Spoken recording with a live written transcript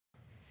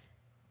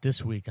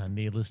This week on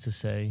Needless to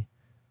Say,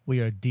 we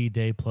are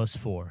D-Day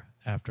 +4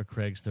 after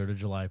Craig's 3rd of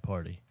July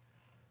party.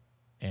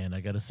 And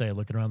I got to say,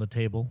 looking around the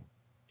table,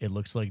 it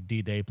looks like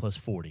D-Day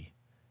 +40.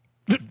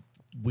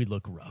 We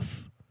look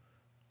rough.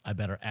 I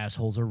bet our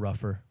assholes are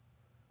rougher.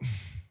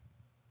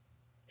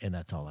 And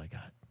that's all I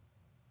got.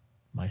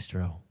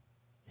 Maestro,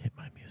 hit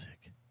my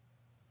music.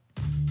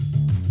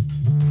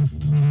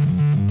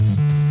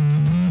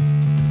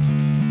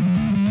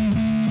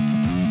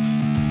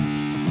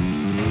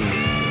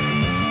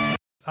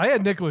 I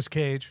had Nicolas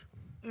Cage.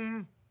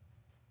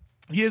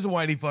 He is a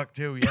whitey fuck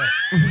too, yeah.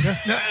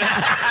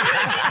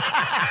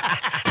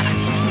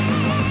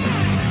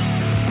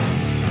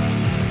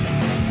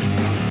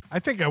 I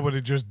think I would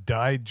have just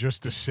died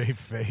just to save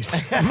face.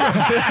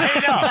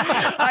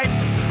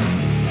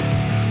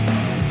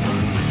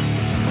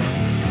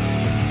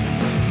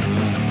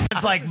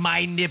 It's like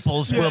my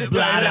nipples will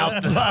blot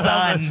out the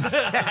suns.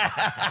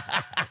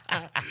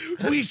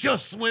 We shall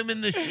swim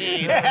in the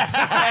shade.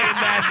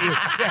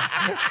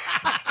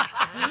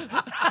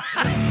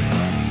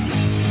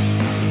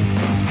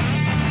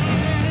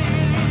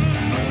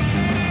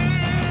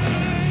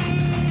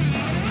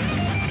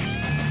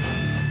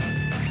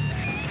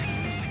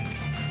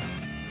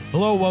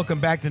 Hello, welcome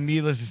back to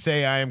Needless to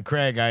Say. I am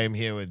Craig. I am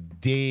here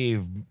with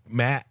Dave,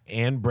 Matt,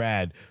 and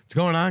Brad. What's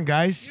going on,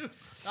 guys?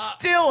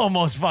 Still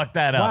almost fucked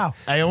that up. Wow.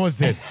 I almost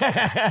did.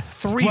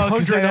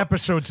 300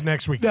 episodes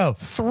next week. No.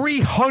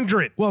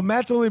 300. Well,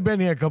 Matt's only been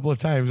here a couple of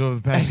times over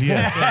the past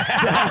year.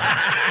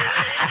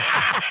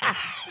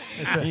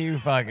 You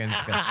fucking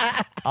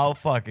scum. I'll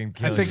fucking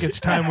kill I think you. it's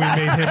time we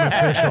made him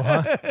official,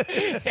 huh?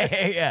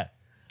 Yeah.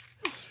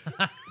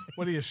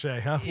 What do you say,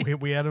 huh?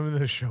 We had him in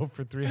the show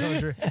for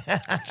 300.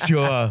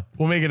 Sure.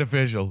 We'll make it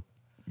official.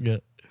 Yeah.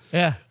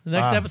 Yeah, the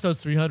next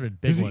episode's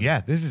 300. Big one.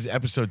 This is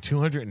episode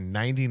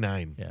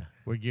 299. Yeah,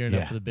 we're gearing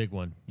up for the big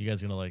one. You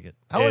guys are going to like it.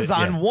 I was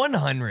on Yeah.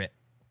 100.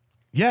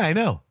 Yeah, I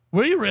know.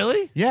 Were you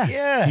really? Yeah.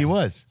 Yeah. He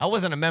was. I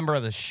wasn't a member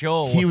of the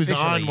show. He was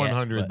officially on yet,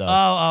 100, but- though.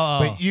 Oh.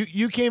 But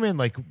you came in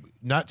like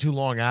not too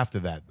long after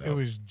that, though. It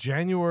was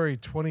January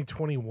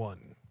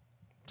 2021.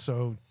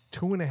 So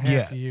 2.5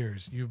 Yeah.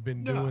 years you've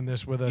been doing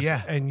this with us.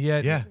 Yeah. And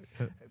yet, Yeah.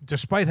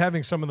 despite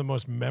having some of the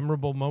most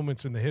memorable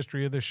moments in the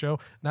history of this show,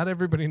 not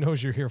everybody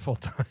knows you're here full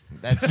time.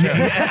 That's true.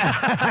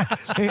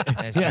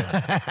 That's true.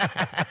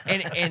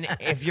 And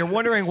if you're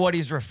wondering what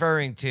he's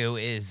referring to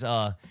is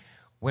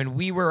when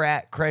we were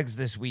at Craig's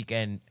this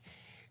weekend,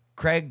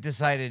 Craig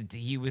decided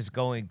he was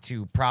going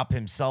to prop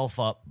himself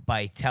up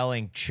by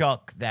telling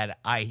Chuck that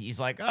he's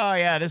like, oh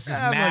yeah, this is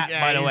I'm Matt, like,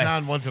 by the he's way.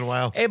 on once in a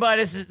while. Hey, bud,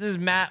 this is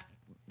Matt.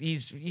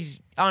 He's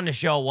on the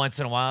show once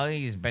in a while.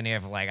 He's been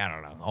here for like, I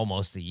don't know,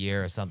 almost a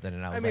year or something.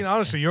 And I I was mean, like,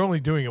 honestly, you're only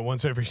doing it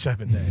once every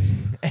 7 days.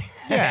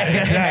 Yeah,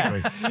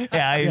 exactly.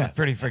 yeah, he's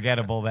pretty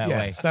forgettable that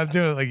way. Stop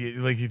doing it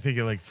like you think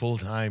you're like full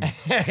time.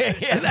 Yeah,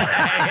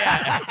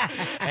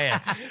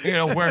 you're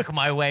gonna work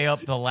my way up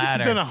the He's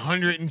ladder. done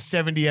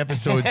 170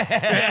 episodes.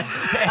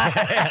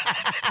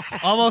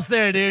 Almost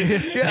there, dude.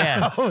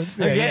 Yeah, we're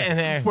getting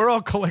there. We're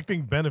all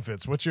collecting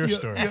benefits. What's your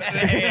story?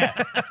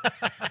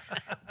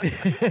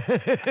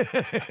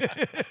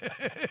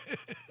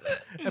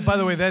 And by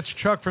the way, that's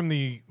Chuck from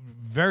the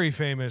very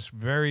famous,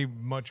 very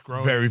much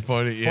growing, Very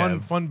funny, yeah.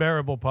 fun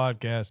bearable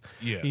podcast.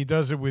 Yeah. He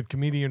does it with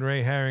comedian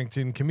Ray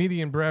Harrington,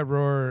 comedian Brad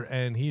Rohrer,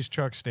 and he's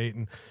Chuck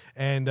Staten.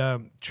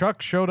 And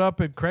Chuck showed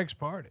up at Craig's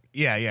party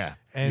Yeah.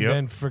 and Yep.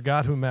 then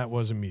forgot who Matt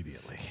was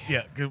immediately.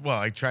 Yeah, good. Well,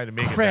 I tried to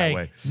make it that Craig,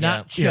 way.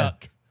 not Yeah.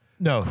 Chuck.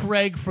 No.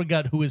 Craig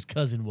forgot who his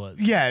cousin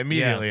was. Yeah,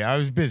 immediately. I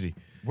was busy.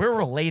 We're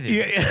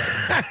related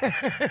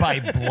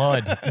by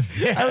blood.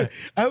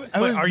 I was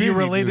Are you busy,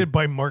 related dude.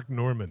 by Mark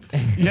Norman?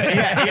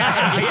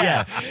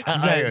 Yeah.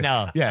 Exactly.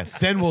 No, Yeah,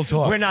 then we'll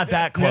talk. we're not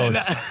that close.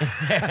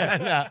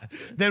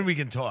 Then we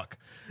can talk.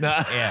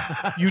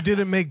 Yeah. You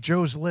didn't make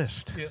Joe's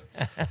list.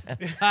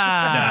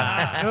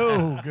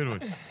 Oh, good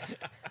one.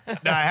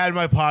 No, I had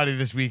my party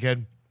this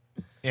weekend,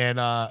 and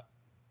I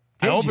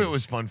hope it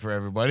was fun for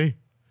everybody.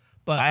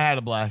 But I had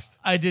a blast.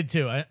 I did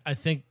too. I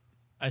think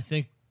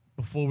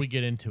before we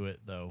get into it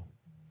though,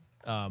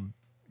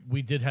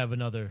 we did have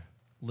another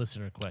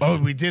listener question. Oh,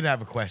 we did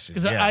have a question.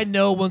 Because Yeah. I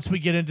know once we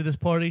get into this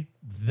party,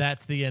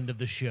 that's the end of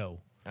the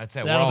show. That's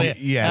it. That'll be it.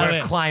 yeah. That'll We're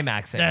be it.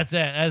 climaxing. That's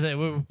it.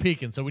 We're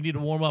peaking, so we need to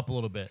warm up a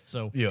little bit.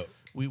 So Yeah.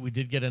 we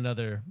did get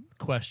another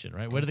question,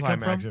 right? Where did it come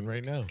from? Climaxing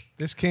right now.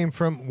 This came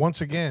from,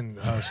 once again,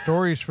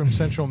 stories from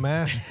Central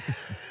Mass.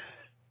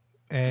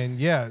 And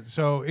yeah,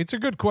 so it's a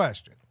good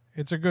question.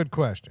 It's a good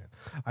question.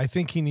 I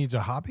think he needs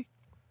a hobby.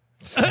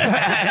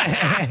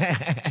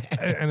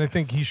 And I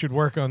think he should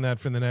work on that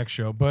for the next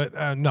show. But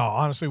no,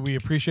 honestly, we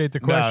appreciate the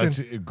question. No, it's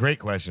a great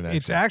question. Actually.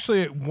 It's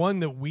actually one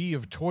that we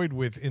have toyed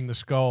with in the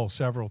skull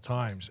several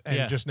times and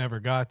Yeah. just never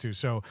got to.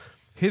 So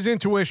his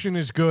intuition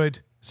is good.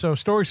 So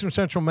stories from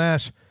Central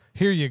Mass,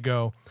 here you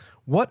go.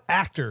 What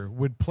actor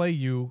would play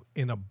you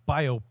in a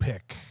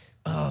biopic?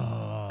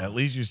 At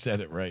least you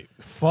said it right,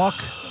 Fuck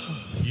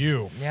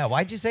you. Yeah,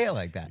 why'd you say it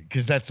like that?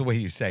 because that's the way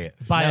you say it.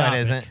 No, Biopic. it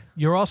isn't.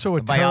 You're also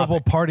a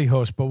terrible party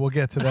host, but we'll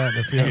get to that in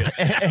a few.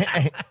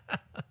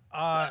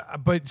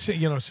 But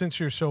since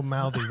you're so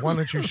mouthy, why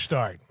don't you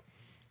start?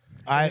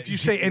 I, If you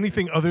say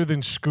anything other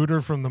than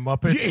Scooter from the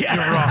Muppets, you're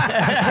wrong.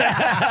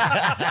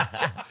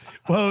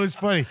 well, it was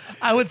funny.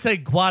 I would say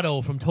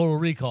Guado from Total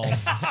Recall.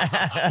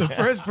 The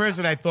first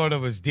person I thought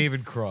of was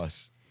David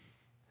Cross.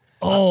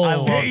 Oh, I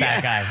love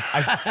that guy.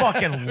 I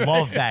fucking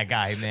love that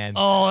guy, man.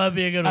 Oh, that'd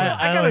be a good one.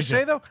 I gotta like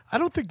say it. though, I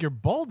don't think you're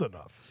bald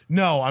enough.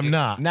 No, I'm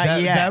not. Not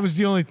that, yet. That was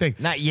the only thing.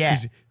 Not yet.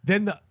 'Cause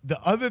Then the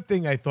other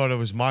thing I thought of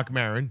was Mark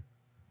Maron,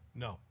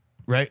 No.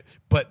 right?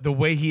 But the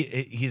way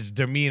his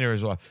demeanor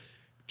as well.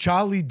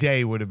 Charlie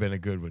Day would have been a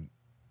good one.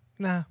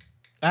 Nah.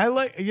 I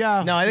like,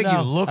 yeah. No, I think you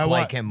look I like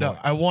want- him No, more.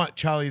 I want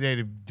Charlie Day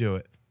to do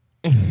it.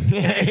 All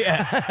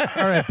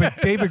right,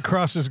 but David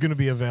Cross is going to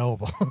be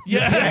available.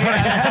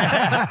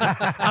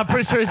 Yeah. I'm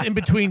pretty sure he's in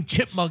between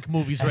Chipmunk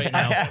movies right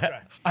now.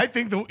 I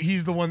think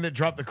he's the one that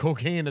dropped the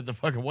cocaine at the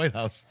fucking White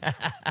House.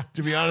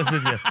 To be honest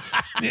with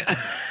you.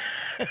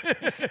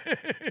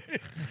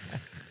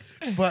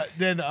 But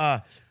then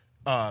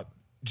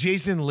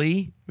Jason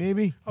Lee,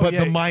 maybe. But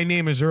yeah. My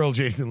Name is Earl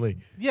Jason Lee.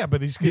 Yeah,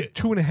 but he's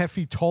 2.5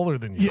 feet taller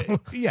than you. Yeah,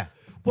 yeah.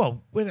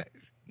 Well,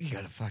 you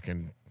gotta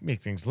fucking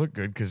make things look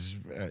good because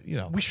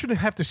We shouldn't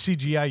have to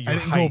CGI your I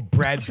didn't height. go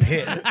Brad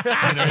Pitt. You know what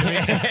I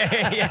mean?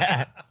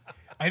 Yeah.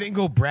 I didn't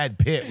go Brad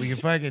Pitt. We can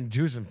fucking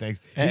do some things.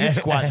 You can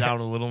squat down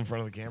a little in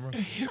front of the camera.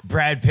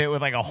 Brad Pitt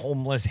with like a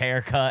homeless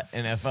haircut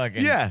and a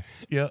fucking Yeah.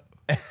 Yeah.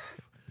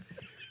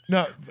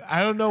 No,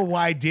 I don't know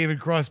why David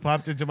Cross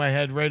popped into my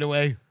head right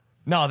away.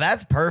 No,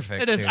 that's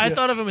perfect. It is. dude. I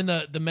thought of him in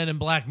the Men in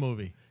Black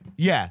movie.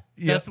 Yeah.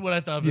 Yeah. That's what I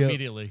thought of Yeah.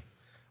 immediately.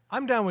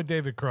 I'm down with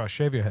David Cross.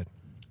 Shave your head.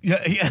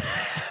 Yeah. Yeah.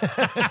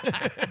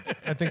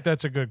 I think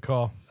that's a good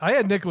call. I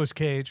had Nicolas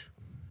Cage.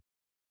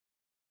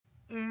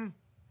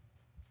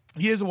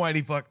 He is a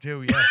whitey fuck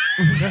too. Yeah.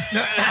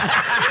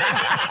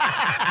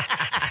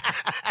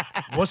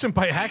 Wasn't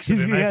by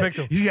accident. I picked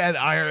him. He had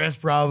IRS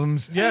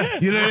problems. Yeah.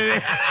 You know what I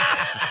mean?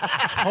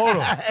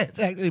 Total. It's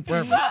actually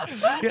perfect.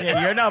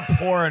 Yeah, you're not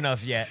poor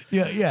enough yet.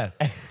 Yeah. Yeah.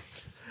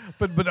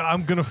 But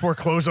I'm going to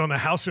foreclose on a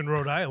house in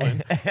Rhode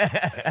Island.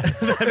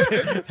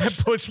 that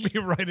puts me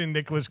right in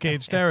Nicolas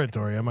Cage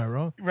territory. Am I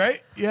wrong?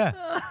 Right? Yeah.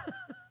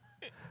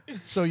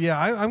 So, yeah,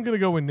 I'm going to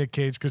go with Nick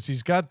Cage because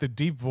he's got the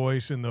deep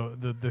voice and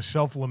the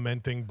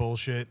self-lamenting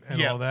bullshit and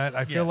Yeah. all that.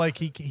 I feel Yeah. like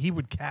he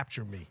would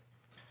capture me.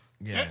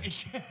 Yeah.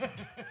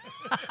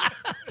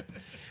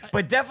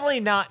 But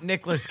definitely not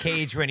Nicolas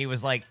Cage when he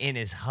was like in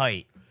his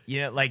height.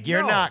 You know, like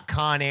you're No. not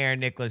Con Air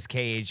Nicolas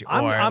Cage or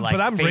I'm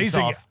Face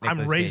raising Off I'm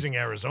Nicolas raising Cage.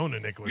 Arizona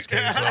Nicolas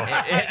Cage. So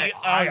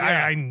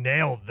I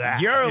nailed that.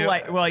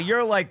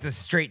 You're like the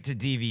straight to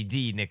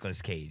DVD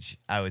Nicolas Cage,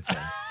 I would say.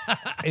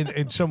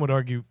 and some would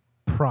argue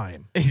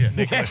prime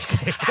Nicolas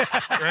Cage.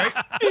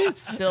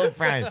 Still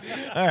prime.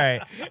 All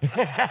right.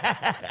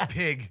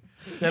 Pig.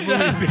 That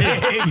movie.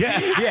 Pig. Yeah.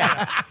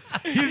 Yeah.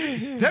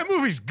 That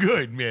movie's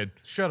good, man.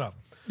 Shut up.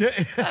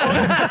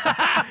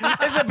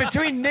 Listen,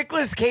 between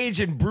Nicolas Cage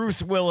and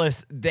Bruce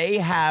Willis, they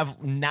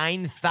have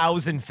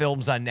 9,000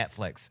 films on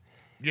Netflix.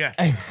 Yeah.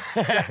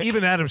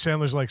 Even Adam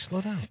Sandler's like,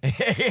 slow down.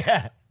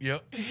 Yeah.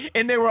 Yep.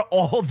 And they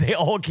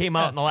all came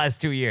out in the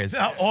last 2 years.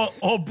 Now,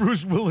 all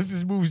Bruce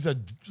Willis's movies are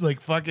like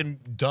fucking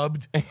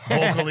dubbed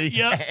vocally.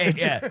 Yes.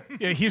 Yeah.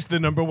 Yeah, he's the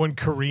 #1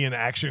 Korean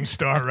action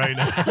star right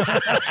now.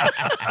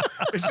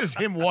 It's just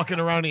him walking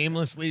around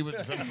aimlessly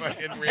with some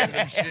fucking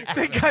random shit.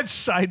 They got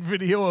side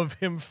video of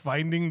him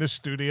finding the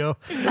studio.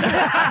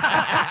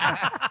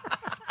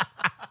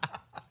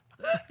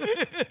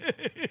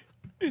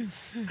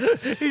 He's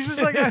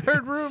just like, I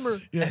heard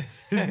rumor. Yeah.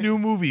 His new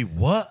movie,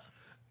 what?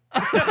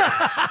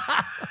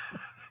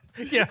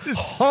 Yeah.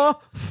 Huh?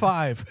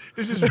 5.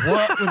 This is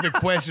what with a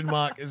question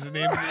mark is the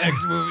name of the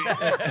next movie.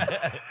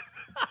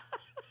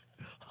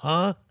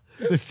 Huh?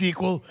 The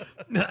sequel?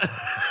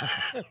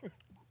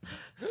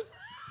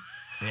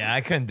 Yeah, I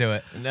couldn't do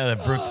it. Another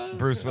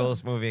Bruce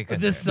Willis movie. I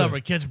couldn't This do it. summer,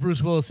 catch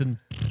Bruce Willis and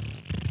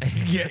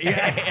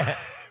Yeah.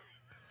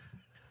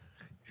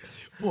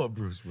 Poor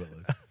Bruce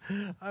Willis.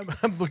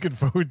 I'm looking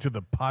forward to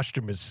the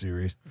posthumous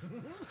series.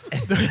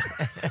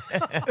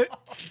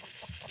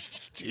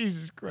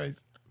 Jesus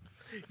Christ.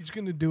 He's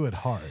going to do it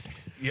hard.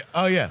 Yeah.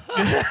 Oh, yeah.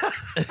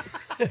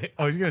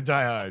 Oh, he's going to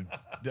die hard.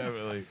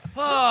 Definitely.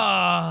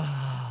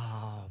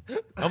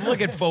 I'm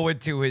looking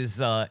forward to his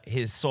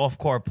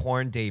softcore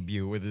porn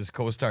debut with his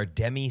co-star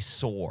Demi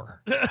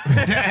Soar.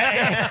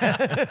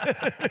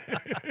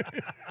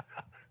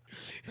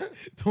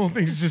 The whole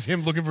thing's just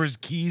him looking for his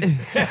keys.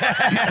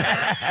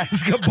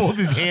 He's got both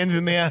his hands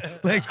in there,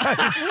 like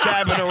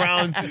stabbing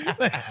around.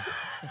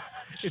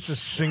 It's a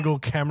single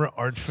camera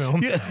art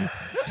film.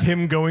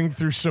 Him going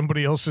through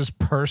somebody else's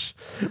purse,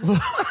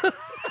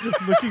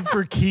 looking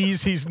for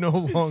keys he's no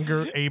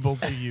longer able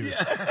to use.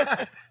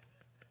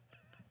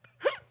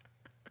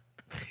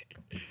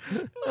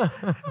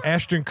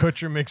 Ashton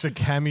Kutcher makes a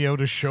cameo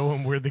to show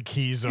him where the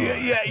keys are.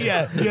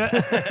 Yeah.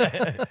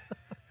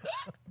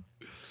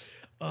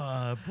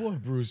 Poor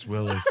Bruce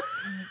Willis.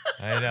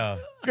 I know.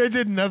 Guy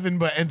did nothing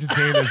but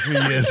entertain us for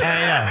years.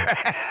 I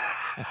know.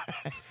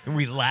 And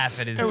we laugh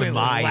at his And we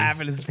demise.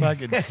 laugh at his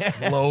fucking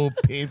slow,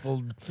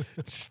 painful,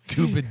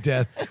 stupid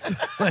death.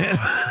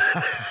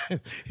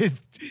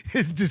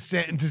 his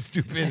descent into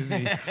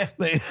stupidity.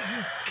 Like,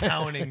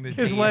 Counting the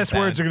His days last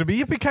down. words are going to be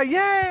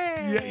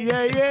yippee-ki-yay!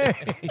 yeah.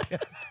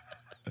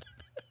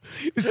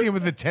 You see him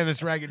with the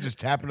tennis racket just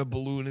tapping a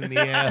balloon in the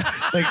air,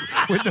 like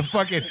with the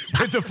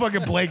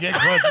fucking blanket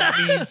across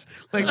his knees,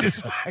 like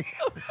just.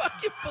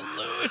 Fucking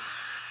balloon.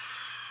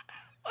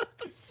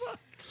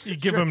 You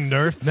give him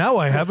Nerf. Now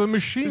I have a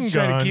machine He's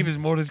gun. trying to keep his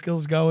motor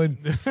skills going.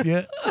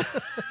 Yeah.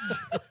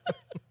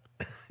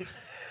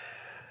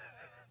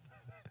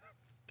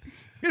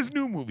 His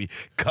new movie,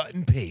 Cut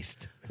and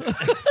Paste.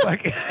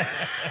 Fucking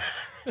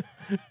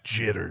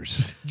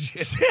jitters.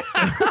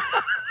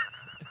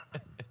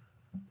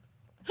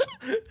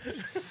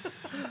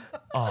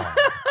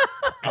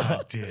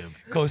 God damn.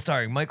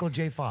 Co-starring Michael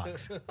J.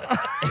 Fox.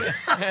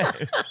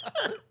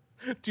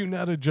 Do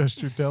not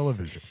adjust your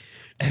television.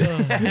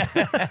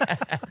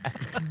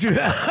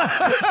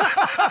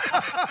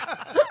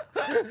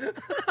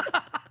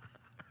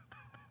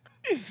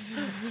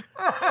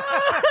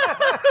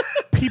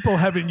 People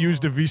haven't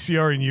used a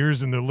VCR in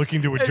years and they're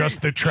looking to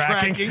adjust the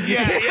tracking.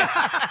 Yeah.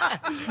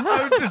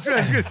 I was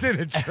going to say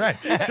the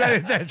track. Trying to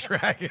hit that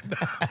tracking.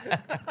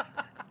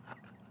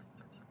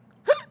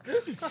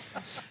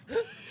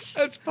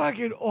 That's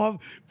fucking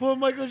awful. Well,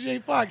 Michael J.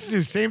 Fox,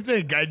 too. Same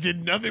thing. Guy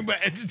did nothing but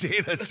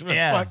entertain us for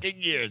Yeah.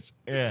 fucking years.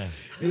 Yeah.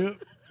 Yep.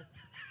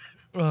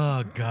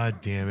 Oh,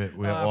 God damn it.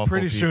 We're awful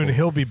Pretty soon people.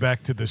 he'll be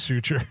back to the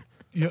suture.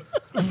 Yep.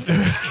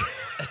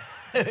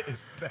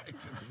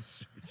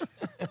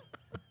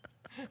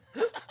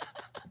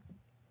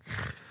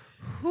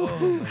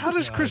 How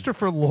does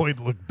Christopher Lloyd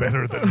look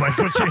better than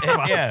Michael J.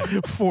 Fox Yeah.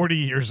 40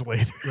 years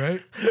later?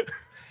 Right?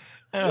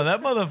 Oh,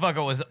 that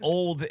motherfucker was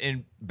old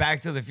in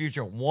Back to the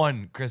Future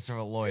 1,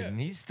 Christopher Lloyd, and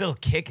he's still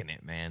kicking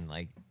it, man.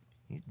 Like,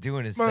 he's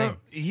doing his thing.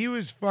 He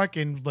was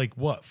fucking, like,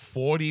 what,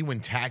 40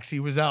 when Taxi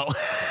was out?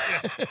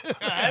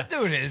 That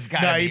dude is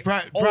gotta No, be he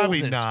probably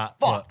old as not,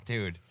 Fuck, but-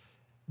 dude.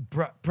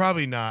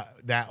 Probably not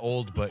that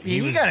old, but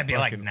He was gotta be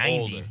like fucking 90.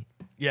 older.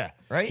 Yeah.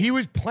 Right? He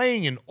was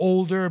playing an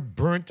older,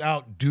 burnt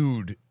out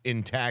dude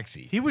in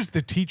Taxi. He was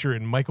the teacher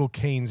in Michael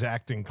Caine's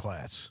acting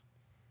class.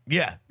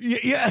 Yeah.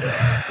 Yeah.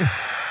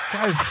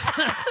 Guy's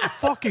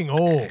fucking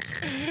old.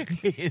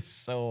 He is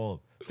so old.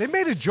 They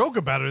made a joke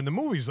about it in the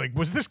movies. Like,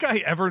 was this guy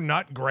ever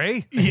not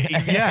gray?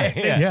 Yeah.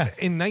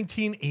 In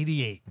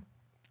 1988.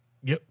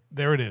 Yep.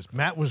 There it is.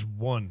 Matt was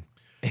 1.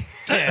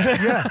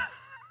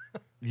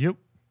 Yep.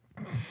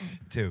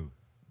 2.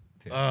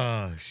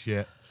 Oh,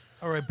 shit.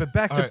 All right, but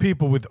back to All right.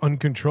 people with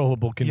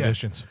uncontrollable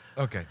conditions.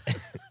 Okay.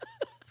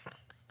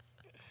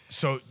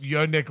 So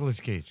you're Nicolas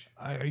Cage.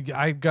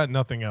 I've got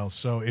nothing else.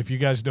 So if you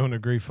guys don't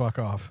agree, fuck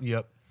off.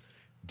 Yep.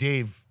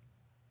 Dave,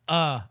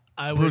 I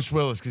would. Bruce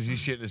Willis, because he's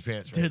shitting his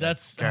pants right Dude, now.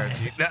 that's.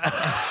 Guaranteed.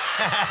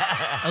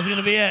 That was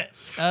gonna be it.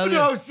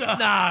 No, sir.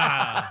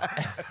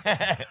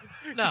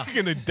 No. You're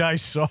gonna die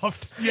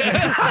soft.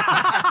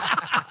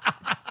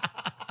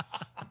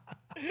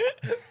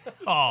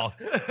 Oh,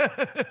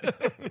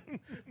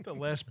 The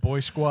last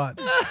boy squat.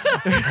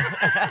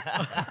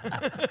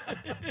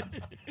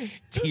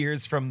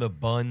 tears from the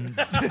buns.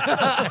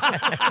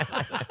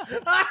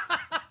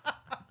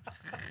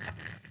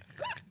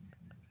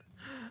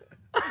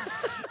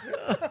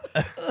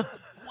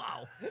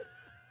 Wow.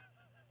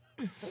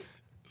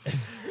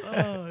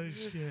 Oh,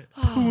 shit.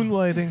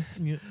 Moonlighting.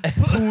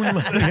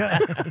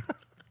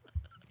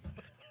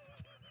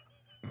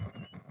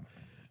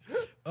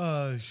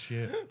 Oh,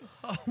 shit.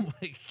 Oh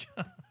my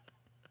god.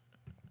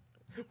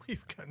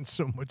 We've gotten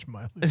so much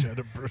mileage out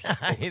of Bruce.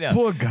 I know.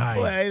 Poor guy.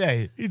 Boy, I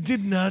know. He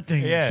did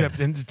nothing Yeah. except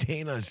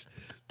entertain us.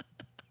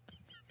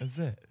 That's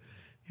it.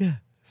 Yeah.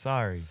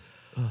 Sorry.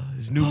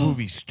 His new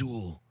movie,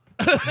 Stool.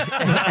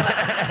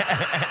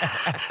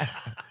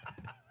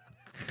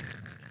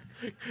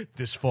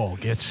 This fall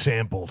gets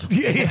sampled.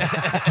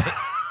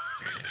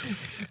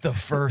 The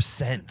first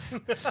sense.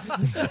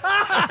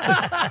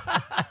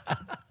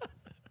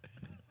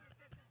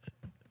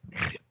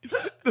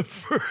 The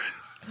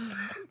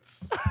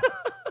first.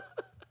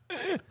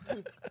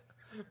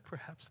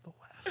 Perhaps the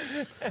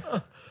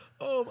last.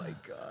 Oh, my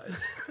God.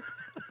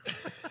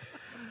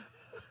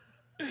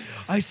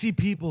 I see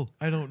people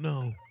I don't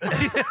know.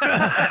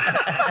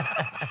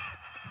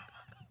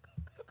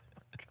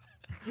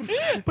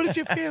 But it's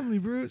your family,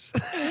 Bruce.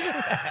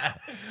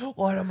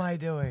 What am I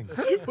doing?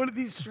 What are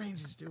these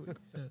strangers doing?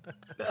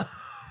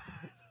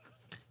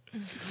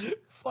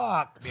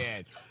 Fuck,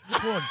 man.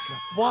 Poor guy.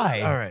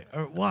 Why? All right.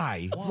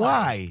 Why?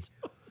 Why?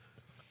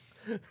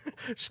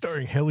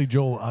 Starring Haley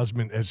Joel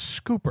Osment as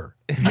Scooper.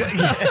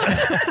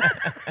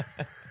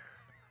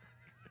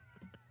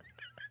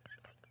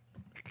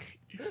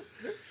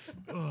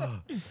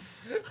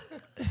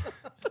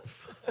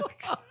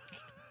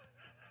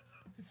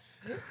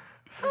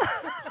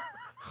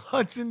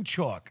 Hudson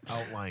Chalk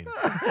outline.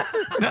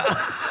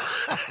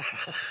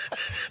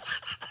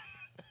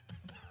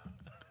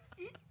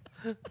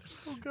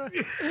 So good.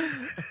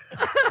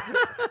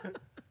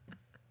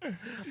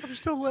 I'm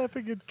still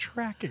laughing at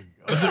tracking.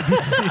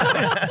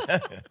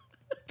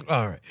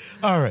 All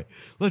right.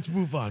 Let's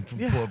move on from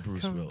poor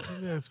Bruce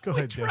Willis. Let's go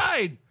ahead, Dave.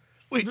 Tried.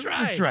 We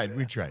tried.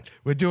 We tried.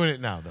 We're doing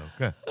it now, though.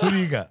 Go. Who do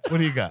you got? What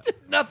do you got?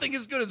 Nothing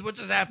as good as what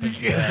just happened.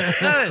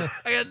 Nothing.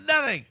 I got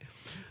nothing.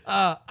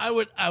 I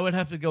would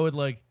have to go with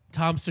like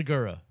Tom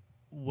Segura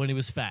when he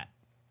was fat,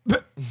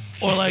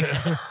 or like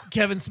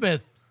Kevin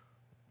Smith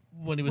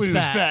when he was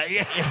fat.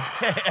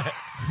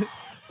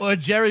 Or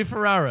Jerry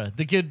Ferrara,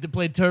 the kid that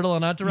played Turtle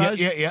on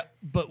Entourage. Yeah.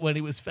 But when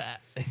he was fat.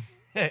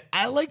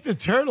 I like the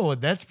turtle one.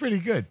 That's pretty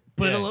good.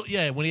 But Yeah. a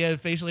little, when he had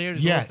facial hair,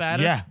 he's a little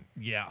fatter. yeah.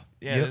 Yeah.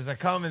 Yeah, there's a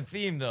common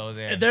theme though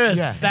there. There is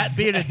Yeah. fat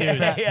bearded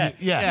dudes.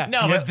 Yeah.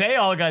 No, but they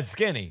all got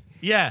skinny.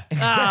 Yeah.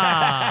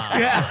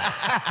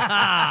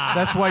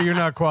 That's why you're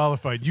not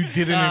qualified. You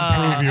didn't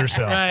improve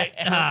yourself. Right.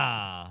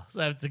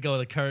 So I have to go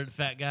with the current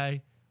fat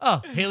guy.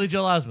 Oh, Haley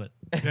Joel Osment.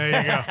 There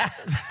you go.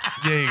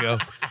 There you go.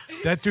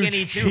 That Skinny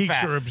dude's too cheeks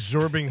fat. are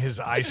absorbing his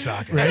eye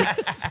socket. Right?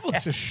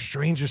 It's the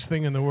strangest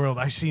thing in the world.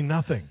 I see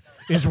nothing,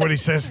 is what he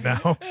says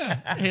now.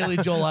 Haley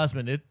Joel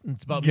Osment.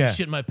 It's about me Yeah.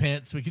 shitting my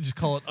pants. We could just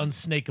call it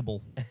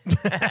unsnakeable.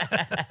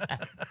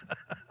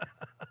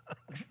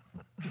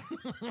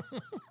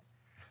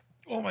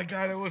 Oh my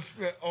God! I was.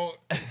 Oh,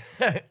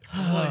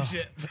 holy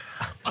shit!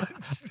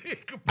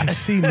 I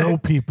see no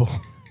people.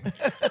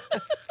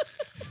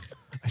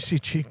 I see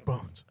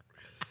cheekbones.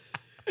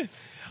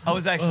 I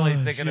was actually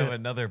thinking of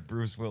another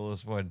Bruce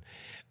Willis one.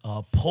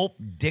 Pulp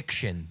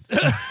Diction.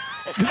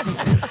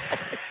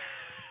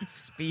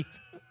 Speaks.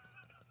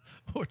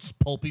 Or just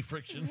pulpy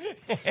friction.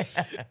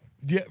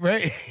 Yeah,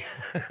 right.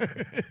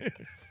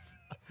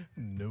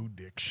 No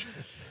diction.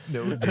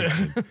 No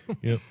addiction.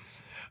 Yep.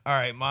 All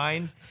right,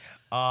 mine.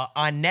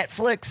 On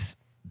Netflix,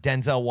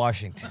 Denzel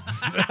Washington.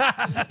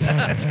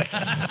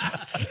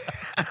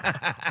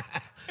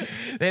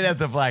 They'd have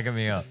to blacken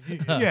me up.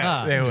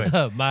 Yeah, they would.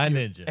 My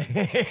ninja.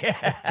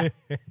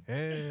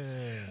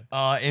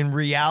 In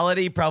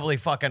reality, probably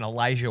fucking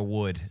Elijah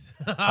Wood.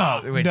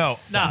 Which No,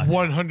 sucks.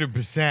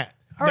 100%.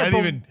 right, Not but-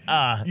 even.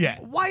 Yeah.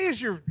 Why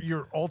is your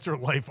alter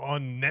life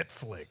on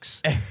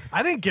Netflix?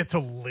 I didn't get to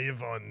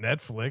live on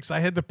Netflix.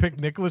 I had to pick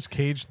Nicolas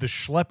Cage, the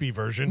schleppy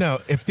version.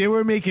 No, if they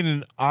were making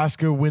an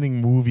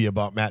Oscar-winning movie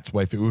about Matt's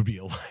wife, it would be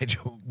Elijah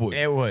Wood.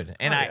 It would.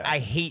 And I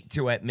hate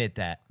to admit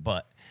that,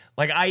 but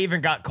like I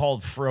even got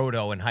called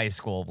Frodo in high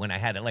school when I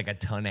had like a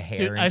ton of hair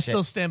Dude, and I shit.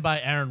 still stand by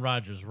Aaron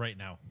Rodgers right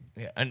now.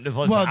 Yeah, and listen,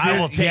 Well, I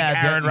will there- take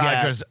yeah, Aaron there- yeah,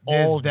 Rodgers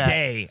there's all that.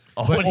 day.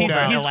 But he's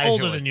over Elijah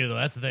older Wood. than you, though.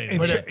 That's the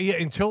thing.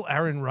 Until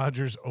Aaron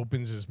Rodgers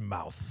opens his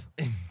mouth.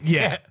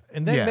 Yeah.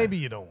 And then Yeah. maybe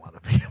you don't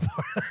want to be a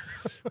part.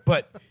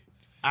 But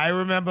I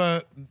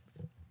remember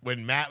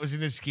when Matt was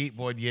in his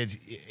skateboard years,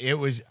 it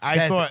was,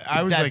 I thought,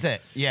 I was that's like.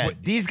 it. Yeah.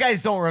 what- These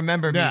guys don't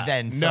remember me Nah,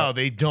 then. So. No,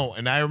 they don't.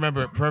 And I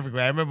remember it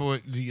perfectly. I remember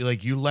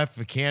you left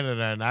for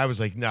Canada, and I was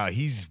like, no,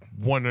 he's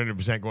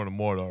 100% going to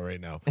Mordor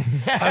right now.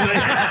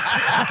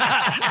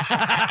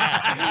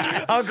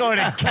 I'm going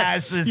to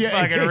cast this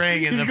fucking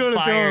ring in he's the going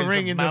to throw a fires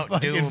ring of in Mount the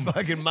Doom.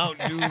 fucking Mount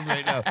Doom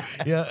right now.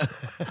 Yeah.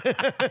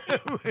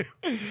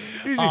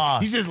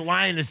 he's just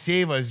lying to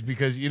save us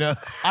because,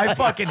 I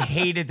fucking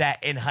hated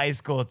that in high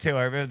school too.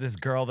 I remember this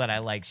girl that I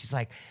liked. She's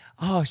like,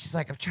 I'm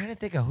trying to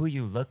think of who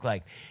you look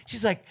like.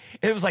 She's like,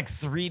 it was like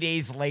 3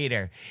 days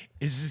later.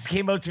 It just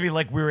came out to me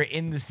like we were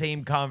in the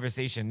same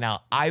conversation.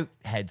 Now, I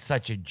had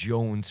such a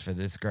Jones for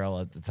this girl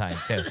at the time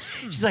too.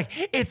 She's like,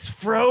 it's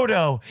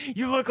Frodo.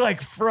 You look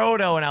like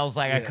Frodo. And I was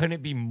like, I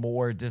couldn't be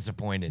more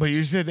disappointed. But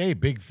you said, hey,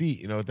 big feet.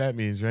 You know what that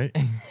means, right?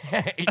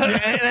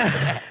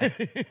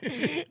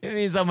 It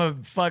means I'm a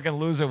fucking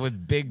loser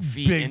with big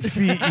feet Big and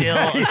feet. still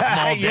a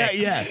small dick.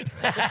 yeah.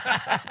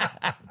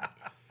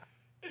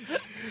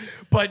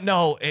 But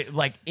no,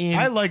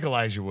 I like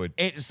Elijah Wood.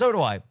 so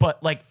do I.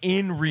 But like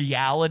in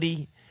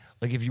reality,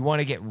 like if you want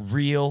to get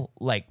real,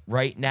 like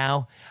right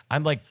now,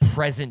 I'm like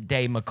present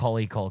day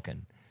Macaulay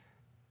Culkin.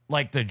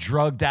 Like the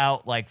drugged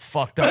out, like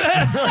fucked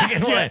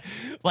up,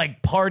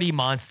 like party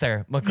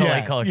monster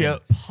Macaulay Culkin. Yeah.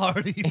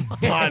 Party.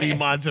 Body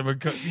monster.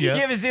 You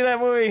ever see that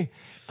movie?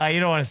 You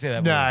don't want to see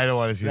that movie. No, I don't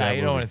want to see Nah, that.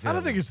 you don't want to see I that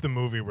don't think it's the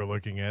movie we're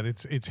looking at.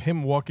 It's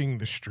him walking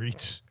the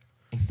streets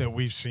that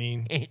we've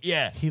seen. movie.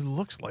 Yeah. He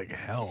looks like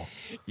hell.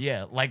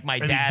 Yeah. Like my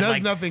And dad. he does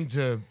like, nothing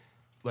to,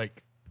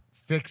 like,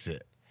 fix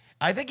it.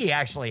 I think he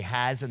actually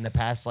has in the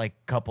past like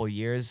couple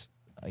years.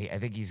 I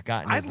think he's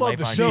gotten his I'd love life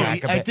to on see-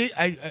 track a I bit.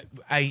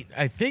 think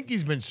I think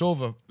he's been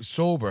sober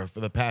for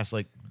the past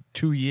like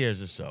 2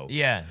 years or so.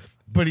 Yeah.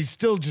 But he's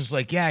still just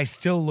like, I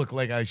still look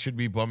like I should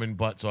be bumming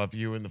butts off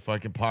you in the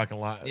fucking parking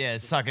lot. Yeah,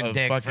 sucking of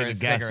dick fucking for a gas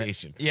cigarette.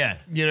 station. Yeah.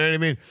 You know what I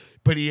mean?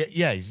 But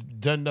he's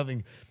done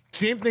nothing.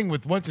 Same thing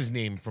with what's his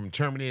name from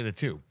Terminator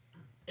 2.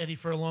 Eddie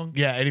Furlong.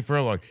 Yeah, Eddie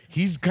Furlong.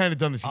 He's kind of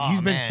done this.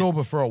 He's been man.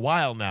 sober for a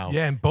while now.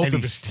 Yeah, and both of he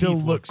his still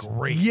teeth look looks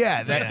great.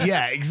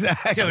 Yeah,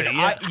 exactly. Dude,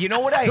 yeah. you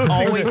know what I those,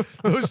 always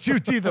those two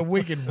teeth are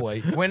wicked,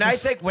 boy. when I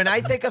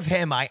think of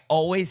him, I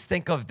always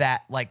think of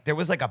that. Like there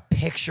was like a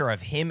picture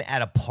of him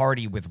at a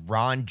party with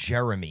Ron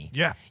Jeremy.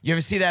 Yeah. You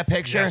ever see that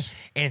picture? Yes.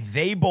 And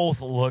they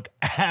both look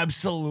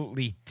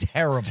absolutely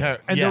terrible.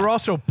 And Yeah. they're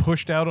also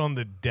pushed out on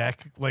the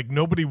deck. Like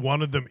nobody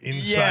wanted them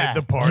inside Yeah.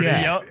 the party.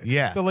 Yeah. Yep.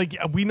 Yeah. They're like,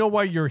 we know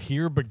why you're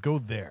here, but go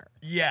there.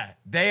 Yeah,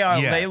 they are.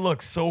 Yeah. They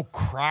look so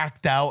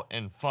cracked out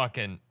and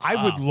fucking.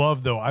 I would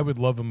love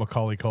a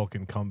Macaulay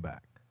Culkin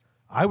comeback.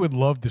 I would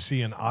love to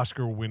see an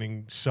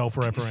Oscar-winning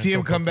self-referential See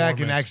him come back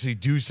and performance. actually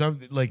do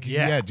something. Like,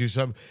 Yeah. do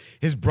something.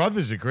 His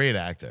brother's a great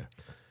actor.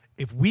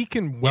 If we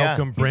can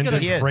welcome he's Brendan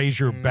gonna- he is.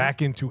 Fraser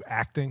back into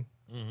acting,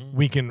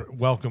 we can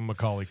welcome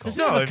Macaulay Does Culkin.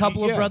 he have a if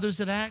couple he- of yeah. brothers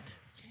that act?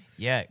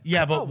 Yeah,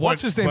 Yeah, but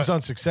What's his name's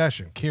on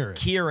Succession? Kieran.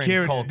 Kieran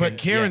Kieran, Culkin. but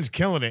Kieran's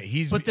killing it.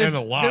 He's But in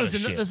a lot of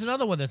shit. there's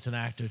another one that's an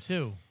actor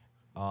too.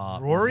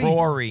 Rory?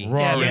 Rory.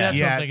 Rory, that's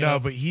what I'm thinking no,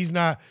 of. but he's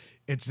not.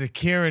 It's the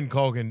Kieran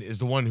Culkin is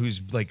the one who's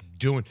like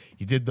doing.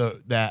 He did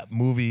that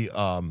movie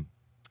that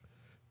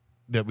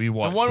we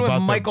watched. one with about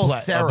the Michael bla-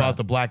 Cera. about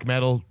the black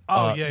metal.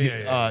 Oh,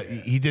 yeah.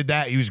 He did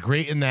that. He was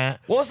great in that.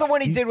 What was the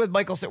one he did with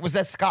Michael? Was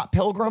that Scott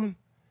Pilgrim?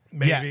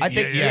 Maybe. Yeah, I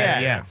think.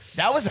 yeah.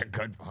 That was a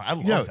good. I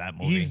love Yeah, that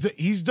movie.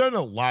 he's done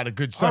a lot of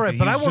good stuff. All right, and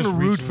but I he's want to just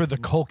root reaching- for the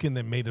Culkin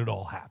that made it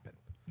all happen.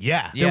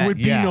 Yeah, Yeah. There would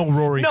be yeah. no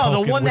Rory No,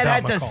 Culkin the one that without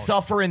had to Macaulay.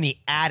 suffer in the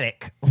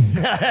attic.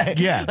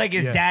 Yeah, Like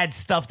his yeah. dad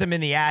stuffed him in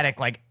the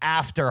attic, like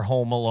after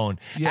Home Alone.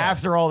 Yeah.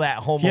 After all that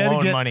Home He had to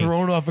Alone get money.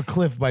 thrown off a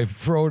cliff by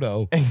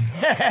Frodo.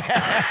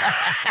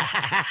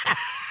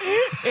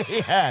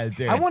 Yeah,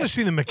 dude. I want to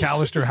see the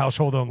McAllister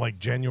household on like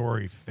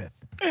January 5th.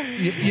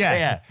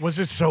 Yeah. Was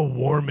it so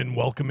warm and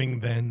welcoming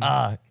then?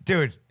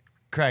 Dude,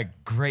 Craig,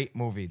 great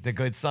movie. The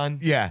Good Son.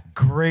 Yeah.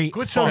 Great.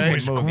 Good Son fucking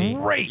was movie.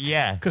 great.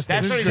 Yeah, 'Cause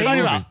that's they what he's saved talking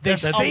you. about. They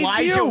That's saved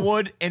Elijah you.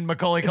 Wood and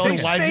Macaulay They Culkin.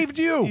 saved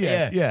you.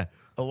 Yeah.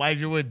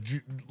 Elijah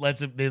Wood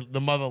lets him.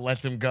 The mother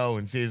lets him go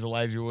and saves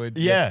Elijah Wood.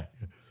 Yeah.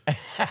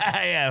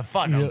 Yeah,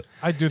 fuck him.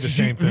 I do the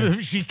same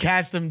thing. She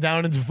cast him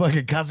down into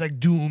fucking Kazakh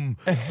Doom.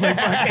 Into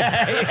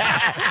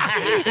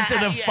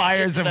the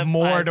fires of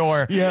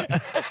Mordor. Yeah.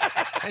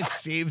 And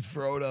saved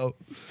Frodo.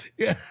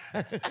 Yeah.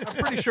 I'm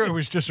pretty sure it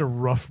was just a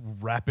rough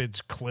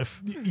rapids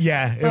cliff.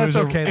 Yeah. It That's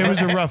was okay. It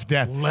was a rough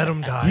death. Let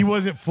him die. He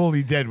wasn't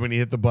fully dead when he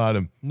hit the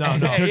bottom. No.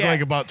 It took Yeah.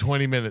 like about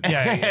 20 minutes.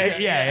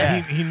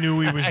 Yeah. He knew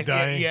he was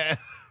dying. Yeah.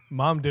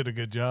 Mom did a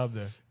good job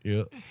there.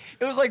 Yeah.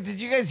 It was like, did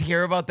you guys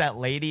hear about that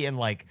lady in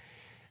like,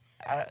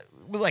 it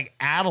was like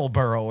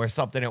Attleboro or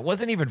something. It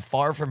wasn't even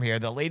far from here.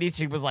 The lady,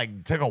 she was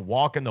like, took a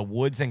walk in the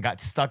woods and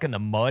got stuck in the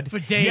mud. For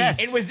days.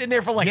 Yes. It was in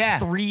there for like Yeah.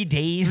 3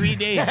 days. 3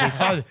 days. They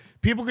found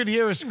people could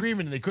hear her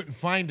screaming and they couldn't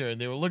find her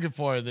and they were looking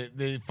for her.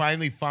 They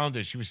finally found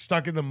her. She was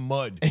stuck in the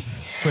mud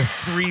for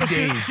 3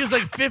 days. She was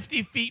like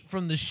 50 feet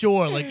from the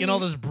shore, like in all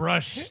this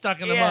brush,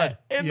 stuck in the Yeah, mud.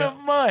 in the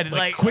mud.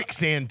 Like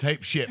quicksand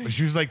type shit. But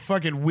she was like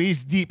fucking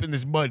waist deep in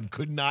this mud and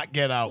could not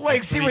get out.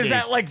 Like for she 3 was days.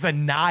 at like the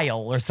Nile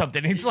or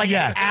something. It's like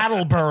Yeah.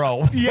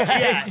 Attleboro.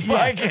 Yeah.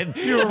 Fucking,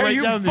 You were are right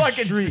you down the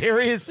fucking street.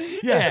 serious?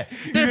 Yeah.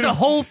 There's a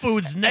Whole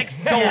Foods next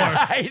door.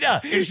 I know.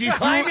 If she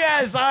climb your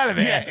ass out of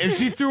there. Yeah, if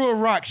she threw a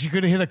rock, she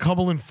could have hit a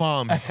Cumberland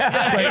Farms,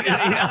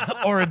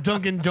 or a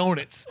Dunkin'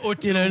 Donuts, Or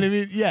you know what I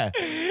mean? Yeah,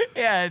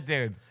 Yeah,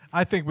 dude.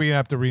 I think we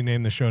have to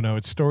rename the show now.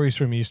 It's Stories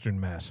from Eastern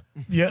Mass.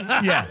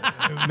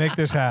 yeah. Make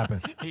this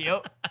happen.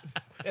 Yep.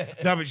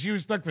 No, but she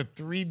was stuck for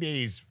 3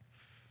 days.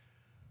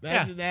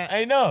 Imagine that.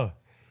 I know.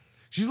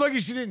 She's lucky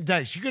she didn't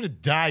die. She could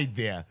have died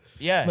there.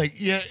 Yeah. Like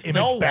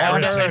No water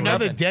or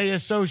another nothing. day or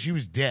so, she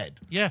was dead.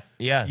 Yeah.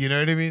 Yeah. You know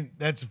what I mean?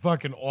 That's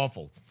fucking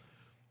awful.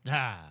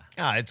 Ah.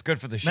 Ah, it's good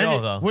for the show,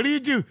 Imagine- though. What do you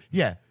do?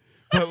 Yeah.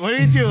 But what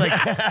do you do? Like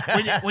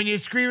when you're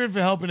screaming for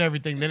help and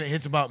everything, then it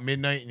hits about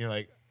midnight and you're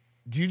like,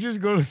 do you just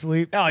go to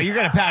sleep? Oh, you're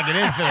gonna pack it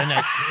in for the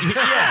next.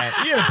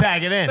 Yeah, you're gonna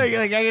pack it in. Like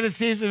I gotta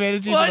save some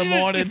energy Well, for the you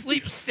morning.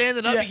 sleep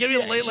standing up. Yeah, you can't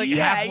even lay like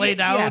yeah, half lay yeah,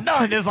 down. No,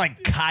 and there's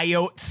like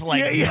coyotes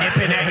like Yeah.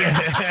 nipping at your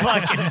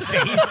fucking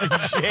face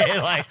and shit.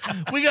 Like,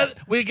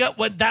 We got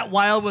what that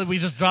wild when we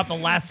just dropped the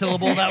last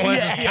syllable that way.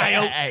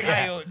 Coyotes.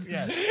 Coyotes,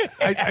 yeah.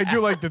 I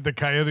do like that the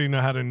coyote know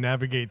how to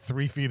navigate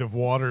 3 feet of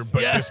water,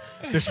 but Yeah.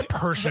 this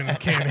person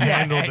can't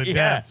handle the Yeah.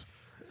 depths.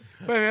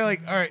 But they're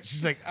like, all right.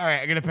 She's like, all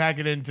right, I'm gonna pack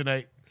it in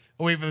tonight.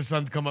 I'll wait for the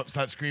sun to come up,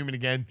 start screaming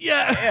again.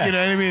 Yeah. You know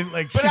what I mean?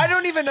 Like, but I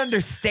don't even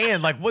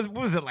understand. Like, what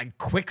was it like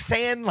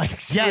quicksand? Like,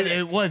 yeah,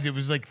 it was. It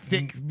was like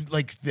thick,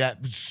 like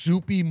that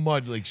soupy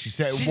mud. Like she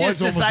said, she it was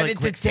just almost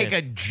decided like to take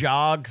a quicksand.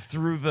 jog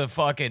through the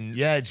fucking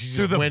Yeah, and she just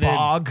through the went in.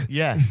 bog.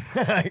 Yeah,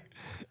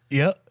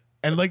 yep.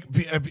 And like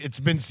it's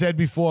been said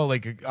before,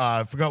 like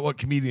I forgot what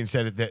comedian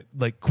said it, that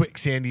like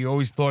quicksand, he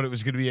always thought it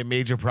was going to be a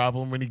major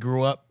problem when he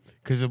grew up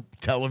because of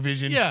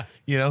television. Yeah.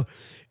 you know.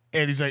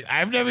 And he's like,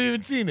 I've never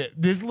even seen it.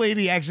 This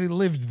lady actually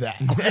lived that.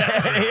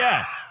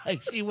 Yeah.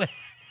 Like she went.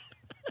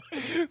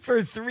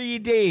 For 3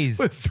 days.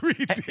 For 3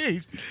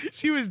 days.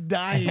 She was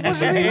dying. It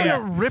wasn't even a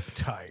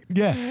riptide.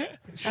 Yeah.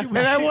 She was,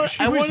 And I was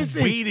wanna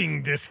say-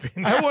 waiting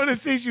distance. I want to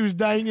say she was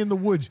dying in the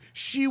woods.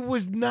 She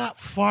was not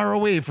far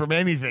away from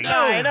anything.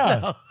 I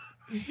know.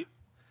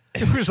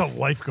 There was a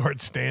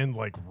lifeguard stand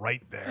like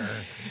right there.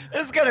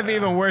 This is gonna be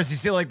even worse. You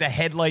see like the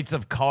headlights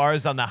of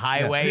cars on the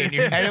highway, and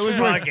you're And it was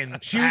fucking.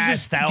 she was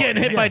just passed out.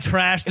 Getting hit by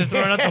trash, they're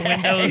throwing out the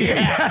windows. You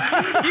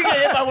get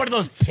hit by one of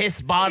those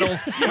piss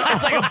bottles.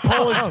 It's like a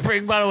Poland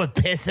Spring bottle with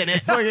piss in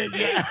it.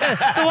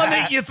 The one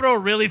that you throw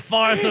really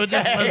far so it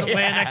just doesn't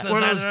land next to the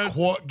One side of of the those road.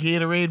 quart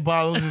Gatorade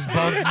bottles just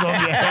bounces off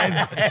your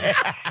head.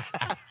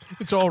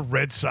 It's all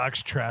Red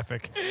Sox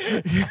traffic.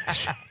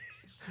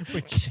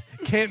 We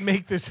can't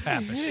make this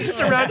happen. She's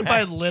surrounded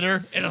by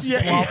litter in a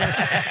swamp.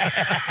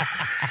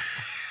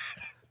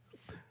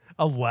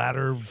 A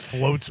ladder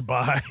floats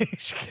by.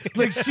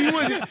 Like she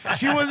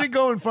wasn't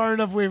going far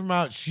enough away from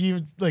out. She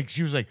was like,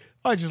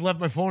 oh, I just left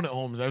my phone at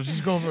home. I was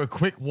just going for a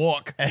quick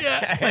walk.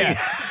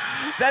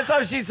 That's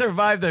how she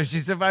survived, though. She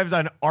survived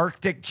on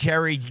Arctic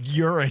cherry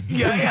urine.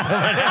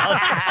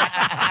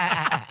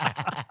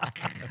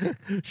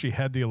 She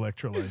had the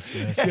electrolytes.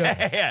 Yes.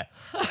 Yeah.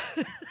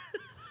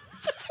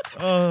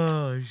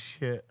 Oh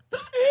shit.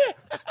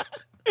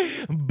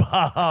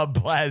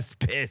 Bob Blast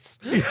piss.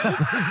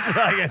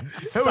 Fucking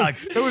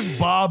sucks. It was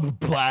Bob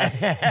Blast.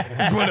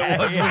 That's what it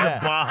was. Was a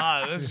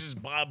Bob. It was just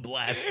Bob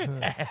Blast.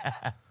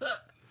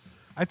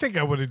 I think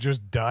I would have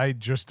just died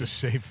just to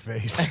save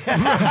face. I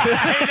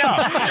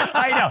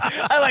know.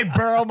 I like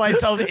burrow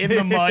myself in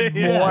the mud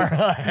more.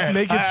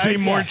 Make it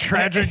seem more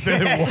tragic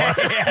than it was.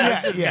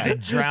 I'm just gonna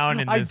drown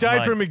in I this died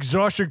mud. from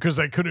exhaustion because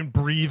I couldn't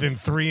breathe in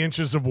 3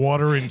 inches of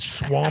water in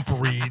swamp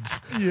reeds.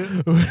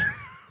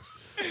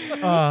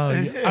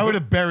 I would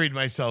have buried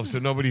myself so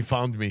nobody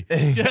found me.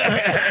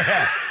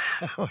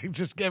 Like,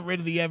 just get rid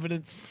of the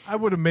evidence. I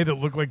would have made it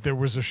look like there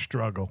was a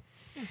struggle.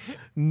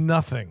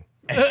 Nothing.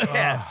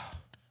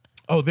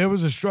 Oh, there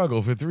was a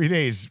struggle for 3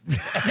 days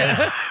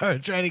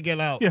trying to get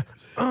out. Yeah.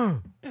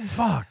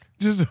 Fuck.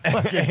 Just a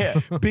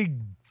fucking big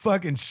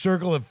fucking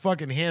circle of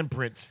fucking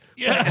handprints.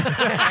 You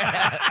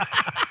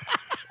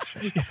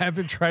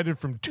haven't tried it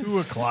from 2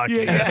 o'clock.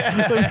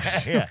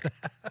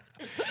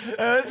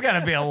 It's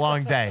gotta be a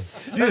long day.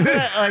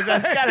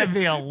 That's gotta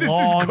be a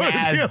long gonna be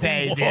ass a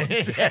day, long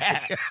dude.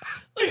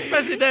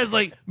 Especially then, it's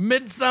like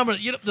midsummer.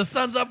 You know, the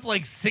sun's up for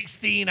like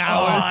 16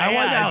 hours. I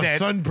wonder how dude.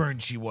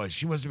 sunburned she was.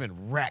 She must have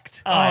been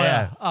wrecked. Oh,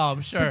 yeah. Oh,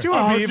 I'm sure. But you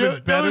would be even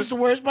that better. was the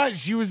worst part.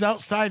 She was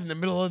outside in the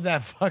middle of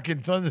that fucking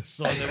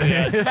thunderstorm that we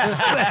had.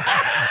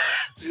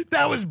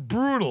 That was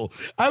brutal.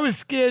 I was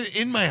scared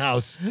in my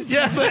house. It's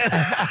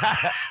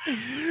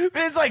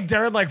like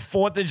during like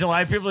 4th of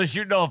July, people are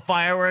shooting off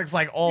fireworks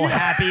like all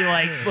happy,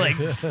 like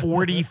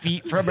 40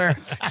 feet from her.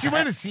 She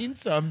might have seen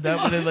some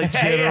that would have like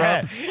cheered her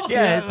up.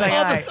 Yeah, it's like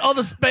all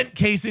the spent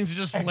casings are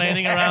just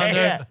landing around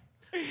her.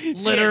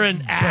 Litter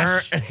and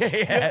ash.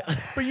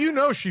 But you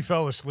know she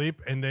fell asleep,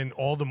 and then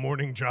all the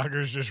morning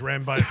joggers just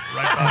ran by right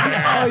by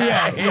her. Oh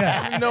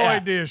yeah. No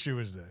idea she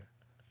was there.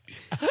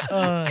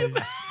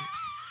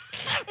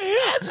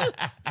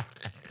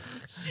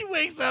 She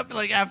wakes up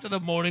like after the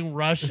morning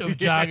rush of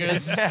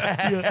joggers.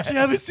 She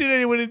haven't seen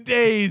anyone in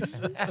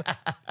days.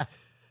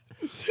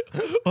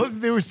 Oh,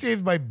 they were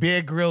saved by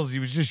Bear Grylls. He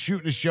was just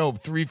shooting a show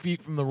 3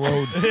 feet from the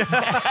road.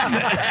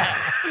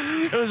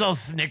 It was all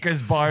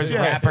Snickers bars,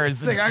 wrappers.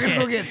 It's like, I'm and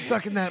gonna go shit. get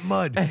stuck in that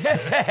mud.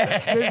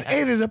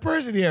 There's a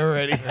person here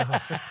already.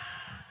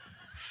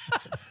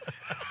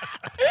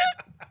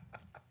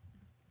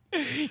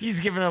 He's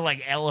giving her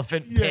like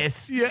elephant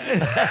piss. Yeah.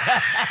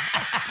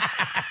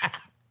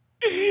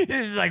 He's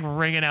just like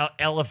wringing out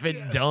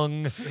elephant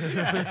dung.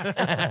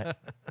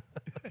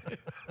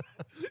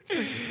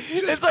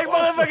 It's like,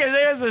 motherfucker,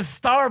 there's a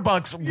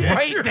Starbucks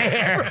right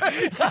there.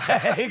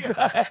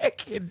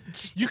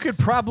 You could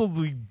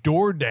probably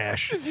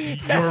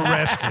DoorDash your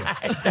rescue.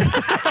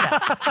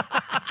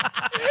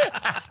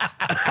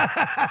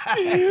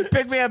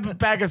 Pick me up a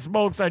pack of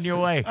smokes on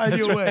your way. On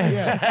your way,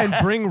 yeah. And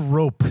bring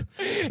rope.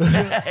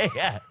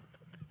 Yeah.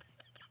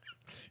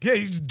 Yeah,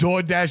 you just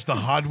DoorDash the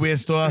hardware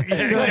store.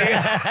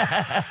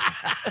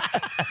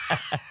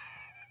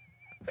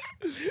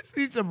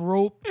 Need some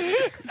rope.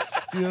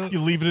 You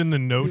leave it in the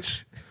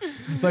notes.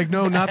 Like,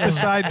 no, not the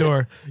side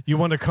door. You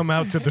want to come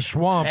out to the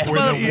swamp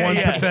where the one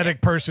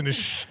pathetic person is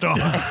stuck.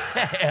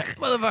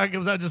 Motherfucker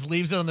comes out, just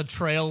leaves it on the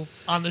trail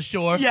on the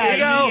shore. Yeah, There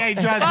you go. he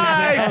drives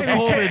Bye.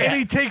 himself. And and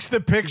he takes the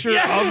picture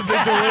of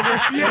the delivery.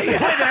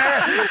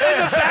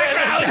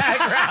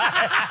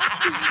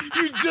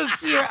 You just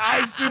see her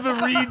eyes through the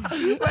reeds.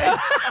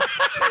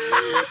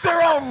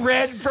 They're all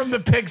red from the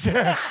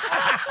picture.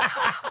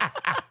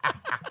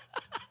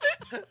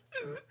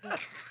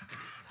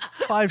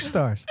 5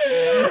 stars.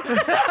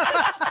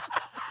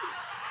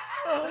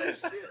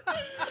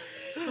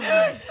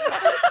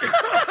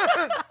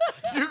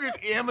 You can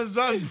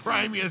Amazon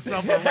Prime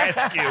yourself a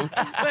rescue.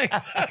 Like,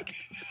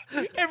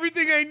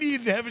 everything I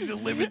need to have it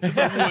delivered to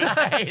the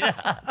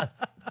woods.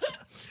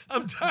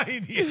 I'm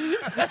dying here.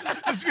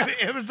 Just go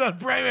to Amazon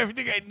Prime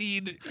everything I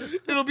need.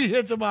 It'll be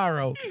here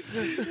tomorrow.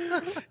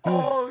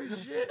 Oh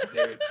shit,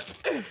 dude.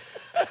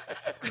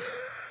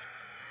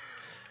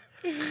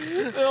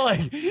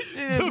 Like,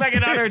 just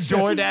fucking on her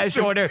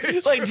DoorDash order.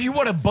 Like, do you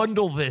want to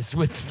bundle this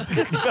with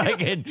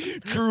fucking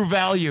True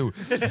Value?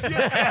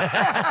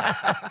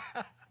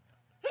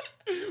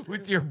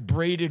 With your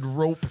braided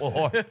rope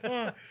horn.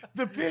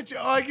 The picture,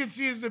 all I can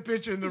see is the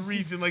picture and the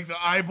reeds and like the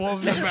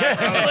eyeballs in the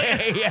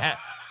background. Yeah.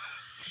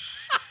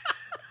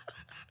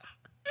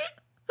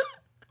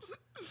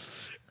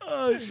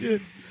 Oh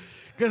shit.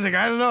 Because like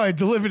I don't know, I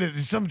delivered it.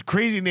 Some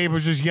crazy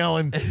neighbors just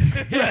yelling.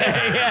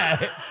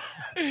 Yeah.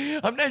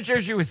 I'm not sure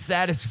she was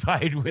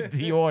satisfied with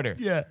the order.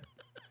 Yeah.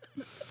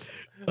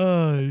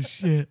 Oh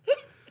shit.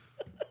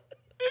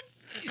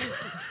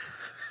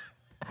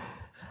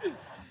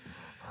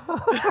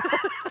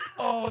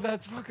 Oh,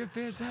 that's fucking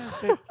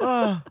fantastic.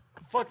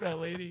 Fuck that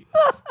lady.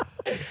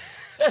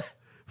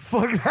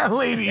 Fuck that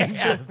lady.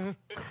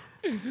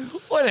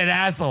 What an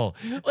asshole.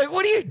 Like,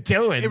 what are you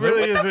doing? It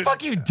really what is the a-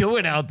 fuck are you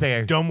doing out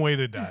there? Dumb way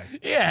to die.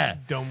 Yeah.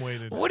 Dumb way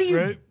to die. What are you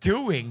Right?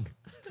 doing?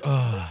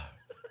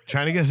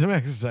 Trying to get some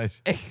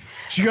exercise.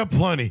 She got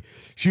plenty.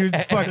 She was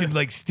fucking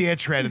like stair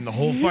treading the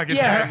whole fucking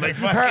Yeah, time. Like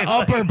her fucking,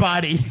 upper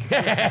body.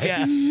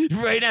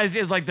 Right now, she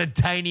has like the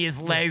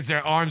tiniest legs. Her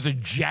arms are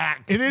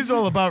jacked. it is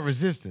all about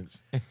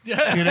resistance. You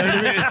know what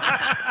I mean?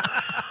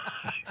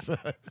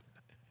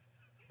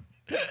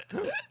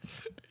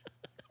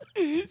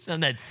 It's on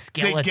that They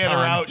skeleton. get her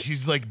out.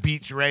 She's like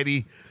beach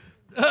ready.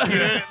 You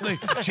know, like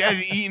she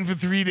hasn't eaten for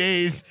 3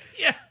 days.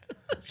 Yeah.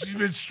 She's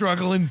been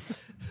struggling.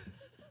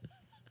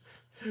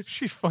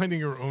 She's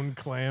finding her own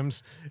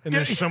clams, and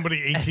there's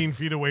somebody 18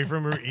 feet away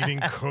from her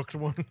eating cooked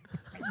one.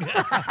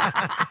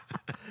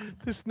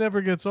 This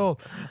never gets old.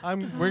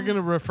 We're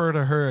gonna refer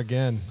to her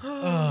again.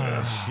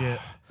 Oh shit.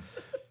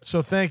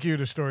 So thank you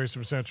to Stories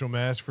from Central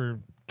Mass for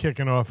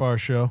kicking off our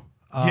show.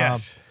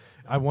 Yes.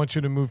 I want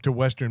you to move to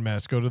Western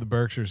Mass. Go to the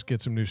Berkshires.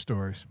 Get some new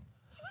stories.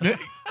 You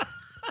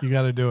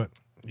got to do it.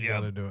 You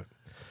got to do it.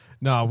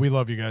 No, we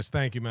love you guys.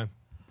 Thank you, man.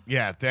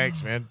 Yeah,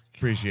 thanks, man.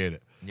 Appreciate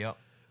it. Yep.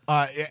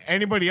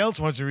 Anybody else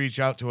wants to reach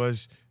out to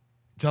us,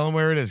 tell them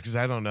where it is, because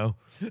I don't know.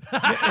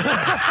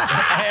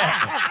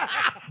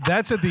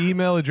 That's at the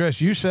email address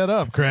you set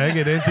up, Craig,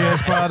 at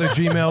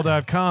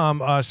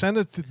ntspod@gmail.com. Send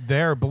it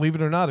there. Believe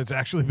it or not, it's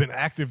actually been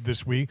active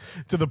this week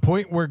to the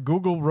point where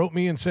Google wrote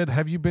me and said,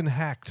 "Have you been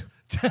hacked?"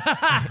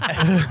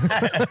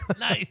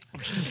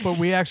 Nice. But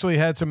we actually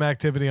had some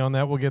activity on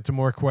that. We'll get to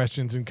more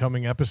questions in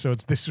coming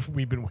episodes.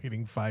 We've been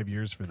waiting 5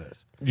 years for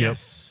this.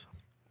 Yes.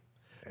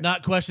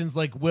 Not questions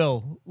like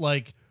Will,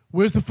 like,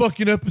 where's the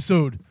fucking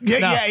episode? Yeah,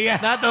 No, yeah.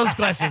 Not those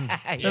questions.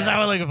 That's not what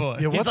I'm looking for.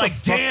 Yeah, He's what the like,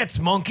 fuck? dance,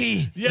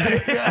 monkey.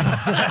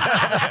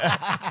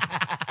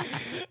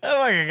 That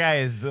fucking guy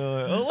is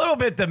a little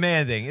bit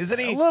demanding, isn't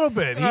he? A little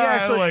bit. He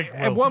actually, like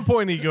at Will. one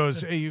point, he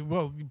goes, "Hey,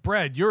 well,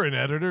 Brad, you're an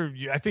editor.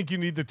 I think you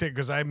need to take,"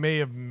 because I may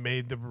have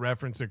made the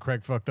reference that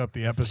Craig fucked up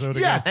the episode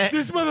Yeah, again.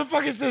 this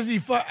motherfucker says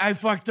I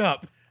fucked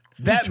up.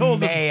 That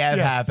told him- may have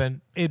yeah.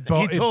 happened. It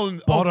He told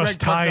him, bought "Oh, us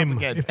Greg fucked up time.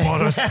 again." It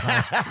bought us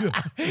time.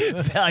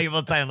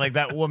 Valuable time like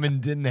that woman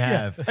didn't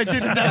have. I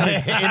didn't know.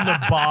 In the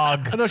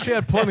bog. I know she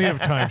had plenty of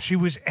time. She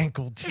was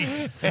ankle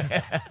deep.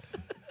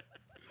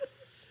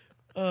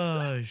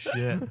 Oh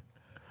shit.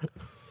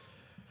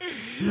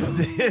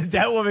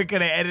 That woman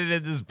could have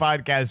edited this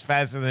podcast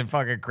faster than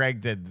fucking Craig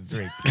did this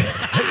week.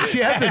 She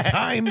had the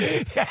time.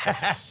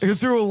 You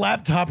threw a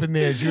laptop in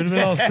there. She would have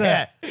been all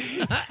set.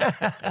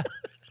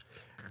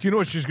 You know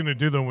what she's going to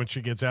do, though, when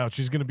she gets out?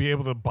 She's going to be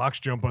able to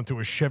box jump onto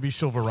a Chevy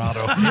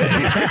Silverado.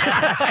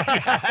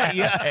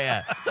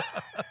 Yeah.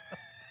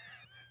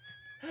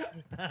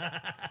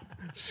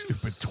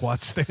 Stupid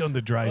twat. Stay on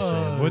the dry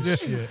sand, would you?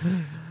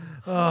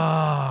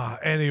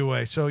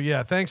 Anyway, so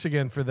yeah, thanks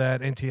again for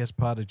that.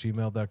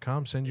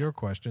 ntspod@gmail.com. Send your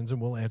questions,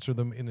 and we'll answer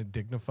them in a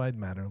dignified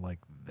manner like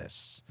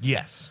this.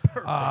 Yes.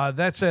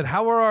 That said,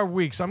 how are our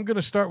weeks? I'm going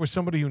to start with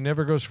somebody who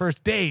never goes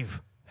first.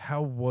 Dave,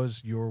 how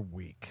was your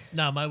week?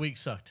 No, my week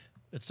sucked.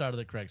 It started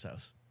at Craig's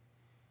house.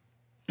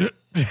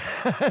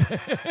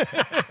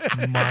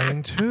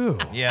 Mine too.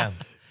 Yeah.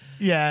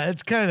 Yeah,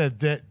 it's kind of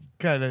that.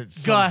 Kind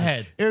of. Go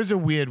ahead. It was a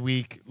weird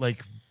week,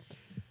 like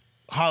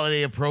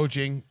holiday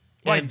approaching.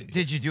 Like,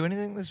 did you do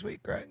anything this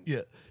week, Greg?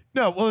 Yeah.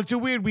 No, well, it's a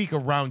weird week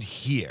around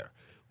here.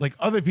 Like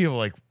other people, are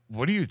like,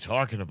 what are you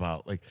talking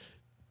about? Like,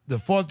 the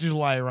 4th of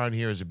July around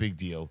here is a big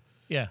deal.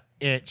 Yeah.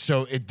 And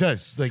so it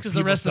does. Like Because the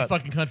people rest of the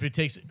start- fucking country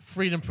takes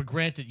freedom for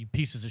granted, you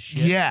pieces of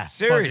shit. Yeah,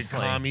 Seriously.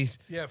 fucking commies.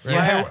 Yeah,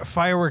 Yeah.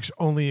 fireworks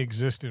only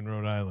exist in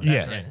Rhode Island.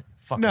 Yeah.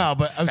 Fucking No,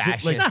 but I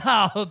was like, fascist.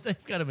 No,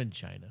 they've got them in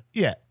China.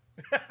 yeah.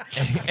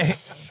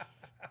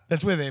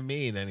 That's where they're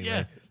made anyway.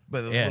 Yeah.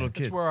 By those Yeah. little That's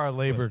kids. where our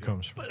labor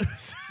comes from.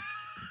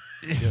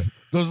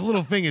 Those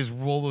little fingers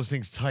roll those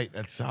things tight.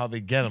 That's how they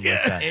get them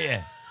like that.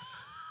 Yeah.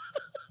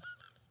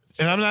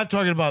 And I'm not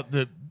talking about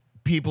the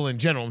people in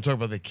general. I'm talking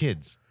about the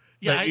kids.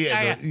 Yeah, Like,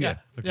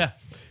 yeah.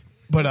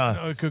 But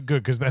Oh, good,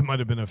 because that might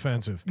have been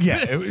offensive.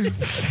 yeah, it was,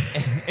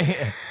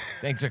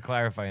 Thanks for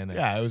clarifying that.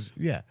 Yeah, it was.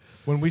 Yeah,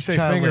 When we say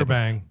Child finger labor.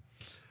 bang,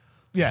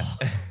 yeah.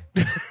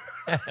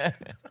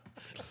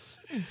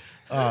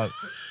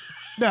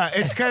 No,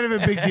 it's kind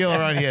of a big deal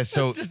around here.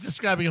 So It's just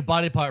describing a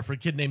body part for a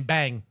kid named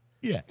Bang.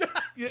 yeah,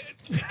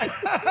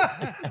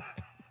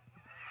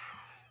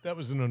 that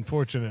was an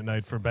unfortunate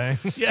night for bang.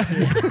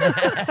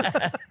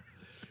 Yeah.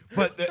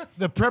 but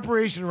the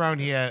preparation around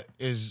here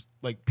is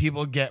like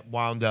people get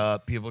wound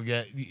up, people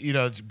get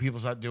people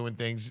start doing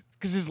things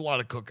because there's a lot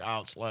of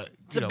cookouts.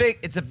 It's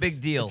a big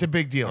deal. It's a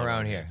big deal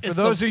around here. For It's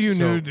those of you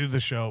so- new to the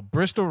show,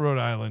 Bristol, Rhode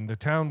Island, the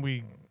town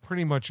we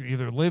pretty much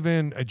either live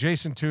in,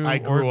 adjacent to, I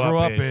or grew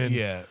up in, in,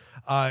 yeah.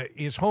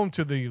 is home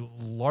to the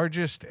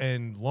largest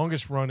and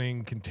longest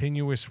running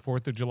continuous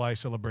 4th of July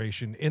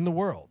celebration in the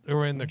world,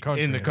 or in the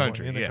country. In the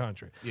country, In the yeah.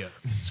 country. Yeah.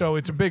 So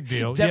it's a big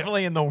deal.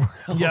 Definitely in the world.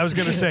 Yeah, I was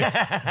going to say,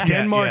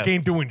 Denmark yeah.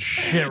 ain't doing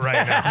shit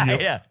right now.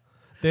 Yeah.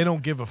 They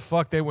don't give a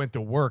fuck. They went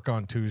to work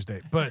on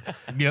Tuesday. But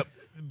Yep.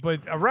 but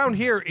around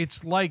here,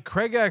 it's like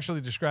Craig actually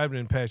described it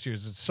in past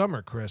years. It's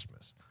summer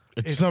Christmas.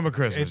 It's summer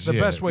Christmas. It's the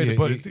yeah, best way to yeah,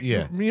 put it.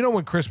 Yeah. You know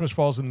when Christmas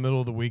falls in the middle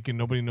of the week and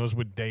nobody knows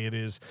what day it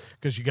is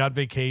because you got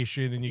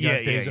vacation and you got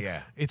Yeah, days. yeah,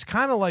 yeah. It's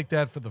kind of like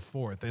that for the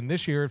 4th. And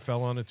this year it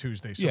fell on a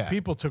Tuesday. So Yeah.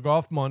 people took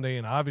off Monday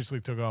and obviously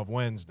took off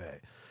Wednesday.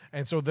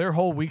 And so their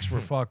whole weeks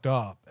were fucked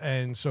up.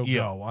 And so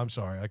Yeah. go. I'm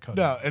sorry. I cut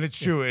No, it. and it's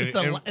true. It's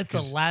and,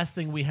 the last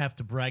thing we have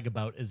to brag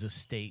about as a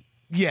state.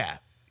 yeah,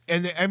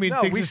 and I mean,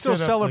 No, things we are still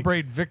set up, like,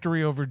 celebrate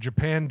victory over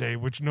Japan Day,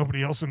 which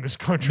nobody else in this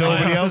country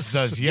nobody does. else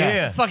does.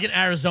 Yeah. Fucking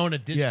Arizona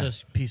ditched Yeah.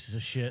 us pieces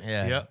of shit.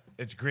 Yeah. Yep.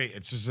 It's great.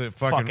 It's just a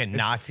Fucking it's-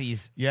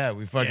 Nazis. Yeah,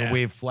 we fucking Yeah.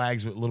 wave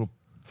flags with little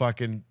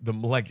fucking the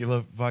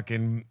molecular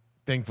fucking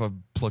thing for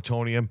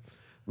plutonium.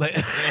 Like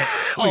we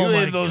Oh my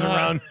wave those God.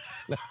 around.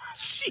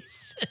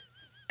 Jesus.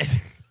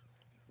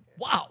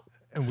 Wow.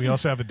 And we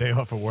also have a day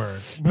off of work.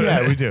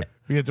 Yeah, we do.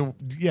 We had to.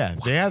 Yeah,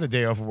 they had a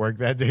day off of work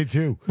that day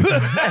too.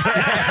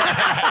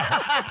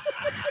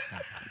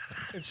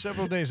 It's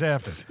several days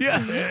after.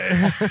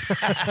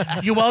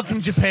 You're welcome,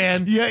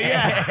 Japan. Yeah,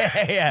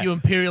 yeah. You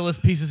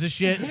imperialist pieces of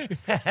shit.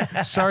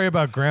 Sorry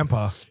about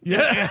Grandpa.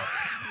 At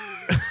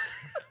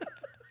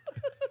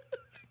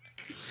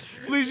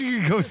least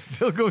you can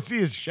still go see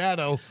his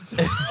shadow.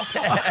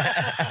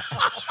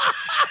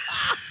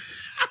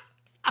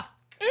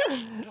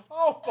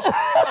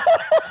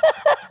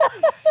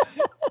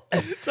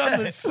 It's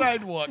on the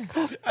sidewalk.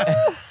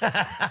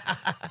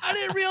 I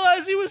didn't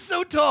realize he was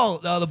so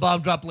tall. No, the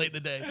bomb dropped late in the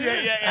day.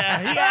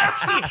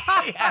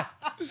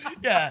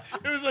 Yeah,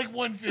 it was like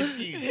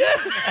 1:15.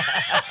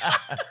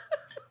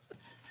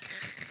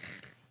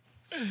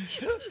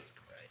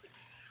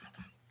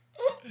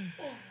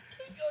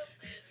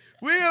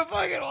 We are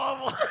fucking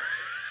awful.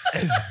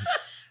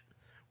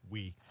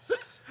 We.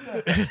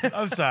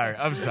 I'm sorry,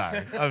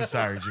 Japan. That's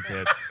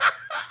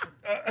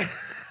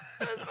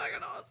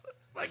fucking awesome.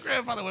 My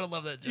grandfather would have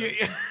loved that joke.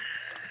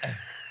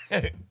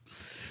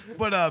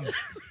 But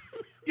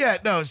yeah,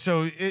 no.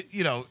 So it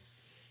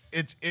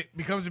it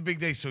becomes a big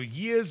day. So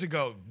years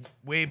ago,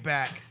 way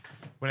back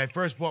when I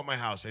first bought my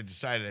house, I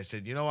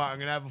said, you know what, I'm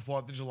gonna have a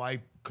 4th of July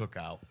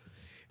cookout,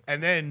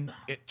 and then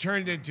it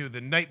turned into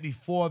the night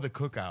before the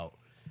cookout.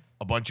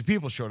 A bunch of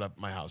people showed up at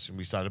my house and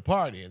we started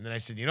partying. And then I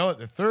said, you know what,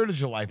 the 3rd of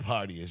July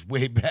party is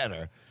way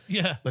better.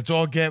 Yeah. Let's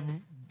all get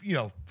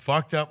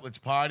fucked up. Let's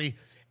party,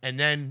 and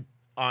then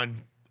on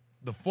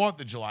the 4th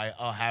of July,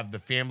 I'll have the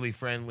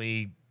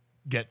family-friendly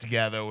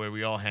get-together where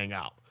we all hang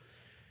out.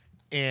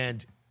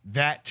 And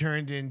that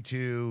turned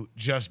into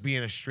just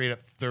being a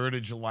straight-up 3rd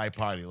of July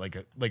party, like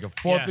a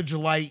 4th Yeah. of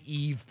July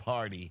Eve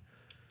party.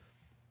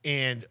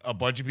 And a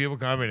bunch of people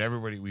come, and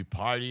everybody, we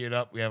party it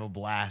up. We have a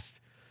blast.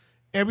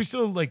 And we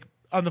still, like,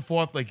 on the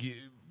 4th, like,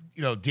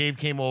 Dave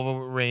came over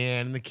with Rayanne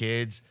and the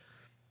kids.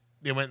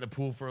 They went in the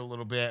pool for a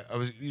little bit.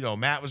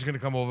 Matt was going to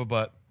come over,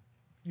 but,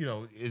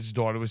 his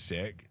daughter was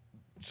sick.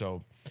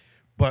 So,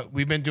 but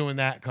we've been doing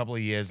that a couple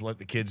of years, let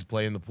the kids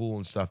play in the pool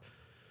and stuff.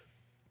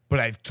 But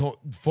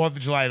 4th of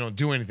July, I don't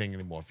do anything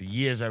anymore. For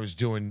years, I was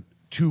doing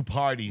 2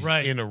 parties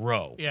Right. in a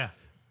row. Yeah.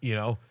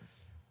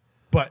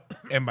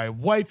 And my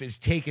wife is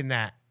taking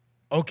that,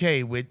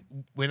 okay, we're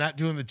not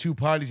doing the 2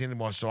 parties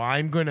anymore, so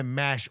I'm going to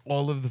mash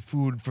all of the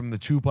food from the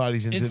 2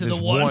 parties into Into this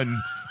the one.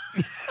 one.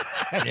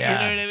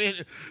 Yeah. You know what I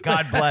mean?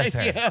 God bless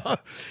her. Yeah.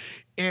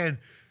 And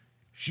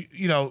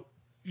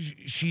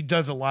she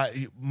does a lot.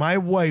 My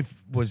wife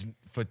was,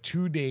 for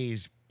 2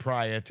 days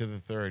prior to the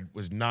 3rd,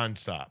 was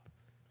nonstop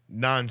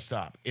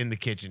in the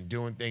kitchen,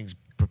 doing things,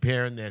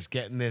 preparing this,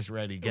 getting this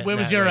ready. Getting Where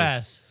was that your ready.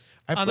 ass?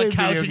 I On the played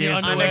couch video in your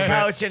games a On little the bit.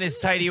 couch in his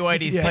tighty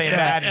whities playing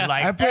Madden.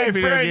 Like, I played hey,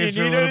 video friend, games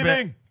you for a need little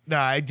anything? bit. No,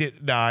 I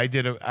did. No, I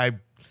did. I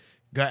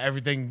got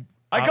everything.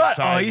 I got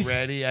outside ice.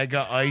 ready. I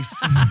got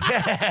ice.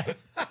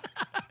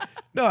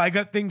 No, I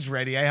got things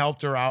ready. I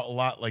helped her out a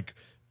lot. Like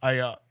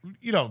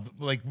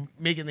like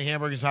making the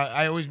hamburgers.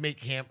 I always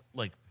make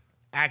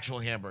actual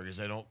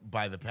hamburgers. I don't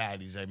buy the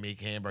patties. I make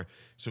hamburger.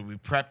 So we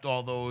prepped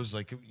all those.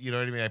 Like, you know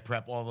what I mean? I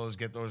prep all those,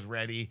 get those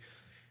ready.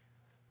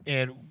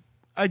 And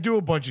I do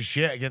a bunch of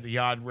shit. I get the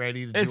yard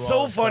ready to do It's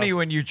all so the funny stuff.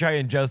 when you try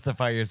and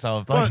justify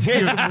yourself. Like, it's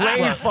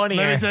way funnier.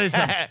 Let me tell you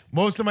something.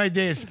 Most of my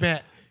day is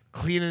spent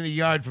cleaning the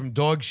yard from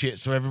dog shit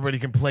so everybody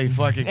can play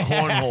fucking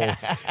cornhole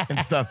and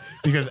stuff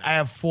because I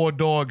have 4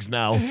 dogs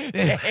now.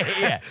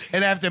 Yeah.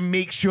 And I have to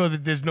make sure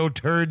that there's no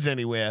turds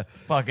anywhere.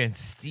 Fucking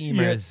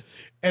steamers.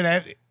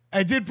 And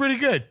I did pretty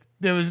good.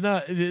 There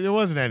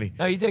wasn't any.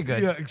 No, you did good.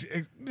 You know,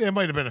 there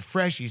might have been a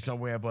freshie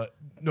somewhere, but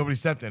nobody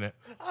stepped in it.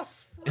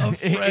 A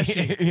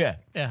freshie. Yeah.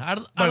 Yeah, I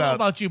don't know uh,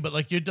 about you, but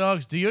like your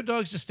dogs, do your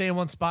dogs just stay in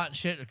one spot and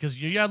shit?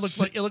 Because your yard looks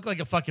like it looked like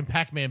a fucking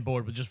Pac-Man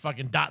board with just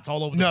fucking dots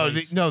all over the No,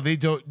 place. they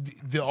don't.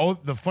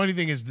 The funny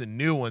thing is the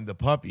new one, the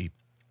puppy,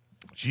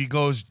 she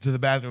goes to the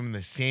bathroom in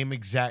the same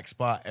exact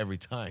spot every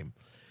time.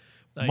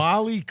 Nice.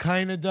 Molly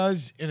kind of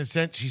does in a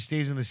sense. She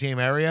stays in the same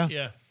area.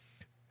 Yeah.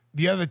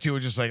 The other two are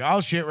just like,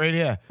 I'll shit right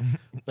here.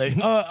 Like,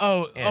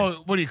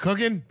 oh, what are you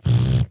cooking?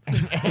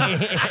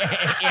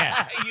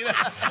 Yeah.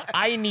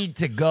 I need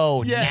to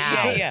go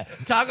now. Yeah.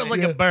 Taco's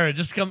like a bird.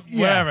 Just come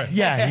wherever.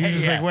 Yeah, he's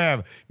just Yeah. like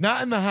wherever.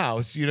 Not in the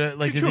house, you know.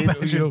 Like Could you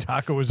imagine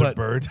Taco as a but-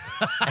 bird?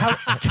 How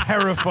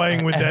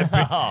terrifying would that be?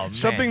 Oh, man.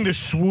 Something to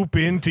swoop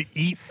in to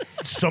eat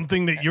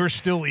something that you're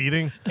still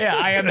eating. Yeah,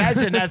 I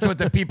imagine that's what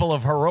the people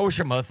of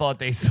Hiroshima thought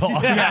they saw.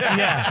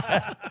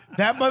 Yeah.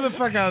 That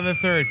motherfucker on the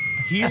third,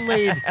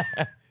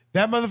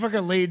 that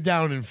motherfucker laid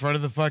down in front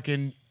of the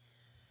fucking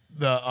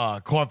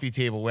coffee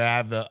table where I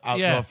have the outdoor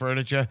Yeah.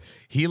 furniture.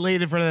 He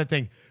laid in front of that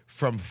thing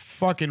from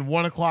fucking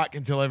 1 o'clock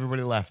until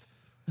everybody left.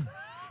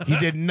 He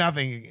did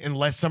nothing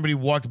unless somebody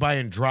walked by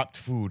and dropped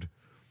food.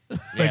 Yeah.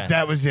 Like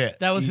that was it.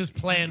 That was his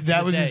plan for That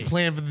the was day. his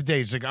plan for the day.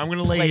 He's like, I'm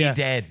gonna lay Play here.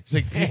 dead. It's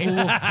like people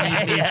will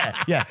feed me.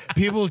 Yeah,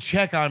 people will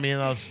check on me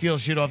and I'll steal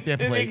shit off their I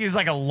think plate. he's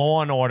like a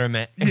lawn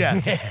ornament.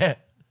 Yeah.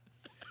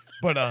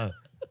 But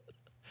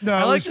no,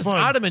 I it like was this fun.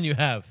 ottoman you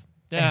have.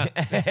 Yeah.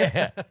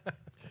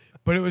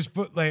 But it was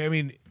like, I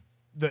mean,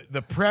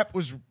 the prep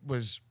was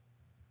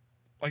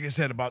like I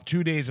said, about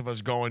 2 days of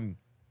us going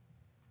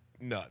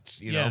nuts.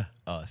 You know, Yeah.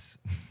 Us.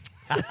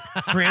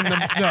 Fran.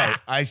 No,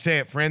 I say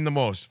it. Fran the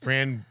most.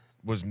 Fran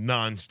was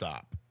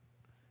nonstop,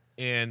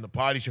 and the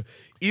party show.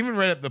 Even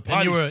right up the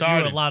party you were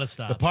started. a lot of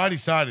stops. The party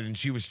started, and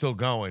she was still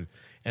going.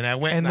 And I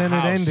went And in the then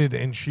house. it ended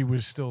and she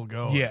was still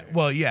going. Yeah,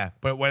 well, yeah.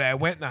 But when I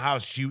went in the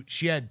house,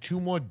 she had 2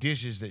 more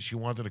dishes that she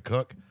wanted to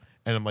cook,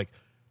 and I'm like,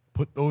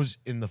 put those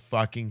in the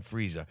fucking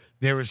freezer.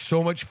 There is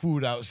so much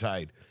food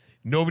outside.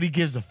 Nobody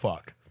gives a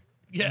fuck.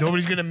 Yeah.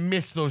 Nobody's gonna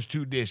miss those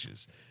 2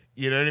 dishes.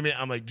 You know what I mean?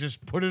 I'm like,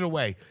 just put it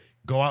away.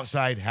 Go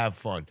outside, have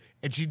fun.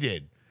 And she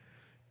did.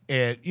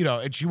 And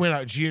and she went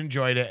out and she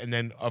enjoyed it. And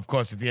then of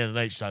course at the end of the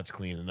night she starts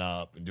cleaning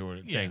up and doing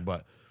her Yeah. thing.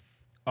 But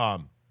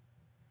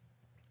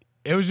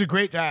it was a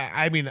great time.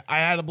 I mean, I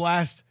had a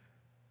blast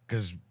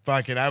because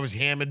fucking I was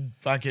hammered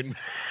fucking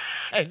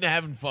and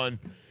having fun.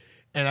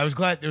 And I was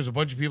glad there was a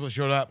bunch of people that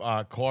showed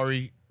up.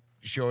 Corey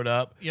showed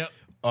up. Yep.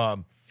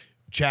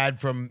 Chad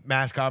from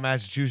Mascot,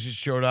 Massachusetts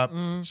showed up.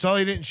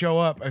 Sully didn't show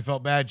up. I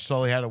felt bad.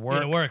 Sully had to You work.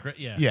 had to work, right?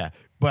 Yeah. Yeah.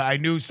 But I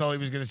knew Sully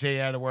was going to say he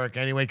had to work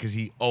anyway because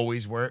he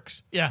always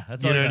works. Yeah,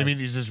 that's You all know he what I does. mean?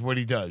 He's just what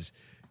he does.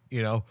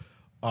 You know?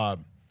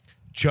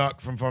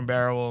 Chuck from Fun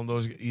Barrel and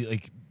those,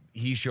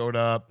 he showed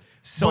up.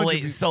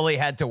 Sully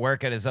had to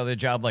work at his other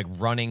job, like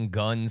running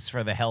guns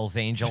for the Hells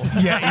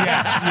Angels.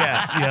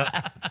 Yeah.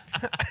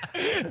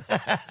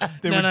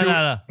 No.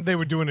 They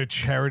were doing a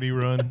charity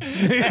run.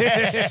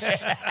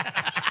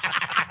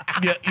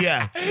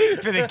 Yeah.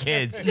 For the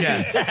kids.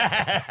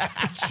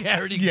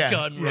 Charity Yeah.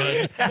 gun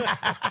run.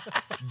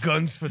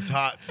 Guns for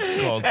Tots,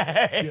 it's called.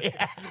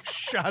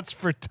 Shots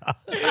for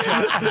tots.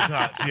 Shots for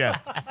Tots, yeah.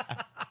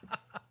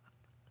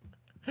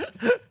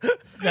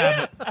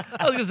 I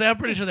was gonna say, I'm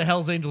pretty sure the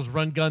Hell's Angels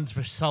run guns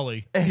for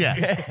Sully.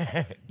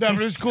 Yeah. No, but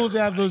it was cool to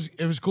have those.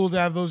 It was cool to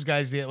have those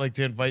guys there, like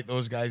to invite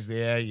those guys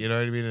there. You know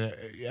what I mean?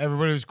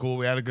 Everybody was cool.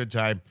 We had a good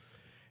time,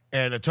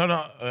 and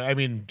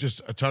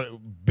just a ton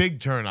of big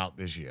turnout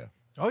this year.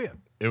 Oh, yeah.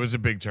 It was a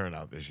big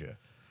turnout this year,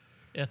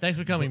 Yeah, thanks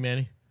for coming,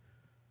 Manny.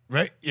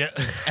 right? Yeah.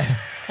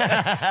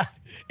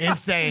 And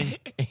staying.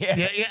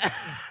 Yeah.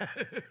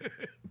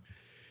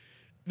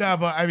 No,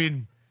 but I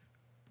mean,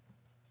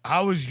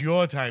 how was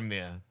your time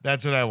there?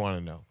 That's what I want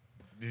to know.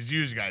 Did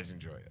you guys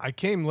enjoy it? I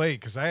came late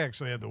because I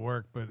actually had to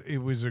work, but it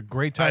was a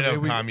great I time. know,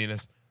 It was-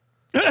 communist.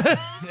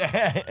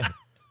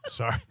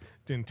 Sorry,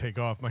 didn't take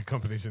off. My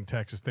company's in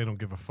Texas. They don't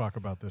give a fuck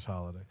about this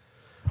holiday.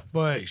 They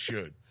But,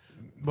 should.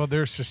 well,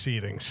 they're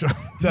seceding, so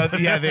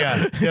Yeah, they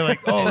are. They're like,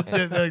 oh,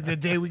 the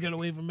day we got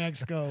away from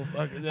Mexico.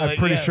 I'm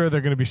pretty sure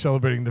they're going to be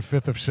celebrating the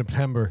 5th of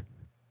September.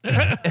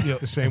 The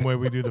same way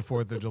we do the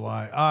 4th of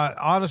July.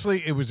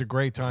 Honestly, it was a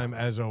great time,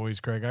 as always,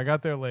 Craig. I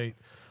got there late,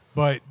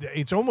 but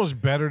it's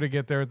almost better to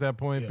get there at that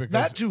point because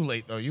Not too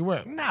late though. You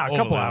weren't. Nah, a overly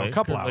couple hours- late.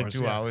 couple Like hours,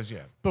 2 yeah. hours. Yeah.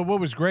 But what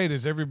was great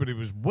is everybody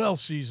was well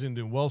seasoned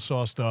and well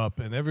sauced up,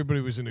 and everybody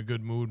was in a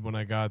good mood when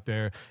I got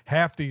there.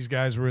 Half these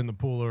guys were in the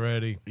pool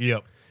already.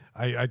 Yep.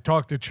 I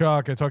talked to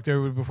Chuck. I talked to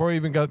everybody before I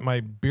even got my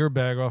beer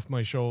bag off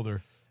my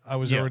shoulder. I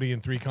was Yeah. already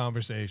in 3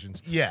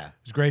 conversations. Yeah. It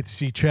was great to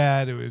see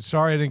Chad. It was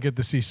sorry I didn't get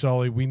to see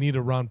Sully. We need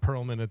a Ron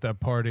Perlman at that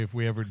party if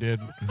we ever did.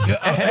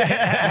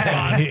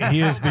 he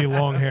is the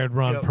long-haired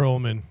Ron Yep.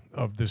 Perlman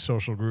of this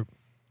social group.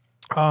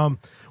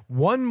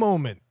 One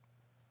moment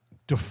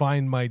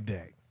defined my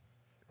day,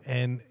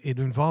 and it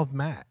involved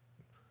Matt.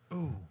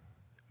 Ooh.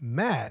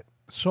 Matt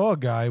saw a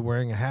guy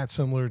wearing a hat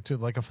similar to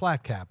like a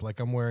flat cap, like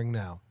I'm wearing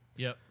now.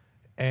 Yep.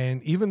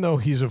 And even though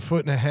he's a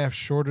foot and a half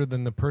shorter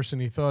than the person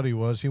he thought he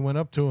was, he went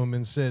up to him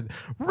and said,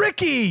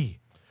 "Ricky!"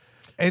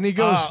 And he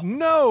goes,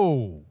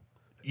 "No."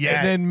 Yeah.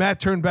 And then Matt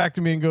turned back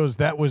to me and goes,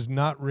 "That was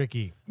not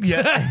Ricky."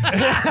 Yeah.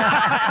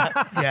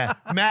 Yeah.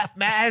 Matt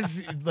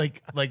has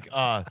like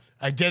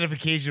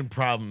identification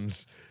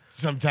problems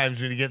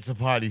sometimes when he gets to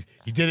parties.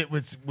 He did it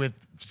with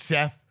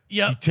Seth.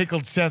 Yep. He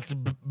tickled Seth's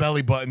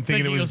belly button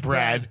thinking it was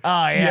Brad.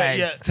 Oh, yeah.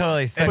 It's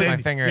totally stuck And my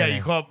then- finger Yeah, in you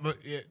it. call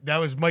that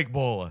was Mike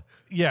Bowler.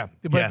 Yeah,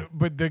 Yeah.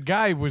 but the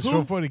guy was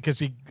so funny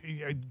because a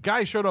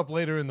guy showed up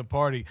later in the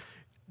party.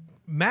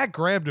 Matt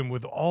grabbed him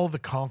with all the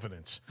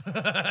confidence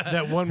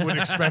that one would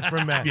expect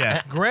from Matt.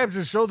 Yeah. Grabs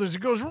his shoulders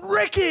and goes,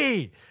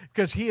 "Ricky!"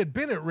 Because he had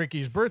been at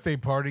Ricky's birthday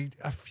party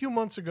a few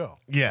months ago.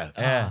 Yeah.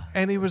 Yeah.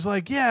 And he was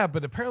like, "Yeah,"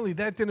 but apparently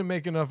that didn't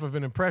make enough of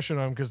an impression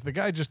on him because the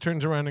guy just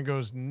turns around and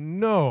goes,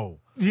 "No."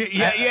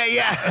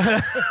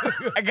 Yeah.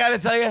 I gotta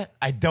tell you,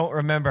 I don't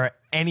remember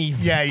any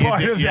Yeah, you part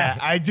did. of Yeah,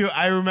 that. I do.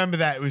 I remember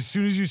that. As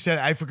soon as you said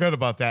it, I forgot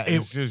about that.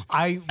 As soon as-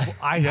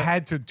 I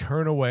had to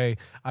turn away.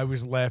 I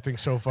was laughing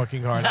so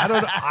fucking hard.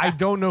 I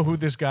don't know who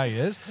this guy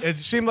is. It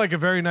seemed like a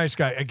very nice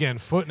guy. Again,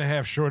 foot and a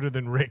half shorter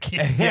than Ricky.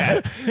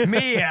 yeah.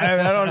 Me,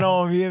 I don't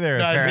know him either.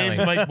 No, his apparently.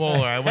 name's Mike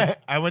Bowler.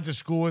 I went to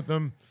school with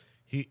him.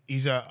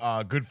 He's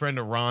a good friend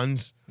of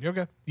Ron's. You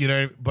okay? You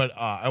know, but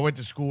I went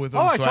to school with him.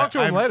 Oh, I so talked to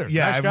him I've- later.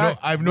 Yeah, Nice I've, guy.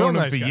 I've Real known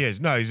him nice for guy. years.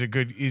 No, he's a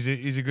good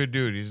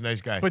dude. He's a nice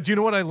guy. But do you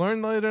know what I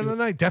learned later in the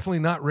night? Definitely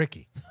not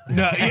Ricky.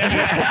 no,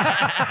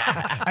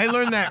 yeah. I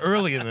learned that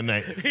early in the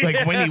night.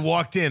 Like when he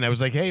walked in, I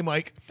was like, "Hey,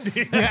 Mike."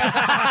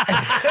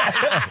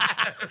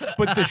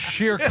 But the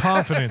sheer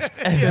confidence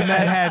that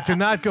Matt had to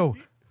not go,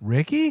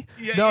 "Ricky?"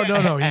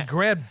 No. He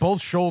grabbed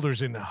both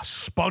shoulders and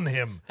spun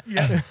him.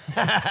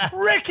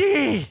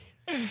 Ricky!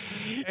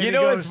 You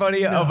know what's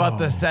funny about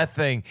the Seth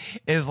thing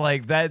is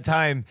like that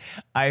time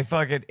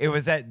it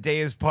was at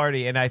Dave's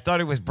party and I thought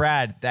it was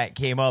Brad that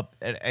came up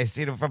and I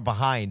seen him from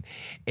behind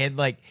and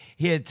like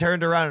he had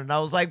turned around and I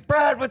was like,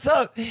 "Brad, what's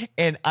up?"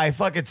 And I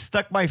fucking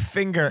stuck my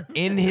finger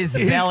in his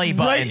belly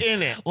button. Right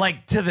in it.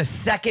 Like to the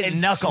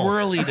second knuckle.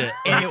 swirlied it.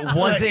 And it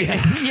wasn't,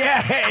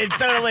 yeah,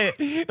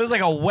 it was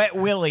like a wet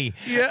willy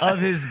of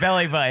his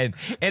belly button.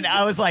 And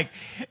I was like,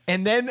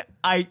 and then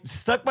I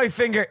stuck my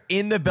finger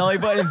in the belly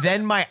button, and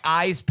then my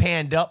eyes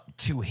panned up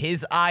to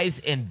his eyes,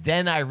 and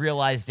then I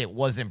realized it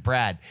wasn't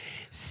Brad.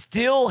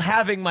 Still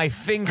having my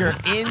finger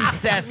in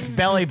Seth's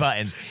belly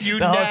button. You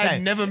the whole had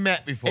time. never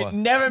met before.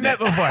 Never met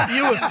before.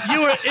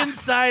 You were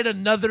inside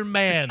another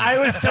man I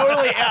was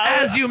totally,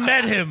 as you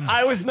met him.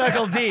 I was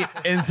knuckle deep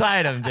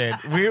inside him, dude.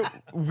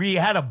 We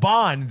had a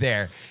bond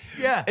there.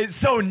 Yeah. And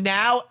so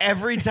now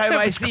every time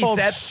I It's see called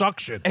Seth,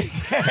 suction.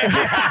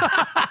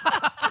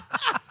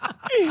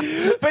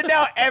 but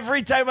now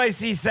every time I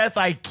see Seth,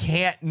 I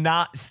can't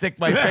not stick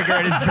my finger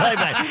in his belly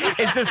button.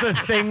 It's just a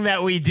thing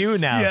that we do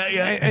now.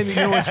 yeah. And you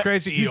know what's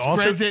crazy? He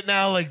spreads it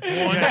now like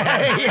one.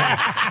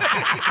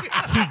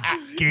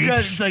 He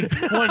got like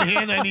one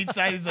hand on each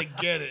side. He's like,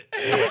 "Get it."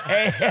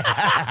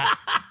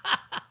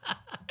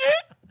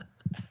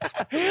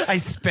 I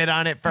spit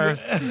on it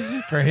first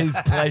for his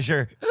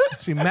pleasure.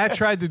 See, Matt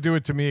tried to do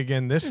it to me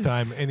again this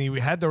time, and he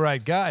had the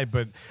right guy,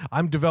 but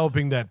I'm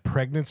developing that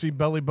pregnancy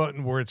belly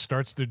button where it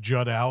starts to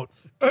jut out.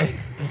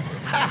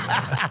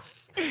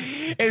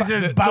 It's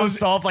just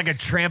bounced off like a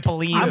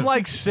trampoline. I'm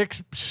like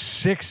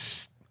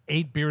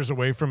 8 beers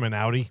away from an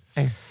Audi.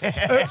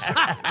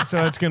 So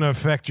that's going to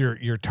affect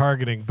your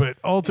targeting. But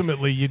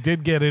ultimately, you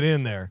did get it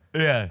in there.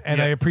 Yeah,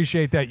 And I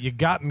appreciate that. You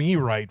got me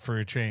right for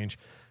a change.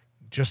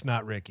 Just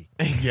not Ricky.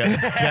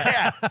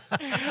 Yeah.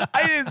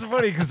 It's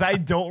funny because I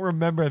don't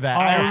remember that.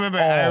 I remember.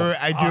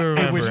 I do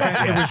remember.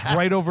 It was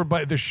right over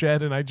by the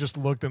shed, and I just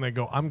looked and I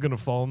go, "I'm gonna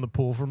fall in the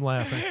pool from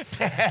laughing."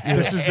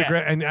 This is the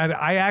great, and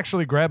I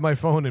actually grabbed my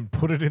phone and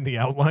put it in the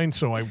outline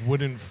so I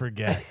wouldn't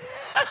forget.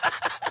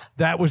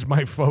 That was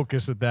my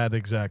focus at that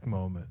exact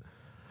moment.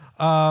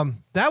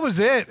 That was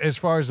it as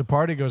far as the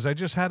party goes. I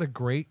just had a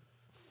great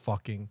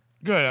fucking.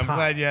 Good. I'm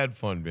glad you had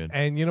fun, Ben.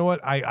 And you know what?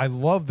 I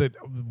love that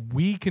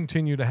we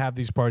continue to have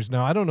these parties.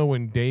 Now, I don't know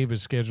when Dave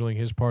is scheduling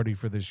his party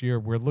for this year.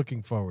 We're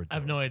looking forward I to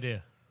have it. no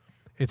idea.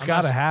 It's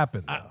got to not-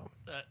 happen, I,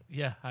 though.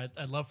 yeah,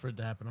 I'd love for it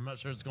to happen. I'm not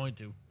sure it's going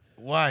to.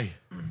 Why?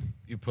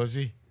 You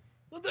pussy.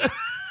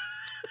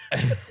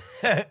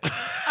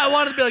 I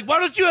wanted to be like, why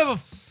don't you have a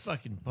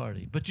fucking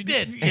party? But you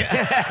did.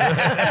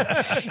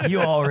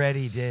 You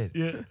already did.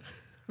 Yeah.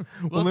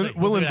 We'll see.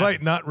 we'll see what invite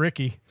happens. not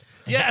Ricky.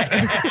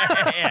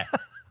 Yeah.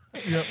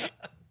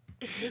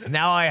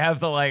 Now I have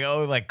to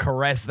like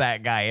caress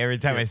that guy every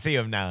time I see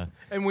him now.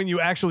 And when you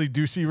actually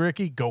do see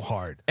Ricky, go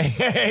hard.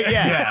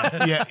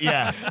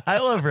 Yeah. I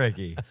love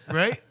Ricky.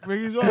 Right?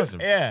 Ricky's awesome.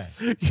 Yeah.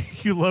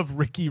 You love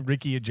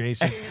Ricky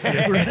adjacent.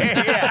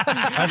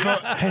 I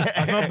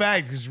felt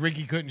bad because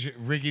Ricky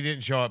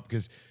didn't show up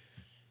because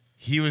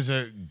he was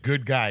a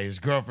good guy. His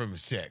girlfriend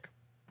was sick.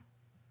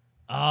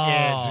 Oh,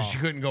 Yeah, so she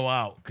couldn't go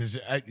out because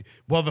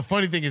well, the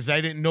funny thing is I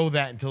didn't know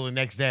that until the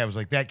next day. I was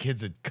like, that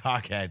kid's a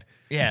cockhead.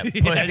 Yeah,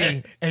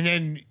 pussy. And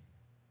then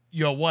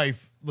your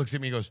wife looks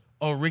at me and goes,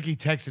 oh, Ricky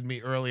texted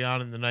me early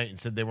on in the night and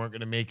said they weren't going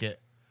to make it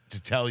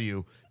to tell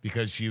you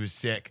because she was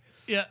sick.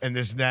 Yeah. And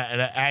this and that.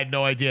 And I had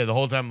no idea. The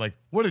whole time I'm like,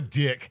 what a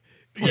dick.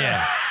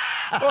 Yeah.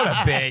 What a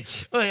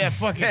bitch. Oh, yeah,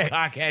 fucking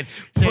cockhead.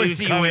 Said he was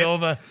Pussy coming whip.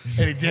 over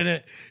and he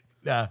didn't.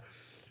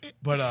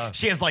 But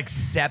She has like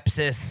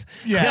sepsis.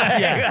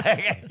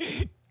 yeah.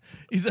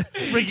 he's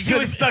Ricky. She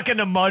was stuck in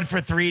the mud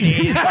for 3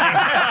 days.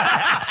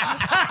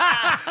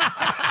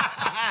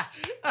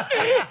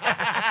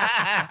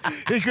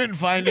 He couldn't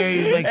find her.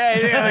 He's like,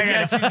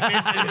 yeah, she's missing.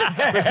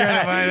 We're trying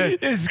to find her.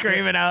 Just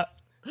screaming out.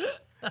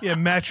 Yeah,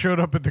 Matt showed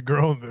up at the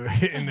girl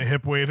in the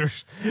hip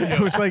waders. It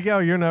was like, yo,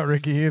 you're not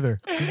Ricky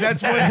either. Because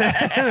that's one.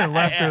 And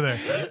left her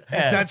there.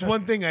 That's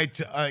one thing I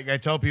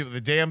tell people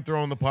the day I'm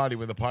throwing the party,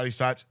 when the party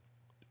starts,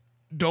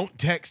 don't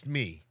text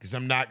me because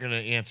I'm not going to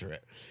answer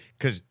it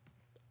because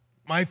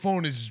my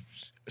phone is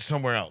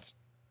somewhere else.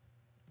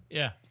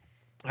 Yeah.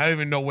 I don't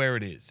even know where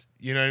it is.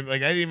 You know,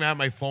 like I didn't even have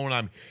my phone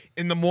on.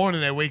 In the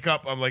morning, I wake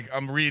up,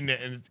 I'm reading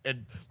it,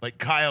 and like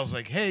Kyle's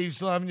like, "Hey, you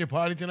still having your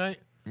party tonight?"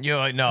 You're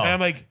like, no. And I'm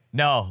like,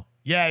 no.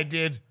 "Yeah, I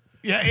did."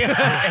 Yeah.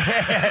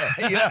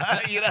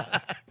 you know.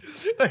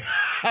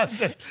 I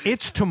was like,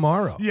 It's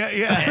tomorrow.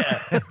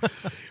 yeah.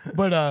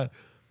 But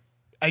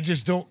I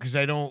just don't because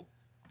I don't.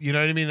 You know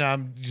what I mean?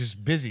 I'm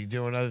just busy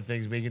doing other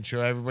things, making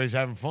sure everybody's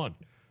having fun.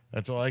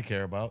 That's all I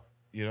care about.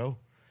 You know.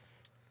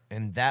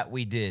 And that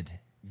we did.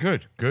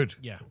 Good.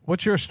 Yeah.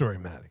 What's your story,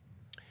 Maddie?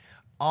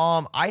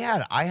 I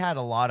had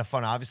a lot of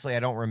fun. Obviously, I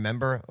don't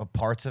remember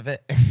parts of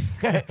it,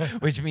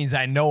 which means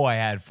I know I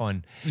had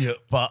fun. Yep.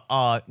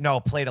 But no,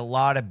 played a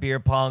lot of beer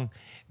pong.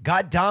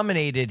 Got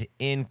dominated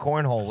in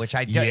cornhole, which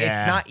it's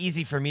Yeah. not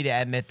easy for me to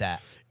admit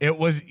that. It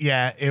was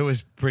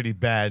pretty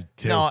bad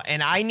too. No,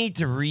 and I need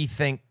to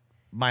rethink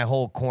my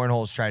whole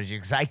cornhole strategy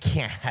because I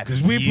can't have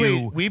Because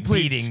you we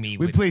played beating me.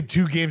 We with- played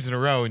 2 games in a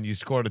row, and you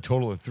scored a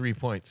total of 3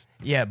 points.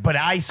 Yeah, but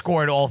I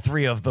scored all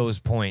 3 of those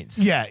points.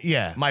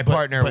 Yeah. My But-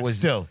 partner but was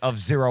still of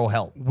 0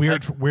 help.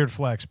 Weird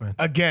flex, man.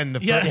 again.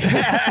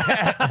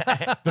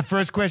 Yeah. The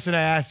first question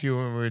I asked you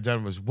when we were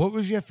done was, "What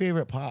was your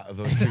favorite part of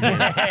those 2 games?"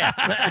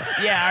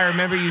 Yeah, I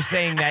remember you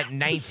saying that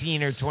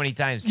 19 or 20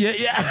 times Yeah.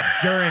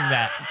 during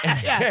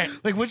that.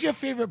 Like, what's your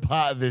favorite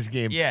part of this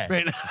game? Yeah.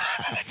 Right now?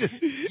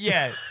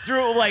 Yeah,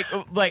 through like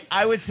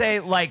I would say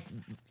like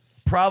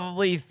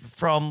probably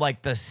from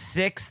like the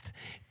 6th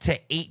to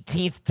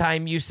 18th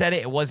time you said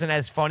it, it wasn't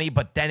as funny,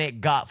 but then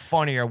it got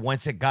funnier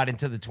once it got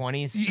into the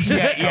 20s.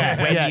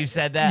 When you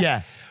said that.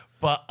 Yeah.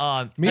 But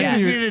I yeah.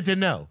 just needed to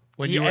know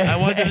when you. Yeah. I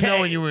wanted to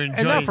know when you were enjoying.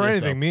 And not for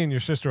yourself. anything, me and your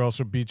sister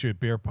also beat you at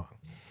beer pong.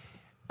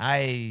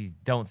 I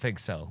don't think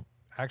so.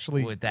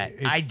 Actually, With that,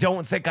 I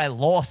don't think I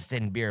lost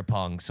in beer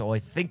pong, so I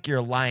think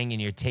you're lying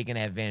and you're taking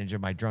advantage of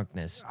my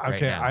drunkenness. Right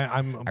okay, now.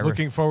 I'm I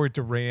looking forward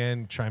to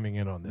Rayanne chiming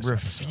in on this.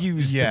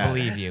 refuse Yeah. to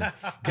believe you.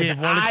 Dave,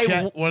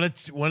 I want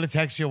to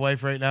text your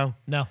wife right now?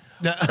 No.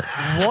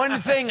 one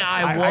thing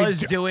I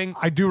was doing.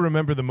 I do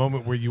remember the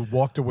moment where you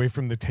walked away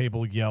from the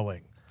table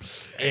yelling.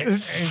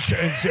 And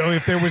so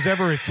if there was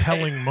ever a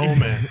telling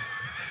moment,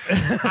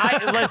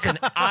 Listen,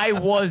 I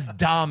was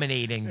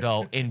dominating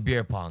though in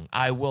beer pong.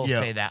 I will Yeah.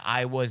 say that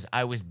I was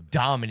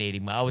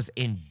dominating. I was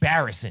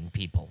embarrassing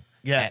people.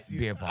 At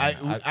beer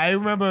pong. I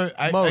remember.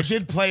 I Most.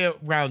 did play a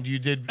round. You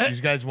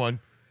guys won.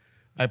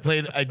 I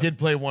did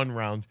play one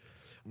round.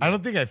 I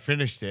don't think I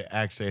finished it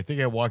actually. I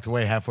think I walked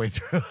away halfway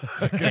through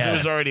because it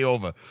was already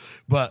over.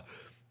 But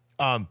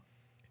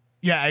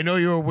yeah, I know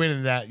you were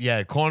winning that.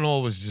 Yeah,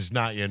 cornhole was just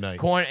not your night.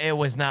 It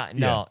was not.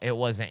 No, it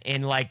wasn't.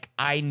 And like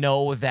I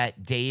know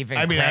that Dave and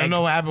I mean, Craig, I don't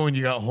know what happened when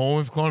you got home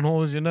if cornhole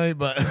was your night,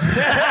 but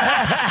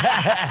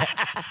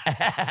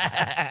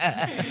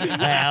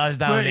I was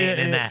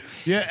dominating in that.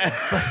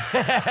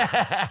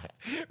 yeah.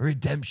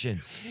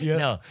 Redemption. Yeah.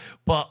 No,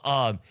 but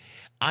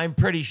I'm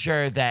pretty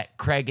sure that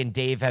Craig and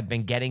Dave have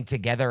been getting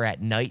together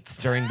at nights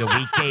during the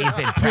weekdays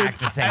and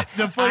practicing.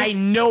 I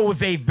know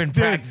they've been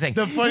practicing.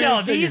 the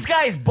funniest thing these is-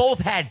 guys both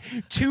had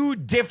 2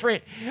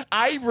 different.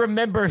 I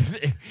remember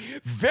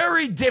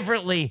very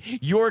differently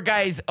your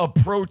guys'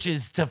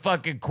 approaches to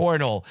fucking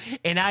cornhole,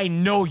 and I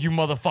know you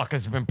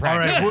motherfuckers have been all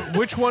right, practicing.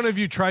 which one of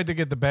you tried to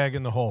get the bag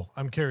in the hole?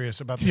 I'm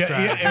curious about the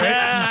strategy.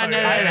 Nah,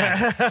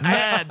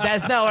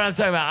 that's not what I'm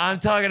talking about. I'm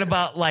talking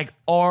about like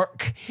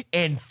arc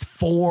and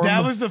form.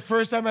 That was the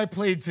first time I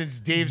played since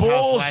Dave's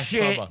house last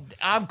bullshit. summer.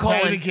 I'm Not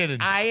calling. even kidding.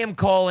 I am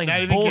calling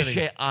Not even bullshit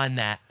kidding. on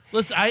that.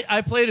 Listen,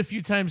 I played a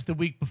few times the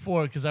week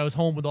before because I was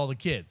home with all the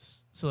kids.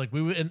 So like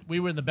we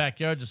were in the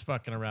backyard just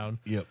fucking around.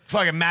 Yep.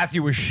 Fucking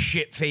Matthew was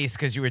shit faced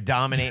because you were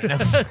dominating him.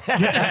 Dude,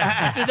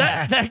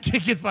 that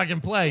kid can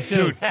fucking play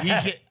too.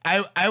 Dude,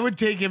 I would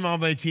take him on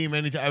my team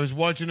anytime. I was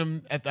watching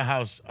him at the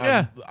house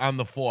on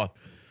the 4th.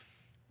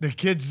 The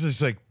kid's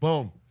just like,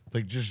 boom.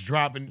 Like just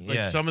dropping,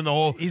 like some in the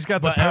hole. He's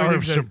got the But power of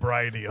everything's like-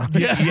 sobriety on.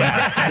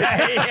 yeah.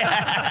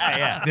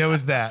 There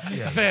was that.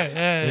 Yeah. Fair,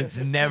 yeah.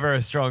 It's never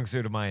a strong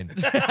suit of mine.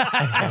 But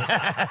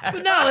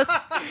no,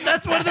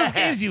 that's one of those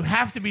games you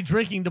have to be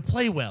drinking to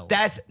play well.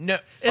 That's no.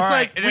 It's all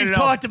like right, no, we've no, no,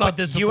 talked about but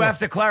this You before. have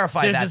to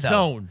clarify There's that a though.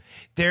 zone.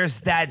 There's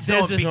that zone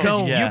There's a because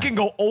zone. you can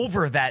go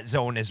over that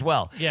zone as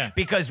well. Yeah.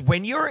 Because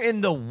when you're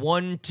in the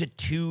 1 to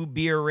 2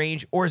 beer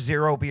range or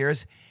 0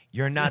 beers,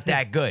 you're not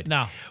that good.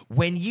 No.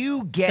 When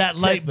you get That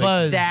to light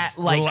buzz. that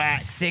like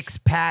Relax.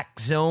 6-pack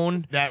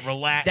zone, That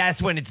relaxed. that's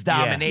when it's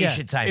domination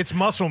Yeah. time. It's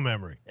muscle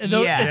memory. And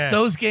Yeah. it's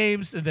those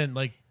games, and then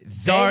like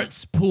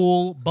darts,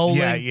 pool, bowling,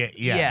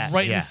 Yeah.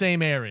 right in the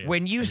same area.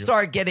 when you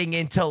start getting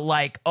into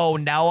like, oh,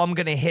 now I'm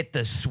gonna hit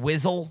the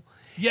swizzle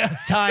yeah.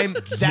 time,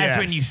 that's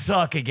when you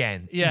suck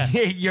again. Yeah.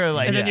 You're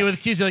like, And then you're with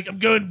the kids, you're like, I'm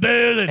going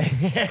bowling.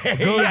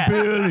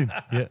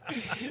 yeah.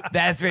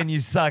 That's when you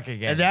suck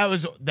again. And that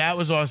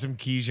was awesome.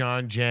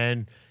 Keyshawn,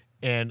 Jen,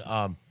 and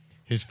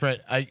his friend.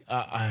 I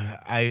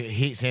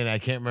hate saying it, I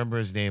can't remember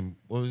his name.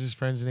 What was his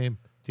friend's name?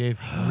 Dave.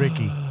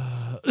 Ricky.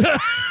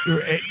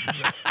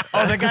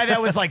 Oh, the guy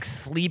that was like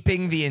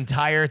sleeping the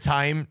entire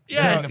time.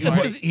 Yeah, He- it's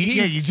 'cause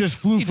you just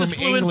flew he from just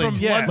flew in England,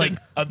 from London. like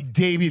a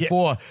day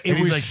before. It and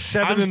he's was like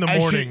 7 in the I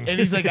should- morning. and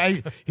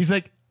he's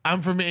like,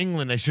 I'm from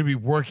England. I should be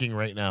working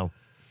right now.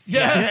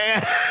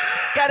 Yeah.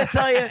 Gotta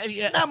tell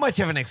you, not much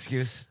of an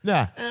excuse.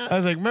 Nah, I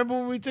was like, remember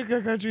when we took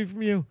our country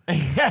from you?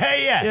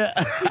 yeah.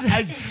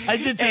 I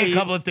did say Hey, a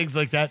couple of things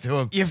like that to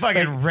him. You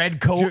fucking red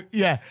coat.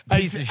 Yeah,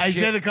 Piece of I shit.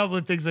 said a couple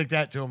of things like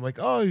that to him, like,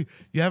 "Oh,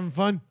 you having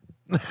fun?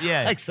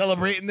 Yeah. Like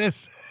celebrating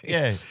this?"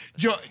 Yeah.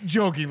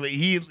 Jokingly,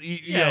 he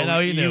Yeah,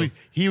 no, he knew.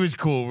 he was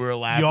cool. We were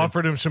laughing. You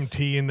offered him some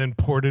tea and then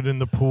poured it in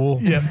the pool.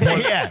 yeah,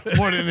 Yeah.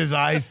 poured it in his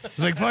eyes. I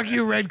was like, "Fuck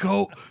you, red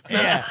coat."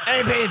 Yeah. I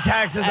ain't paying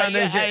taxes on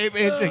this I ain't shit.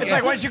 paying taxes. It's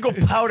like, why don't you go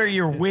powder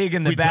your wig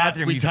in the We tied-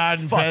 bathroom? we you tied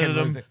and fucking feathered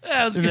him. loser.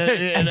 That was And good.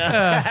 then-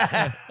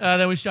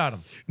 and, Then we shot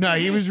him. no,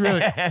 he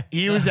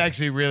was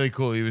actually really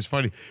cool. He was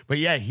funny, but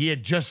yeah, he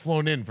had just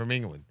flown in from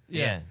England.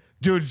 Yeah.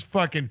 Dude's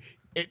fucking.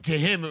 To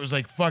him, it was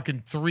like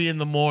fucking 3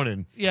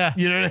 a.m. Yeah.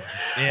 You know.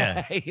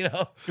 Yeah. You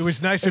know. It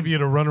was nice of you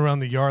to run around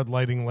the yard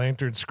lighting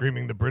lanterns,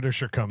 screaming, "The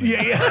British are coming."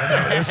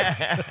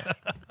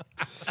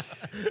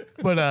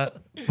 But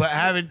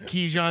having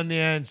Keyshawn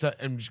there and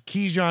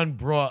Keyshawn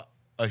brought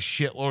a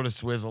shitload of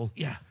swizzle,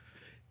 Yeah.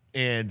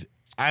 and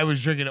I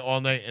was drinking it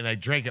all night, and I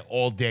drank it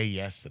all day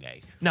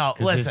yesterday. No,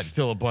 'Cause there's listen.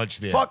 still a bunch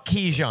there. Fuck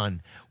Keyshawn.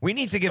 We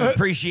need to give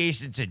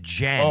appreciation to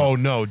Jen. Oh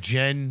no,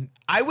 Jen.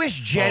 I wish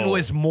Jen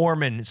was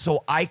Mormon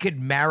so I could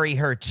marry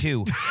her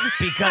too,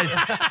 because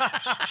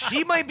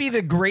she might be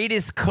the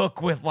greatest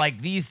cook with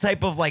like these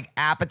type of like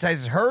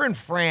appetizers. Her and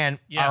Fran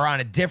Yeah. are on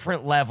a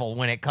different level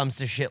when it comes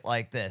to shit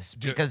like this,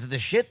 because the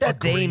shit that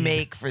they Agreed.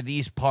 make for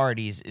these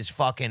parties is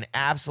fucking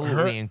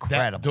absolutely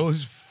incredible.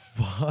 Those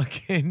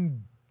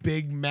fucking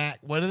Big Mac.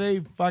 What are they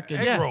fucking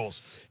Egg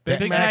rolls.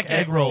 Big Mac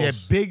egg rolls. Yeah,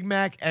 Big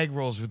Mac egg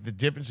rolls with the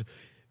dip.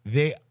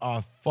 They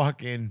are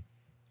fucking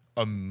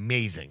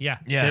amazing. Yeah.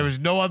 Yeah. There was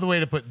no other way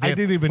to put. I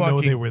didn't even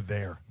know they were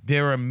there.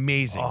 They're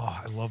amazing.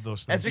 Oh, I love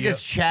those That's things.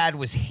 because Chad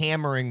was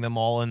hammering them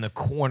all in the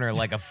corner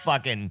like a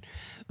fucking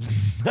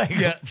like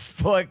Yeah. a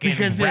fucking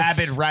Because they're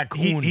rabid s-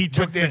 raccoon. He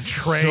took they're the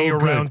tray so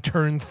good. around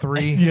turn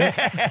 3.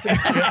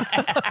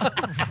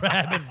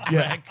 Rabid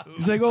raccoon.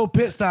 He's like, oh,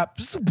 pit stop.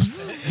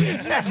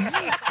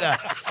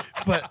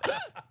 But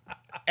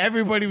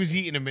everybody was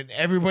eating them, and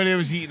everybody that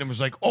was eating them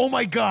was like, oh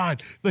my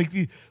god,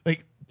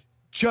 like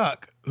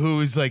Chuck, who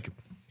is like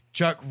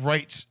Chuck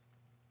writes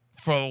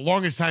for the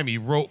longest time. He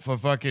wrote for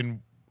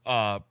fucking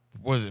what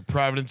was it,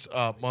 Providence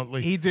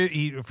Monthly. He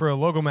did for a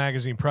local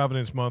magazine,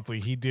 Providence Monthly.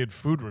 He did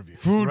food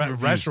reviews,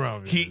 reviews.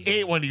 restaurant reviews. He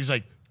ate one. He was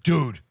like,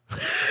 dude.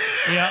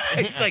 Yeah.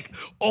 He's like,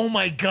 oh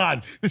my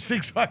god, this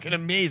thing's fucking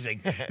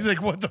amazing. He's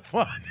like, what the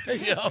fuck,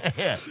 you know?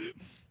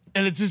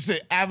 And it's just an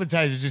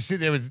appetizer, just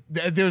sitting there with.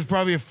 There was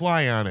probably a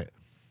fly on it.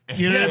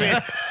 You know what I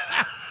mean?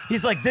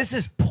 He's like, this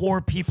is poor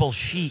people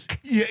chic.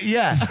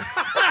 Yeah.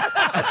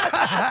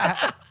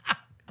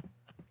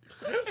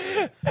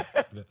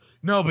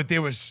 No, but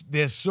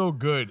they're so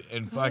good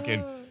and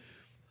fucking.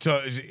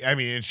 So I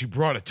mean, and she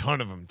brought a ton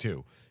of them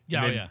too. Yeah,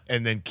 and oh, then, yeah.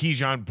 And then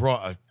Keyshawn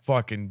brought a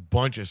fucking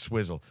bunch of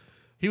swizzle.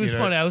 He was You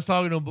know? funny. I was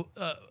talking to him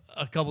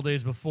a couple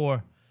days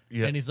before,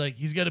 Yeah. and he's like,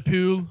 he's got a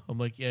pool. I'm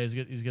like, yeah,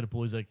 he's got a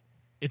pool. He's like,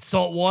 it's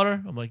salt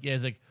water. I'm like, yeah.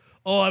 He's like,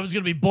 oh, I was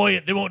gonna be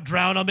buoyant. They won't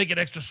drown. I'll make it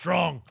extra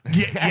strong.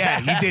 Yeah,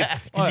 he did.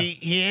 'Cause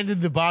he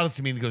handed the bottle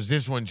to me and he goes,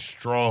 "This one's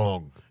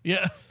strong."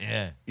 Yeah.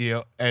 Yeah. You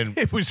know, and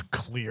It was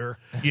clear.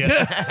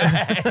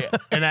 yeah,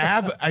 and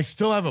I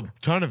still have a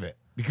ton of it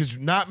because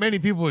not many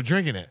people are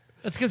drinking it.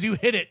 That's because you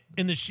hit it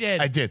in the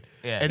shed. I did.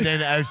 Yeah. And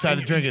then I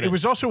started drinking it. It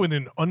was also in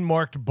an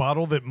unmarked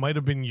bottle that might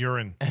have been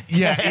urine.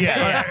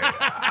 yeah.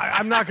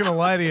 I'm not going to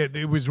lie to you.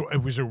 It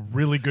was a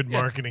really good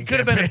marketing Could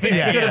have been. campaign.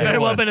 Yeah, Could have it very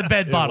well was. been a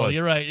bed bottle. was.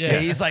 You're right. Yeah, Yeah.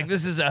 he's like,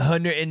 this is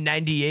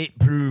 198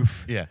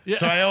 proof. Yeah.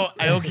 So I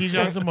owe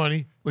Keyshawn some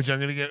money, which I'm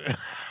gonna get.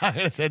 I'm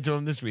gonna send to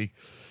him this week.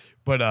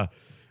 But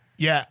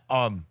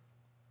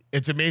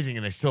it's amazing,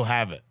 and I still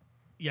have it,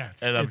 Yeah.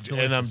 It's, and it's I'm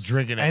delicious.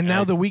 drinking it. And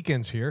now the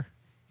weekend's here.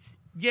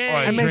 Yeah.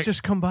 I I may drink-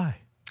 just come by.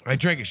 I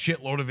drank a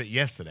shitload of it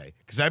yesterday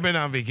because I've been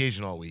on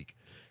vacation all week.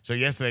 So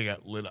yesterday I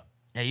got lit up.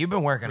 Yeah, you've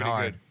been working Pretty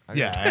hard. good.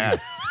 Yeah, I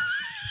have.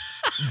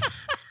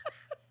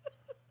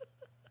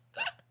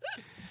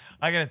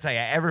 I gotta tell you,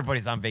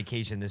 everybody's on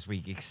vacation this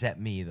week except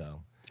me,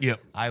 though.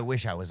 Yep. I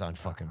wish I was on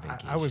fucking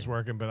vacation. I was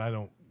working, but I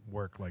don't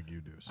work like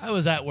you do. So. I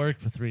was at work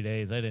for 3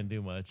 days. I didn't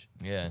do much.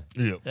 Yeah.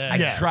 Yep. Yeah. I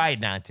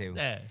tried not to.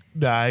 Yeah.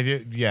 No, I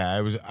did.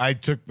 Yeah, I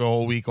took the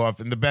whole week off,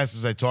 and the best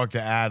is I talked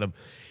to Adam,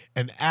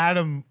 and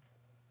Adam,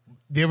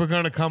 they were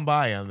gonna come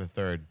by on the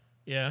 3rd,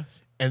 Yeah.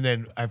 and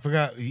then I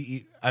forgot.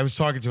 I was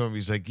talking to him.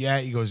 He's like, "Yeah."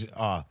 He goes,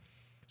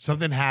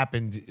 something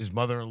happened. His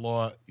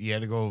mother-in-law, he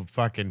had to go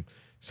fucking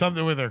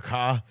something with her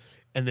car."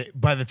 And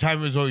by the time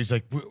it was over, he's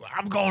like,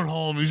 "I'm going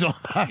home." He's all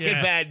fucking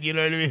Yeah. bad. You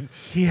know what I mean?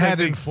 He had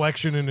Like,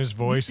 inflection in his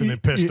voice, and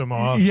it pissed him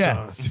off.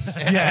 Yeah, so.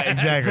 yeah,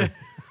 exactly.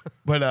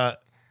 But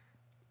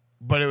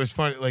it was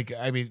funny. Like,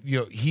 I mean,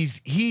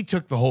 he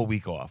took the whole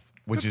week off,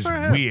 which Good is for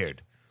him.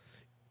 weird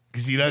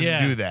because he doesn't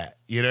Yeah. do that.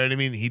 You know what I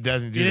mean? He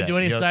doesn't do You that. didn't do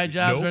any He don't- side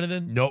jobs or nope,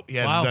 anything? Nope, he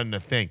hasn't Wow. done a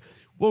thing.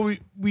 Well,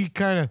 we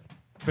kind of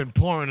been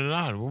pouring it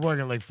on. We're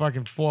working like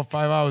fucking 4 or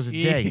 5 hours a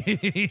day.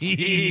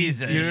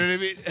 Jesus. You know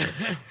what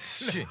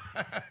I mean?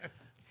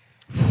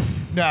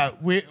 No,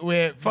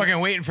 we're Fucking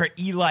waiting for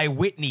Eli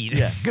Whitney. we've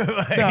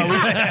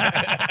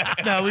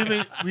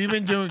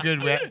been doing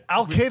good.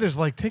 Al Qaeda's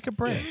like, take a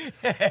break.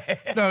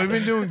 No, we've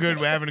been doing good.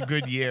 We're having a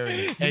good year,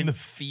 In and the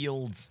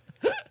fields.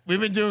 we've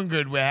been doing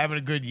good. We're having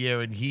a good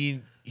year, and he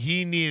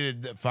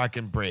needed the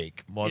fucking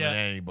break more than Yeah.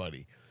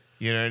 anybody.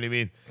 You know what I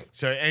mean?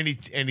 So and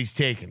he's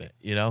taking it.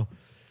 You know,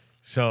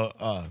 so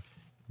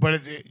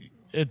but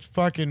it's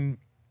fucking.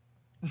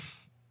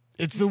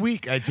 It's the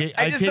week. I take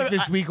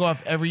this week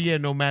off every year,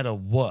 no matter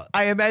what.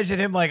 I imagine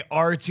him like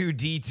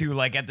R2D2,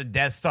 like at the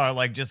Death Star,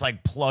 like just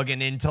like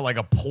plugging into like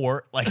a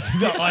port, like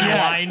the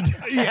unwind.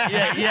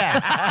 Yeah.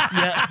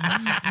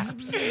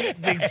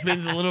 Thing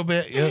spins a little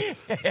bit. Yeah.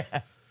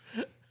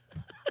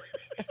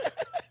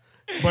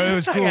 But it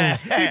was cool.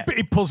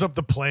 He pulls up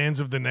the plans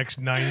of the next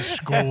 9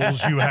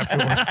 schools you have to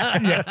work.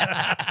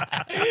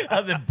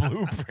 The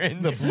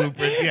blueprints. The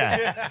blueprints,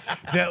 yeah.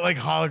 That like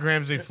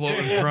holograms they float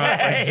in front,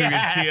 like, so you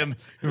can see them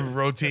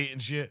rotate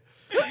and shit.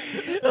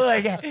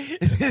 like,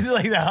 it's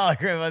like the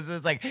hologram was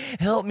it's like,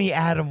 help me,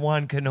 Adam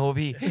One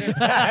Kenobi.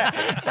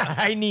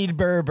 I need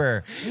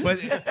Berber.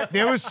 But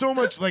there was so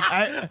much like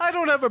I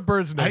don't have a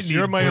bird's nest. need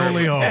You're my bird.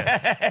 only hope.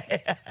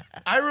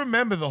 I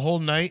remember the whole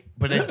night,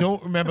 but I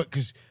don't remember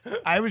because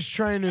I was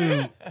trying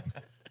to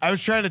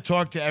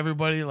talk to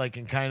everybody, like,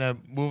 and kind of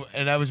move,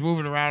 and I was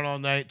moving around all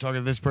night,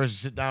 talking to this person,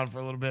 sit down for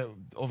a little bit,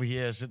 over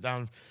here, sit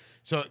down.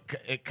 So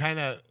it kind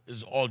of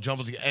is all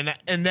jumbled together,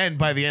 and then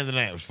by the end of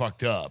the night, I was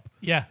fucked up.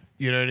 Yeah.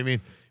 You know what I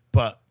mean?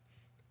 But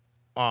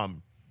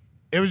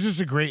it was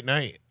just a great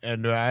night,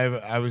 and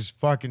I was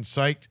fucking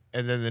psyched.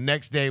 And then the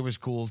next day was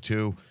cool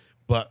too.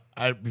 But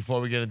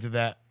before we get into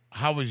that,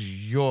 how was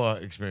your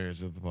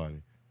experience at the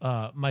party?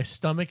 My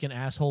stomach and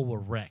asshole were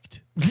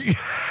wrecked.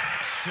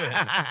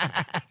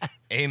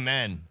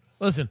 Amen.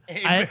 Listen,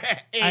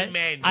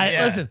 Amen.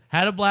 Yeah. Listen.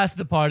 Had a blast at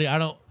the party. I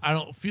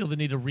don't feel the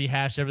need to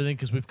rehash everything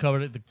because we've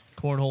covered it: the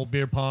cornhole,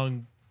 beer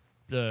pong,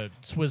 the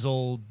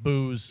swizzle,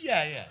 booze,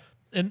 Yeah.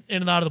 in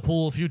and out of the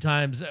pool a few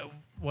times,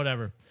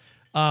 whatever.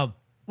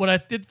 What I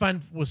did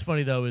find was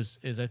funny though is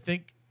I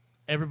think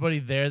everybody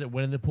there that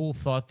went in the pool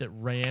thought that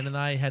Rayanne and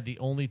I had the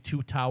only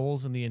 2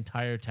 towels in the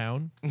entire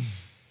town.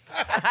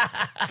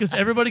 Because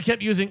everybody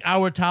kept using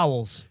our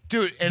towels.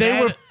 Dude, and They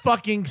I were had-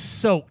 fucking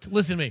soaked.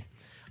 Listen to me.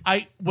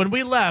 When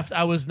we left,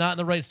 I was not in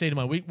the right state of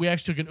mind. We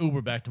actually took an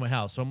Uber back to my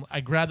house. So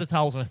I grabbed the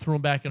towels and I threw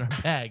them back in our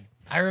bag.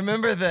 I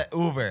remember the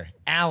Uber.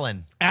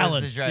 Alan. Alan,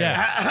 was the driver.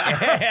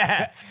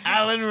 yeah.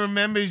 Alan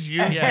remembers you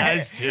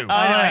guys too. Oh,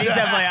 no, he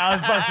definitely. I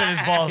was busting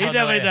his balls. He on the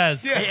definitely way.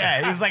 does.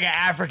 Yeah, he was like an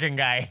African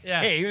guy. Yeah.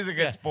 Hey, he was a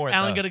good sport.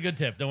 Alan though. got a good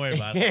tip. Don't worry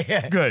about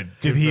it. Good.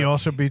 Did he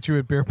also beat you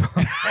at beer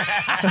pong?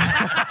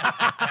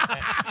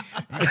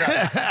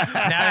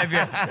 Now if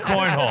you're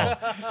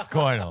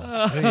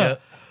cornhole.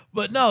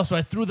 But no, so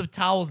I threw the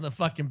towels in the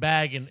fucking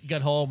bag and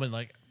got home and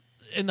like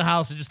in the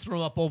house I just threw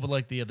them up over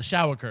like the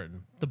shower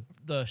curtain,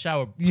 the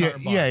shower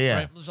curtain bar, yeah.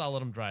 Right? Just I'll let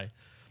them dry.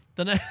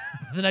 The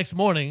next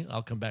morning,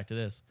 I'll come back to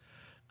this.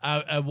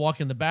 I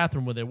walk in the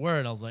bathroom where they were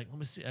and I was like, let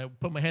me see. I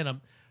put my hand up.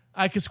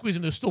 I could squeeze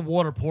them. There's still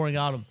water pouring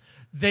out of them.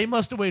 They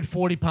must have weighed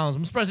 40 pounds.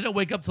 I'm surprised I didn't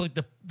wake up to like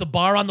the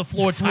bar on the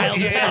floor tiled on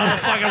the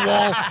fucking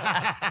wall.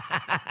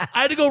 I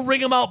had to go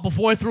wring them out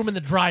before I threw them in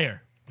the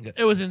dryer.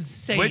 It was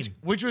insane.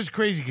 Which was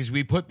crazy because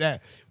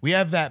we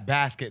have that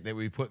basket that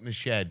we put in the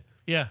shed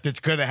Yeah. that's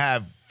gonna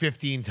have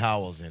 15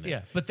 towels in it.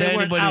 Yeah, but For they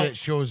weren't anybody out. that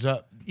shows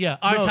up. Yeah,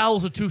 our No.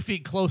 towels are 2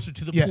 feet closer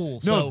to the Yeah. pool.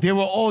 No, So, they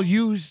were all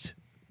used.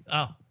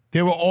 oh,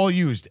 They were all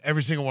used,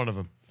 every single one of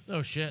them.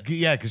 oh shit.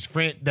 Yeah, because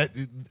Fran,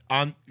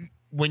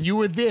 when you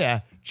were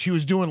there, she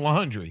was doing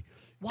laundry. It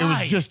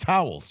Why? was just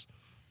towels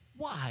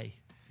Why?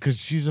 because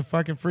she's a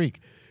fucking freak.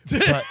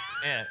 But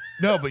Yeah.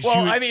 no, but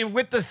Well, she. I mean,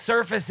 with the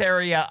surface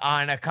area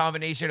on a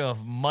combination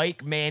of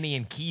Mike, Manny,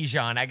 and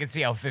Keyshawn, I could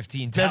see how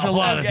 15 towels. that's a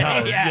lot of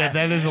towels. Yeah,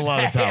 that is a lot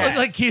of Look towels.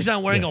 like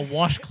Keyshawn wearing a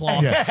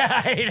washcloth.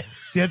 Yeah,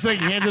 it's like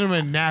handing him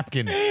a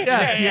napkin.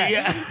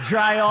 Yeah.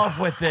 Dry off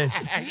with this.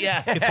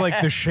 Yeah, It's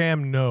like the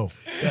sham no.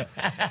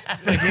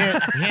 it's like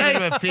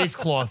handing him a face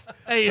cloth.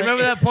 Hey, you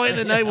remember that point in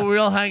the night when we were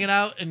all hanging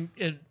out and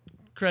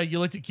Craig, you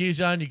looked at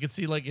Keyshawn, you could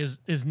see like his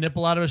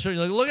nipple out of his shirt.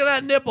 You're like, look at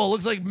that nipple.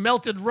 Looks like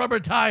melted rubber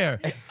tire.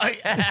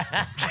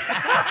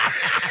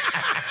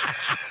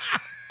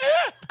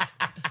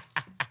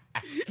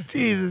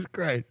 Jesus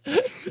Christ.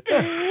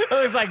 It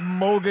was like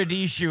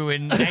Mogadishu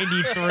in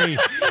 93.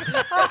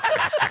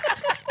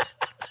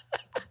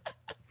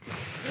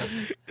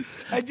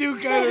 I do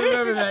kind of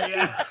remember that.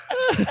 Yeah.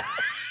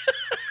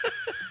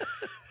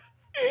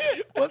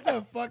 What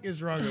the fuck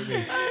is wrong with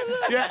me?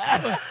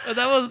 Yeah. But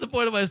that wasn't the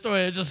point of my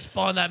story. It just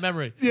spawned that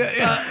memory.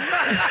 Yeah.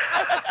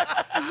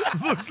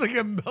 Looks like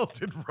a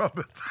melted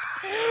rubber.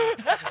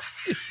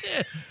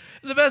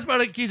 The best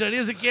part of Keyshawn, he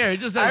doesn't care. He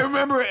just I had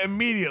remember it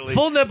immediately.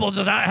 full nipple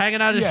just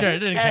hanging out his shirt. He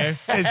didn't care.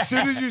 As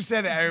soon as you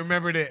said it, I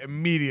remembered it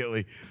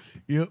immediately.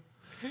 Yep.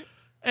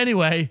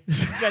 Anyway.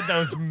 Got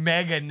those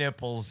mega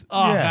nipples.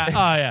 Oh, Yeah. God.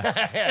 Oh,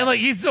 yeah. And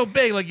like he's so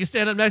big, like you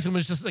stand up next to him,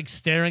 it's just like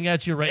staring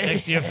at you right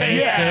next to your face.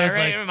 Yeah, dude. It's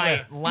right like, in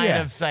my line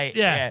Yeah. of sight.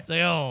 yeah. It's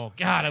like, oh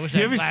God, I wish I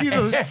You had ever see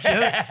glasses.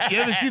 those? You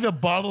ever see the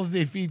bottles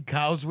they feed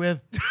cows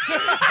with?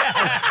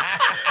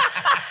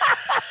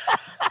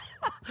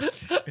 It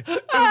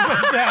was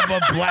like that,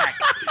 but black.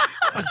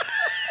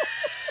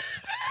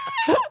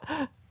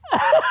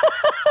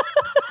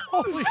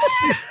 Holy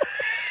shit.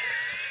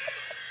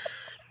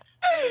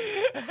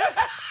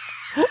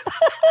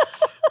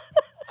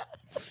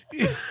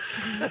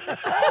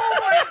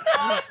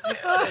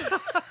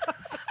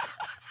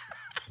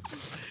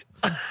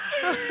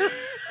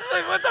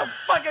 Like, what the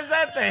fuck is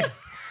that thing?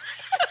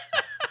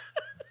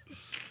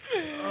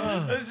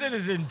 This shit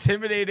is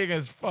intimidating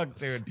as fuck,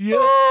 dude. Yeah.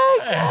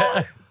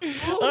 I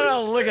don't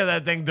know, look at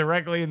that thing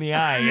directly in the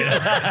eye.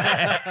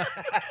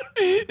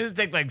 Just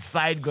take like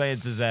side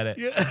glances at it.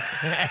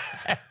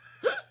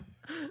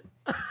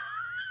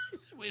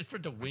 Just wait for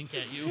it to wink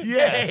at you.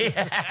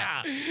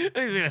 Yeah. He's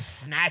gonna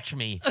snatch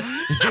me.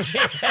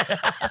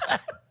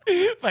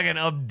 Fucking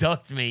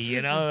abduct me,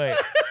 you know? Like,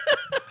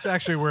 It's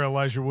actually where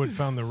Elijah Wood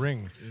found the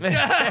ring.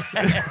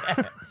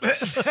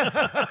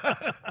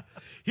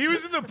 He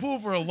was in the pool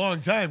for a long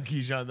time,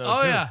 Keyshawn, though.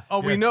 Oh too. yeah. Oh,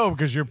 we know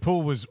because your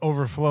pool was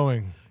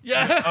overflowing.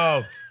 Yeah.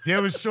 Oh,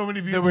 there was so many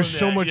people. There was in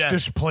so that, much yeah.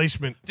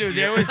 displacement. dude,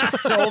 there was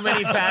so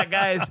many fat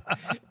guys.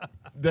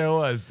 There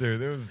was,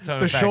 dude. There was a ton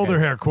The of fat shoulder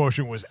guys. hair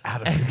quotient was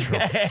out of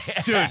control.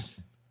 Dude.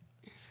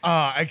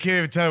 I can't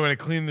even tell you when I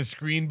cleaned the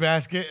screen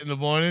basket in the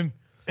morning.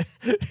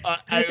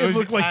 It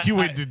looked like you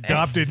had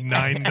adopted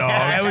 9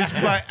 dogs.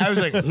 I was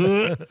like,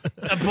 huh?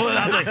 I'm pulling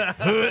out like,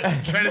 huh?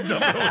 Trying to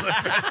dump it over the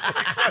fence.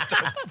 Like,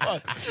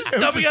 what the fuck?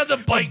 Dumping out the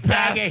bike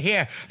path. Bag of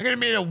hair. I could have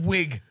made a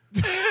wig.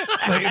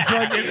 Like,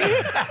 fucking,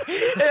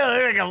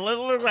 It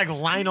looked like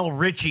Lionel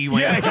Richie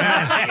when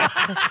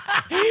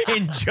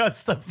in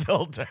just the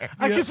filter.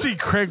 I could see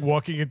Craig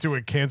walking into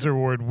a cancer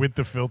ward with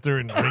the filter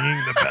and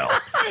ringing the bell.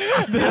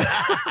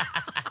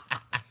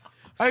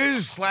 I could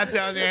just slap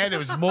down their head. It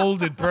was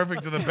molded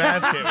perfect to the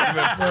basket. It would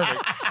have been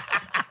perfect.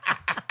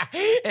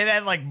 It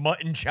had like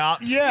mutton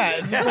chops. Yeah.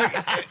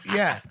 Like,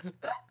 yeah.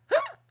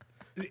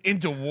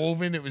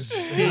 Interwoven. It was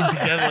stayed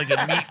together like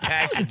a meat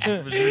package.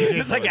 It was ridiculous.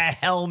 It's like a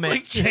helmet.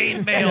 Like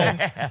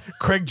chainmail.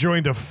 Craig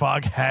joined a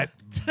fog hat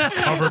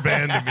cover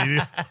band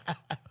immediately.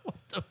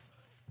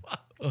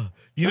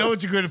 You know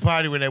what's a good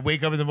party? When I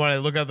wake up in the morning, I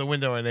look out the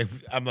window and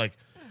I'm like,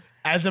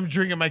 as I'm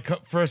drinking my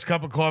first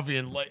cup of coffee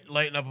and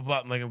lighting up a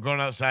button, like I'm going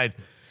outside,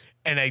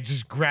 and I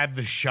just grab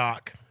the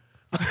shock.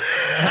 Pour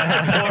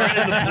it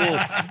in the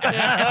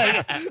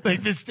pool.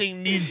 Like this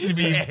thing needs to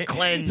be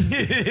cleansed.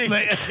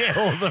 Like,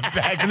 Kill the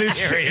And it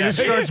bacteria.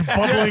 starts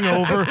bubbling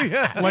over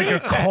like a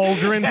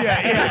cauldron.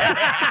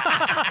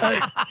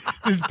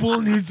 this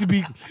pool needs to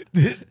be.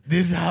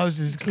 This house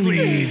is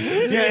clean.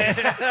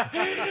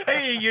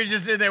 Hey, you're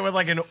just in there with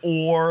like an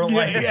oar.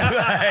 Like,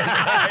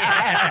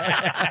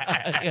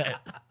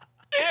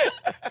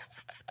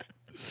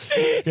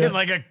 in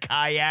like a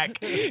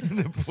kayak in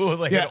the pool.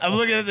 Like Yeah, an I'm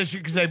looking at this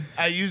shit because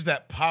I use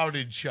that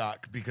powdered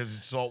shock because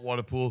it's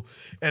saltwater pool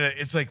and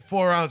it's like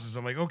 4 ounces.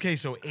 I'm like, okay,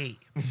 so 8.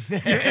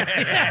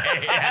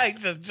 I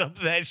just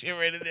jumped that shit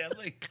right in there. I'm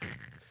like,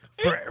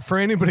 For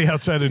anybody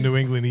outside of New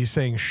England, he's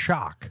saying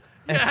shock,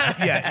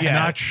 yeah,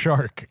 not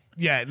shark.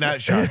 yeah,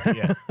 not shock.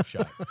 Yeah,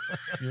 shock.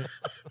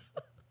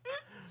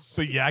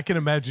 But yeah, I can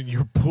imagine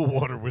your pool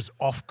water was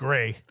off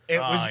gray. It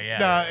was yeah.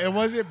 no, it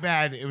wasn't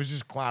bad. It was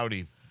just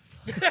cloudy.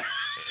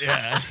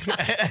 yeah.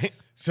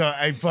 So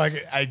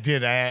I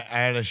did. I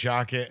had to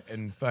shock it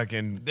and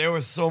fucking. There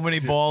were so many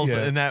balls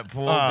Yeah. in that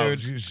pool, Oh, dude.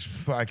 just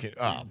fucking.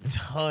 Oh,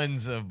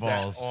 Tons of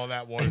balls. all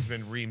that water's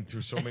been reamed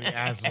through so many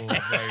assholes.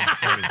 It's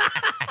not even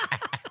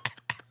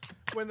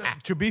funny.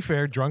 To be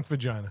fair, drunk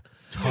vagina.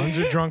 Tons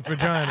of drunk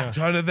vagina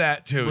Ton of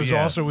that too. was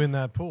yeah. also in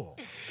that pool.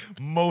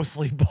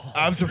 Mostly balls.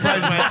 I'm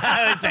surprised.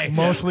 I would say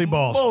Mostly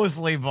balls.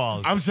 mostly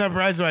balls. I'm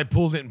surprised when I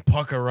pulled it and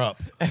pucker up.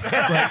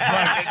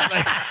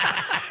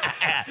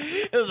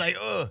 It was like,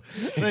 ugh.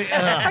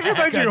 I can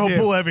imagine your whole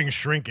pool having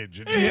shrinkage.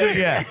 It's just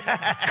Yeah.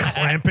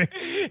 clamping.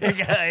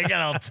 It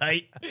got all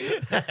tight.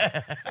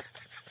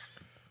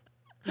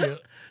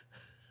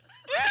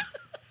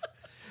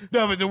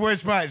 No, but the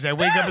worst part is I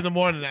wake up in the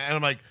morning and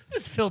I'm like,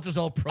 This filter's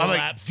all I'm like,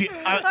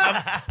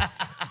 prolapsed.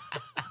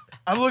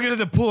 I'm looking at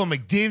the pool. I'm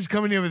like, Dave's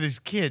coming here with his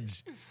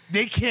kids.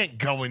 They can't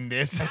go in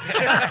this.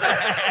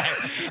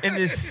 In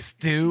this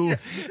stew.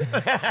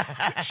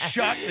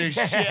 Shut the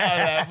shit out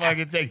of that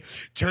fucking thing.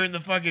 Turn the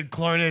fucking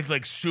chlorinate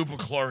like super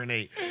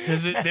chlorinate.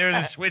 There's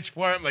a switch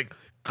for it. I'm like,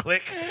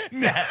 click.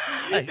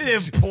 They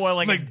pour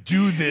like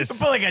do this.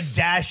 put like a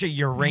dash of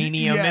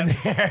uranium in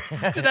there.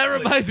 Dude, that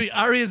reminds me,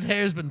 Arya's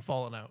hair's been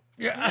falling out.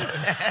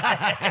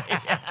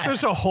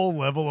 There's a whole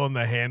level on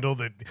the handle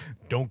that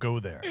don't go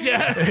there.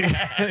 Yeah.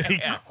 He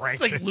cranks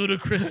It's like it.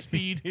 ludicrous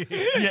speed.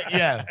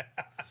 Yeah.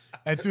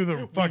 I threw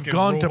the fucking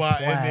gone to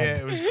robot in plaid. there.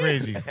 It was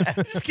crazy.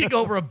 Just kick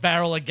over a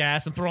barrel of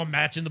gas and throw a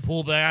match in the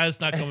pool, but it's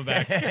not coming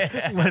back.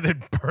 Let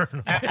it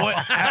burn.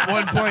 At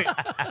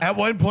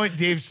one point,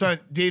 Dave's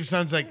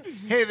son's like,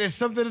 "Hey, there's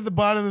something at the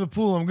bottom of the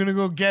pool. I'm gonna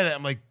go get it."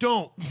 I'm like,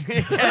 "Don't."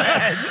 Never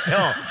I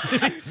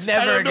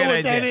a don't know good what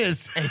idea. that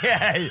is.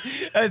 Yeah,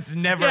 that's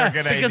never Yeah, a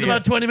good because idea.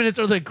 about 20 minutes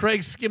earlier,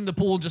 Craig skimmed the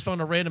pool and just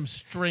found a random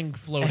string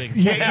floating.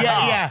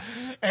 Yeah.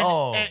 And,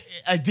 Oh. and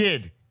I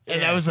did,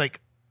 and I was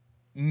like,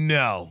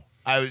 "No."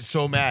 I was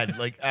so mad.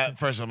 Like at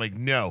first, I'm like,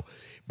 "No,"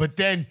 but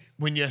then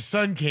when your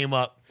son came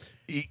up,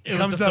 it It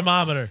was comes the up.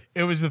 thermometer.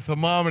 It was the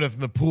thermometer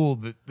from the pool.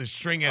 The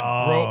string had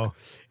broke,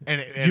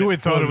 and You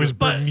had thought it was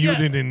But,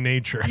 Bermudan in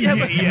nature. Yeah,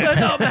 but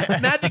no,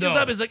 Matthew comes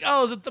up. He's like,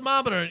 "Oh, it's a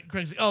thermometer." And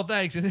Craig's like, "Oh,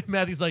 thanks." And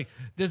Matthew's like,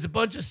 "There's a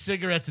bunch of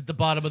cigarettes at the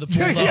bottom of the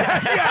pool." though."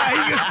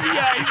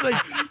 He's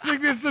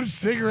like, "There's some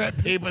cigarette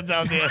paper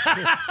down there."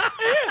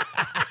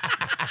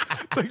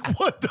 Like,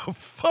 what the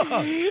fuck?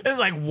 It's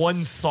like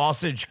one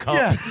sausage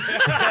cup.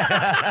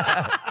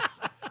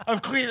 I'm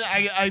cleaning.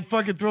 I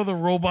fucking throw the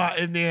robot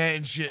in there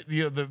and shit.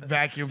 You know, the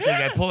vacuum thing.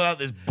 I pull it out.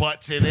 There's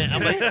butts in it.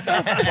 I'm like,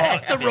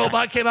 The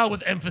robot came out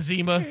with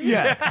emphysema.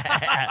 yeah.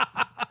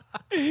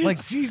 Like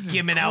Jesus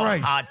Skimming out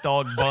Christ. hot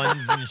dog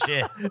buns and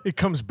shit. It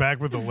comes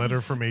back with a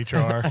letter from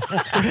HR.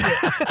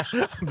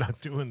 I'm not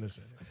doing this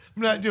anymore.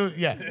 I'm not doing.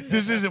 Yeah,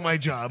 this isn't my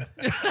job.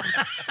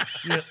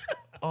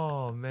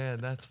 Oh man,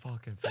 that's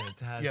fucking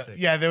fantastic.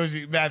 Yeah. There was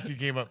Matthew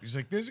came up. He's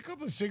like, "There's a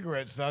couple of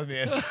cigarettes down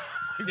there."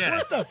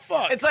 What the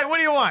fuck? It's like, what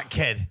do you want,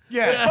 kid?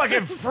 Yeah. It's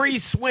fucking free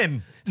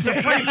swim. It's a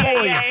free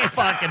pool, you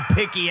fucking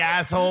picky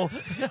asshole.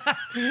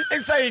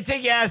 Next time you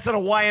take your ass to the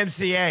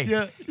YMCA.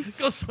 yeah.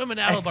 Go swim in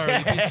Attleboro.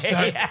 you piece of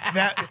shit.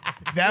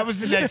 That was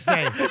the next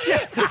day.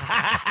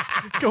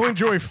 Go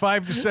enjoy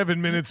 5 to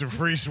 7 minutes of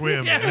free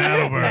swim in Yeah.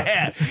 Attleboro.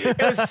 Yeah,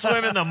 go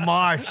swim in the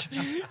marsh.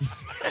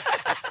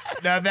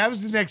 Now that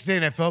was the next day,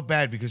 and I felt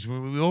bad because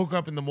when we woke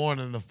up in the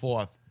morning on the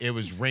 4th, it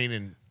was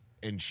raining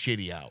and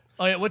shitty out.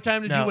 Oh yeah, what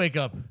time did No. you wake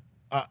up?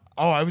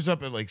 I was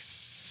up at like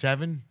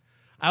 7.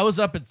 I was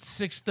up at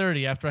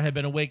 6:30 after I had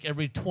been awake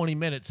every 20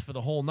 minutes for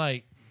the whole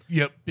night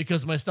Yep.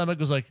 because my stomach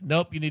was like,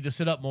 "Nope, you need to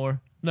sit up more.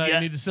 No, Yeah. you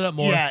need to sit up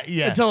more."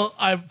 Yeah. Until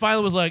I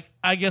finally was like,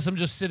 "I guess I'm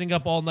just sitting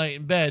up all night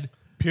in bed."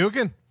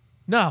 Puking?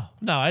 No,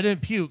 I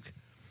didn't puke,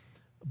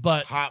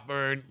 but Hot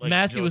burn. Like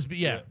Matthew was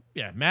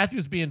Matthew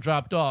was being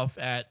dropped off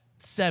at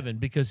 7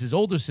 because his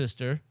older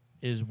sister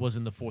was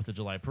in the 4th of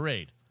July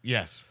parade.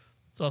 Yes.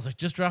 So I was like,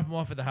 just drop him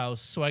off at the house.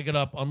 So I got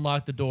up,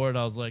 unlocked the door, and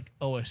I was like,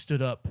 oh, I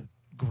stood up.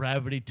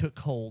 Gravity took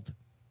hold.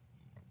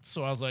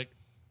 So I was like,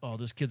 oh,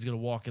 this kid's going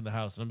to walk in the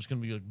house, and I'm just going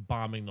to be like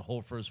bombing the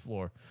whole first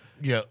floor.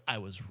 Yeah. I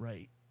was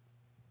right.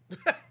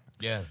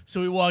 Yeah.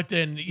 So we walked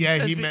in.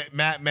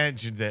 Matt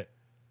mentioned it.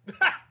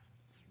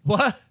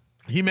 What?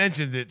 He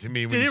mentioned it to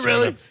me. When Did he showed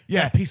really? up.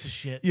 Yeah. That piece of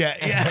shit. Yeah.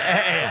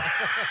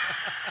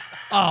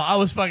 Oh, I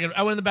went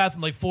in the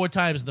bathroom like 4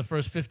 times in the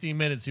first 15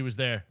 minutes he was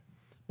there.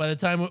 By the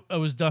time I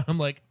was done, I'm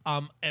like,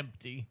 I'm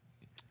empty.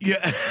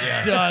 Yeah.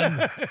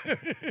 Done.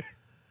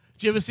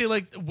 Do you ever see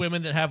like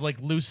women that have like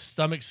loose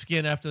stomach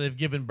skin after they've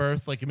given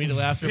birth, like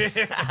immediately after?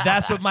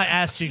 That's what my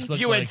ass cheeks look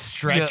You like. had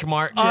stretch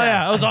marks. Oh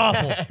yeah, it was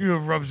awful. You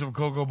rub some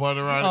cocoa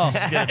butter on it. Oh.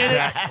 Just get And it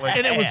back. Like,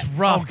 and it was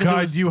rough Oh, because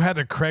God, you had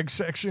a Craig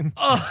section?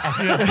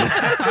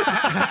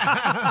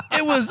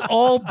 it was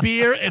all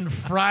beer and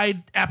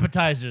fried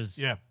appetizers.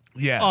 Yeah.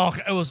 yeah. Oh,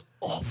 it was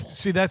awful.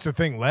 See, that's the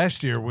thing.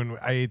 Last year, when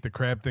I ate the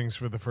crab things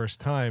for the first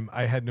time,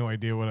 I had no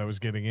idea what I was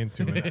getting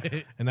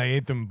into, and I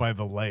ate them by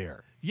the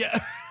layer. Yeah.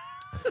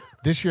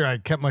 This year I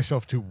kept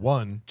myself to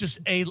one Just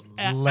a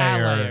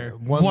layer. layer.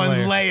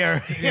 One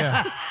layer.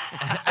 Yeah.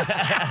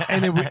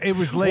 And it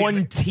was late.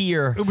 One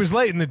tier. It was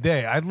late in the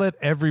day. I let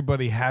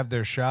everybody have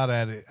their shot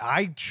at it.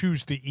 I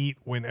choose to eat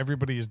when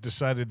everybody has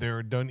decided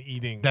they're done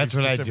eating. That's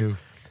what I Specific- do.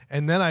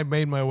 And then I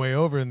made my way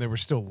over, and there were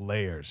still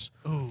layers.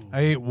 I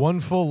ate one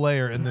full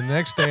layer, and the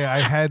next day I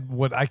had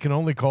what I can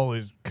only call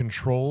is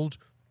controlled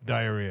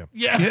diarrhea.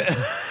 Yeah.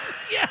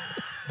 Yeah.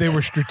 They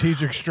were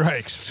strategic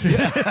strikes.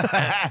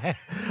 I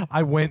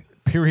went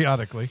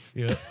periodically,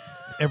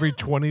 every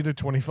 20 to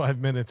 25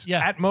 minutes Yeah.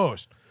 at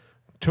most.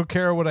 Took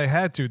care of what I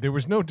had to. There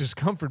was no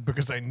discomfort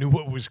because I knew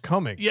what was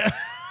coming. Yeah.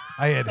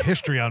 I had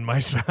history on my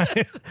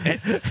side.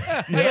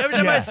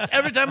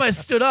 Every time I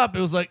stood up, it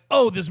was like,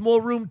 oh, there's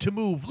more room to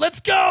move. Let's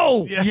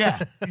go.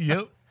 Yeah.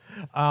 Yep.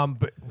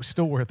 But it was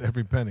still worth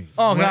every penny.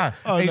 Oh, God.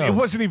 Oh, it, no. it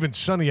wasn't even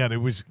sunny out. It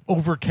was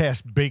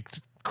overcast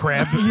baked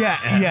crab.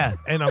 Yeah.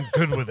 And I'm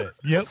good with it.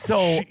 Yep.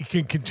 So- you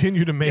can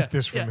continue to make Yeah,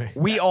 this for yeah. me.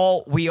 We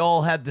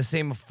all had the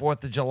same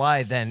 4th of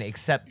July then,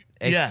 except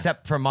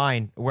for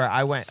mine, where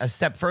I went a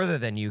step further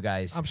than you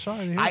guys. I'm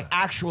sorry to hear I that.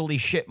 actually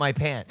shit my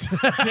pants.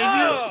 Yes.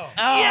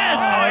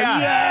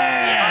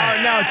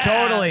 Oh no,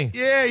 totally.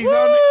 Yeah, he's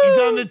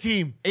on the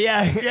team.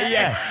 Yeah.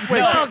 Wait,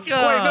 Welcome.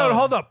 no,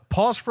 hold up.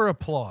 Pause for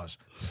applause.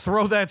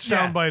 Throw that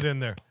Yeah. soundbite in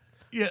there.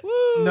 Yeah.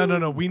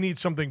 No. We need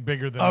something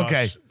bigger than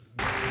Okay. us.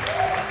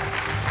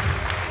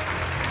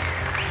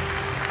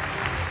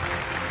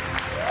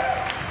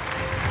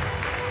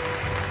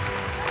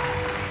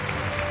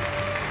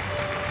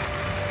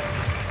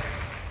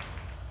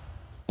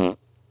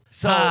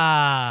 So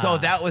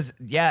that was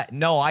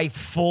I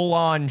full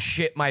on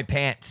shit my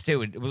pants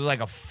too. It was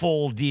like a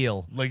full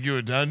deal. Like you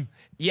were done?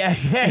 Yeah.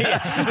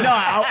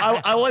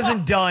 No, I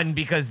wasn't done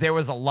because there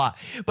was a lot.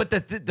 But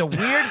the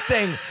weird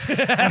thing,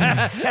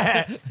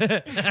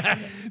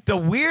 the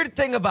weird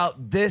thing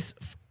about this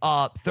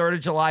 3rd of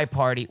July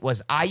party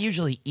was I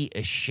usually eat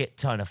a shit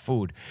ton of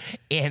food,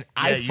 and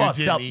I you fucked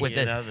didn't up eat with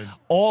this. nothing.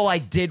 All I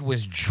did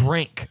was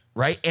drink,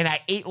 right? And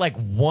I ate like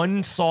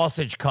one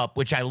sausage cup,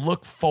 which I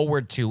look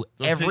forward to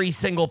every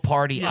single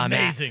party I'm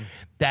amazing. at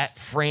that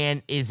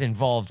Fran is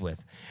involved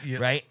with,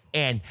 right?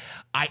 And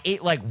I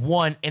ate like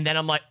one, and then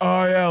I'm like,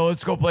 oh yeah,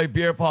 let's go play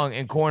beer pong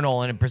and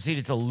cornhole, and it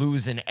proceeded to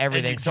lose and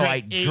everything. So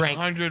I drank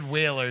 800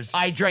 whalers.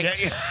 I drank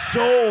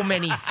so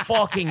many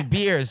fucking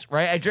beers,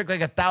 right? I drank like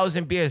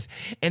 1,000 beers.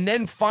 And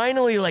then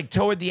finally, like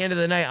toward the end of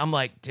the night, I'm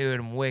like, dude,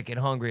 I'm wicked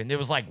hungry. And there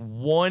was like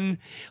one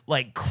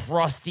like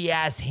crusty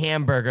ass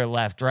hamburger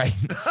left, right?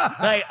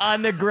 Like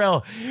on the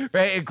grill,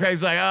 right? And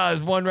Craig's like, oh,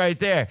 there's one right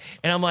there.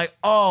 And I'm like,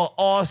 oh,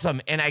 awesome.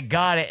 And I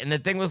got it. And the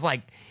thing was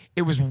like,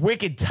 it was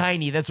wicked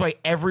tiny. That's why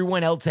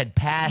everyone else had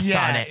passed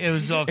on it. It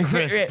was all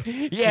crisp.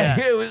 Yeah.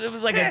 It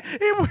was like a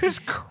It was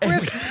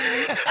crisp.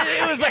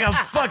 it was like a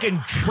fucking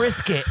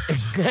Triscuit.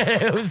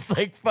 It was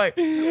like fuck.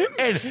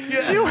 And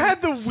You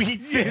had the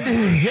wheat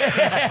thins.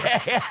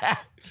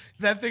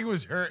 That thing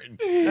was hurting.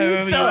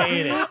 so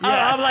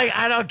I'm like,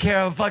 I don't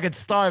care. I'm fucking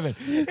starving.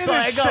 So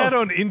I It sat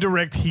go. on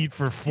indirect heat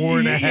for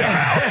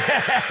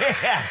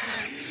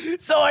 4.5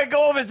 So I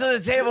go over to the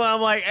table and I'm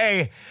like,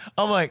 hey,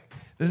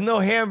 there's no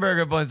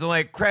hamburger buns. I'm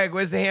like, Craig,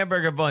 where's the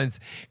hamburger buns?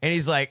 And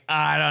he's like,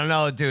 I don't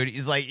know, dude.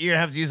 He's like, you're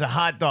gonna have to use a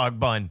hot dog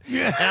bun.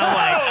 And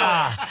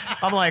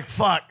I'm like,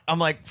 fuck. I'm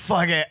like,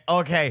 fuck it.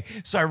 Okay.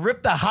 So I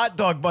ripped the hot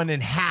dog bun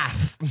in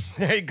half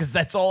because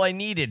that's all I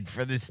needed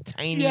for this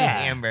tiny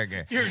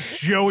hamburger. You're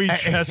Joey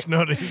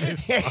Chestnut.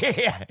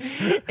 Yeah.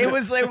 It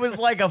was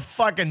like a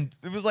fucking,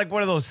 it was like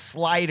one of those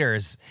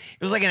sliders.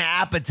 It was like an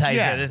appetizer.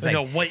 Yeah, This like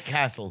thing. a White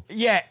Castle.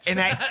 Yeah,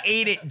 and I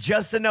ate it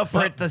just enough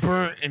for it to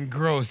Burnt and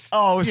gross.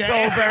 Oh, so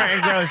burnt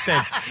and roasted.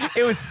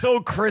 It was so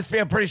crispy.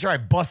 I'm pretty sure I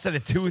busted a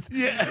tooth.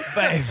 Yeah.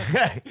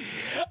 But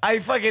I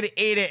fucking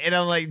ate it, and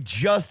I'm like,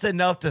 just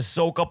enough to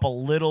soak up a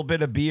little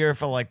bit of beer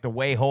for like the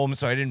way home,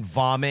 so I didn't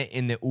vomit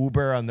in the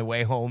Uber on the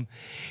way home.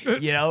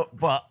 You know,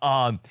 but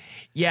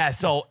yeah.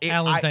 So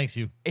Alan, thanks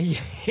you.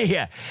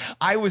 Yeah,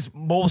 I was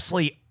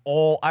mostly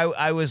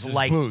I was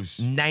like booze.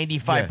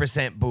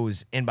 95%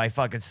 booze in my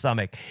fucking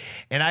stomach.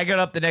 And I got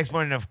up the next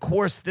morning. Of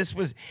course, this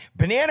was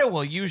Banana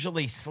will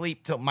usually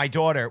sleep till my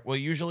daughter will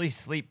usually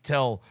sleep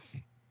till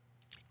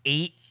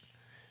 8,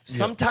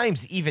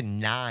 sometimes even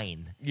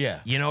 9. Yeah.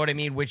 You know what I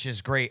mean? Which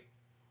is great.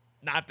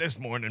 Not this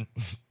morning.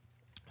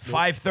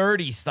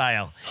 5:30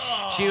 style.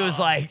 She was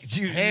like,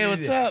 Hey,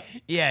 what's up?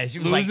 Yeah, she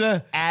was Loser?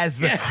 like, as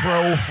the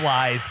crow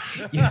flies.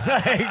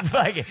 Like,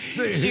 fucking,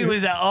 she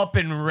was up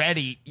and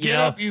ready. You Get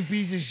know? up, you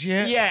piece of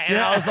shit. Yeah, and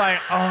I was like,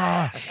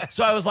 oh.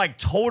 So I was like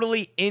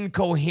totally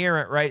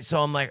incoherent, right?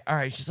 So I'm like, all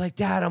right. She's like,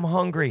 Dad, I'm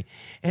hungry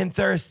and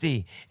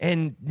thirsty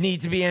and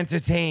need to be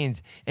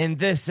entertained and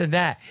this and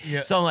that.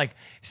 Yeah. So I'm like,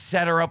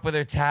 set her up with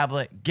her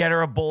tablet, get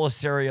her a bowl of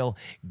cereal,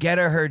 get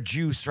her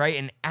juice, right?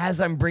 And as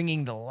I'm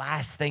bringing the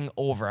last thing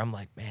over, I'm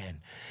like,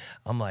 man,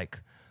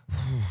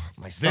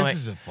 my stomach. This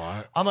is a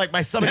fart. I'm like,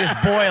 my stomach is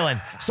boiling.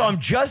 So I'm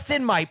just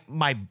in my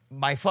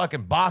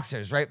fucking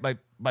boxers, right?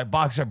 My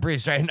boxer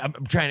briefs, right? And I'm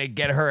trying to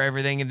get her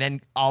everything, and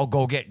then I'll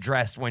go get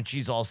dressed when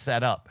she's all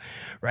set up,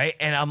 right?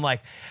 And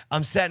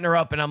I'm setting her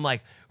up, and I'm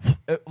like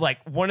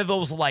one of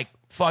those like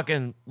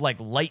fucking like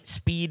light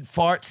speed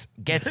farts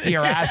gets to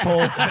your asshole,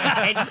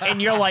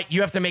 and you're like,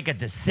 you have to make a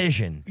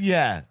decision,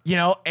 Yeah. you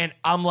know? And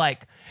I'm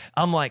like,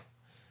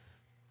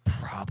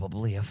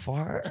 probably a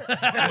fart,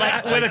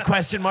 like with a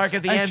question mark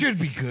at the I end. should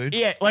be good.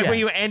 Yeah, like when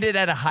you ended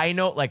at a high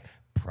note, like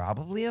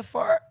probably a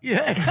fart.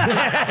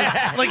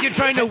 Like you're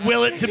trying to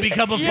will it to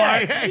become a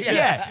fart.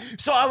 Yeah.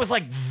 So I was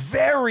like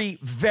very,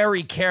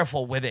 very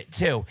careful with it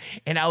too.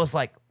 And I was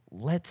like,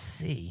 let's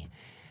see.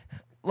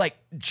 Like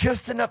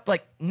just enough,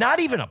 like not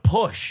even a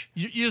push.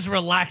 You just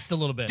relaxed a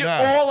little bit. Dude,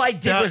 all I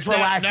did was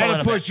relax Not a a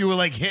little push. bit. You were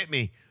like, hit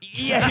me.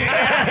 Yeah.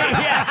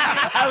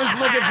 I was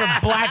looking for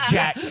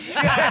blackjack.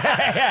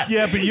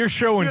 Yeah, but you're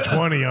showing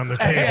 20 on the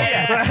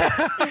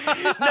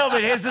table. No,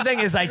 but here's the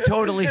thing is I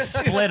totally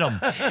split them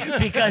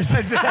because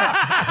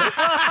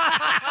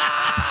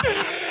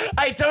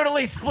I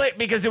totally split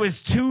because it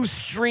was two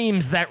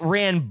streams that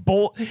ran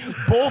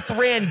both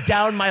ran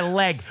down my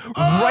leg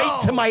right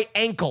to my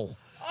ankle.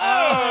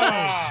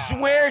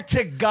 Swear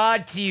to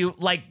God to you,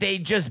 like they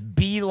just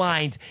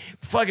beelined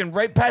fucking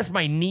right past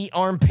my knee,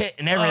 armpit,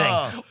 and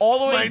everything. All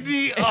the way, My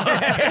knee.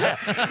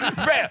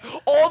 right,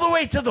 all the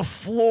way to the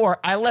floor.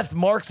 I left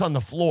marks on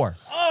the floor.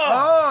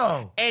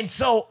 Oh. And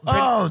so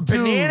dude.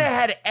 Banana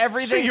had So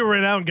everything. you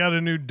ran out and got a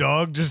new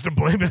dog just to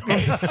blame it on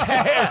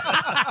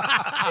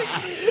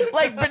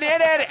Like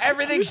Banana had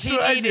everything she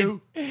what I needed.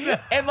 do.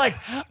 And like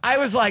I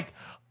was like,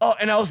 oh,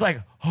 and I was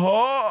like,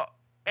 oh.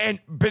 And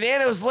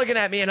Banana was looking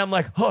at me, and I'm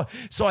like, huh.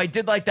 So I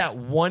did like that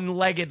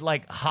one-legged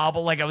like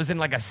hobble, like I was in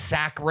like a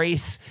sack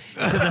race to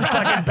the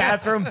fucking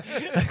bathroom.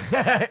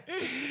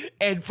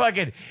 And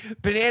fucking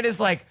Banana's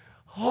like,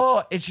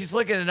 oh, and she's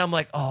looking, and I'm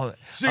like, oh.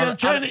 So I'm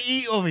trying to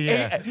eat over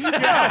here.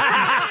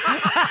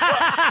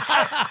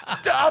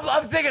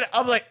 I'm thinking,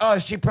 I'm like, oh,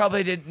 she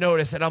probably didn't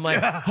notice. And I'm like,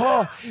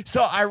 oh.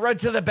 So I run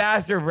to the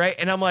bathroom, right?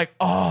 And I'm like,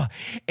 oh.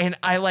 And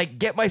I like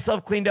get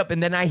myself cleaned up,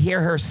 and then I hear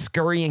her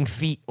scurrying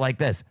feet like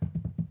this.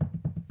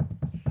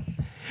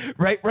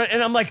 Right,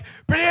 and I'm like,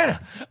 Banana.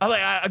 I'm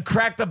like, I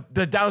cracked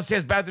the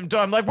downstairs bathroom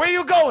door. I'm like, where are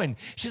you going?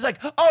 She's like,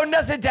 oh,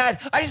 nothing,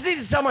 Dad. I just need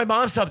to tell my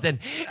mom something.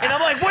 And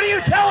I'm like, what are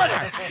you telling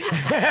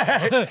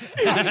her?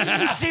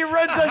 She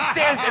runs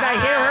upstairs, and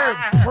I hear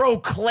her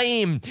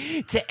proclaim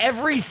to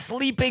every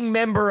sleeping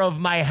member of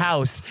my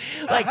house,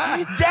 like,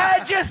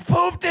 Dad just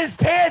pooped his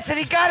pants, and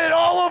he got it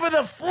all over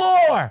the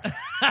floor.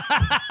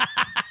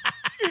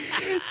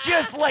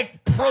 Just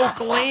like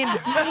proclaimed,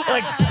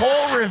 like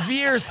Paul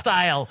Revere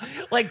style,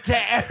 like to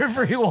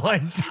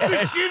everyone.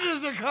 The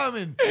shitters are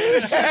coming.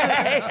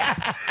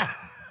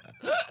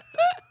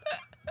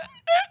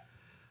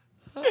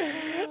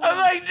 I'm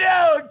like,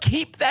 no,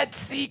 keep that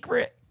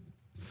secret.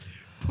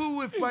 Poo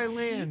with my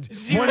land.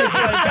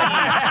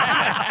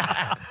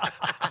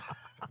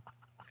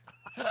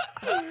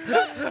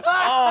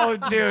 Oh,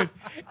 dude,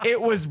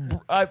 it was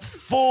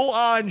full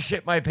on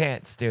shit my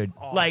pants, dude.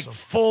 Like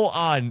full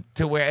on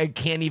to where I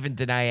can't even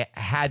deny it.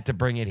 Had to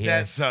bring it here.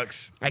 That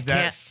sucks. I can't.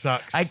 That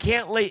sucks. I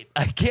can't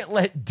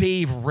let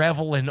Dave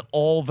revel in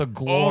all the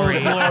glory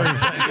of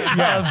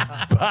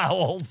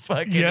bowel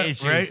fucking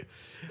issues. right?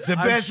 The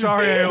I'm best.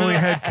 sorry I only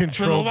had For the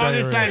controlled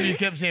longest diarrhea. time, you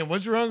kept saying,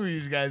 "What's wrong with you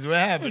guys? What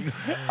happened?"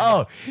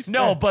 Oh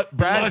no, but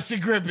Brad. Lost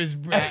your grip is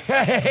Brad.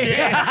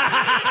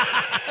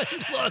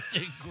 Lost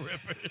your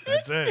gripper.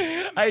 That's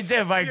it. I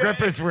did. My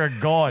grippers were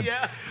gone.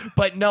 Yeah.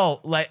 But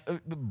no, like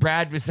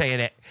Brad was saying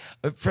it.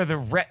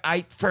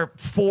 For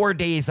 4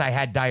 days I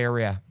had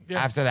diarrhea.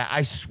 After that,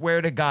 I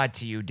swear to God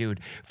to you,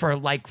 dude, for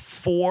like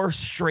 4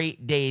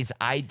 straight days,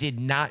 I did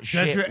not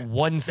shit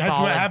one solid That's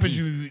what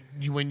happens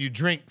piece. when you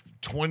drink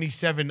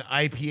 27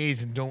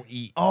 IPAs and don't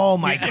eat. Oh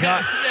my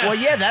god. Well,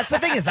 yeah, that's the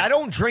thing is I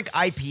don't drink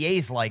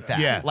IPAs like that.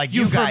 Yeah. Like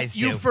you guys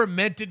do. You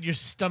fermented your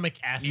stomach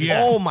acid.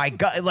 Yeah. Oh my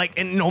god! Like,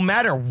 and no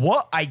matter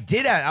what I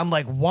did, I'm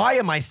like, why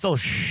am I still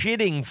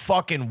shitting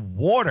fucking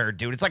water,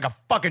 dude? It's like a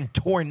fucking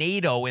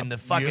tornado in the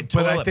fucking But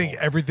toilet. I think bowl.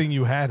 everything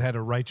you had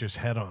a righteous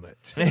head on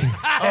it. Oh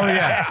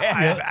yeah,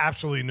 I have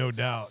absolutely no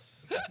doubt.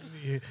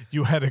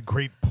 You had a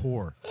great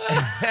pour.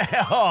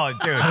 oh,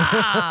 dude,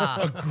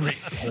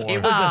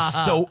 It was a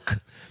soak.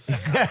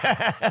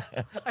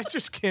 I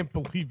just can't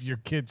believe your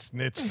kid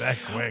snitched that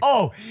quick.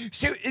 Oh,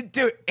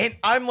 dude, and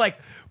I'm like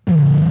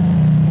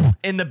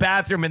in the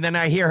bathroom, and then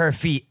I hear her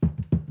feet.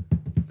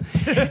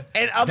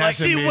 And I'm That's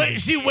like, amazing.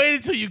 She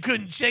waited till you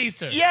couldn't chase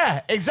her.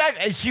 yeah,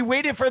 exactly. And she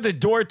waited for the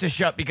door to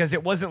shut because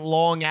it wasn't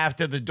long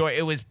after the door.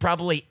 It was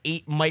probably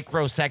 8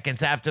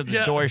 microseconds after the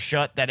Yeah. door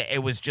shut that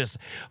it was just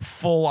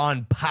full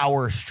on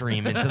power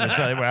stream into the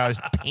toilet where I was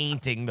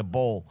painting the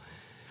bowl.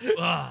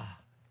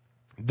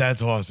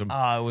 That's awesome.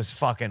 It was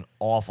fucking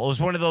awful. It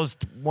was one of those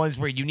ones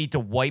where you need to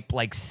wipe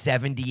like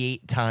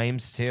 78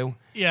 times too.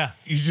 Yeah.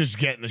 You just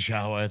get in the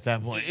shower at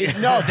that point.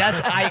 No,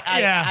 that's I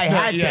Yeah. I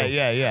had Yeah, to.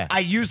 yeah. I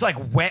use like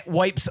wet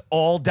wipes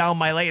all down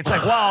my leg. It's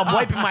like, wow, I'm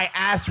wiping my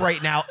ass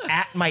right now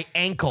at my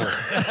ankle.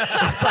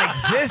 It's like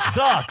this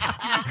sucks.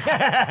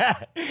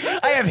 I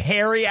have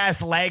hairy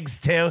ass legs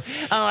too.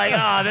 I'm like,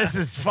 oh, this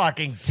is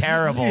fucking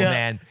terrible,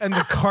 man. And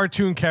the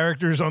cartoon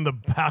characters on the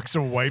box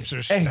of wipes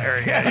are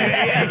staring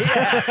at you.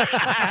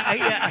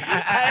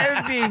 I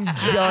am being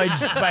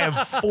judged by a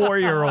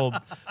 4-year-old.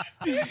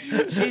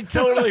 She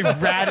totally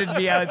ratted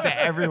me out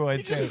to everyone.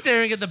 He's just too.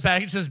 staring at the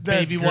back. It says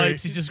baby great.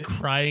 wipes. He's just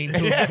crying to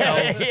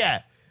himself.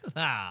 Yeah.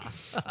 Ah.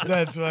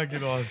 That's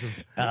fucking awesome.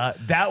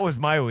 That was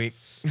my week.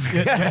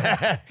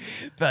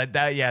 But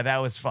that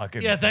was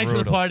fucking Yeah, thanks for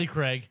the brutal. party,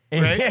 Craig.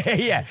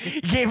 Yeah,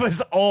 he gave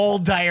us all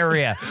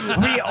diarrhea.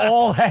 We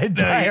all had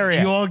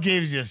diarrhea. You all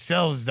gave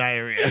yourselves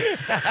diarrhea.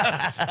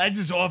 I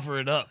just offer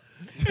it up.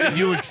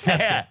 You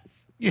accept it.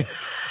 Yeah.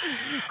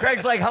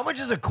 Craig's like, how much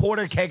is a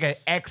quarter keg of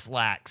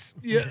X-Lax?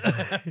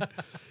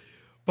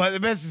 But the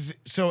best is,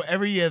 so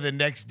every year, the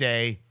next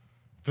day,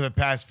 for the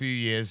past few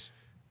years,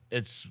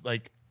 it's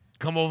like,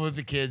 come over with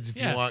the kids if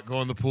Yeah. you want,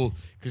 go in the pool.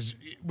 Because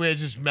we're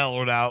just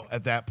mellowed out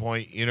at that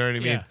point. You know what I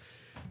mean? Yeah.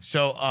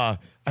 So I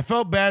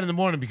felt bad in the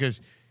morning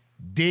because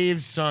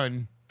Dave's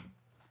son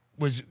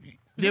was.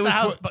 He was at the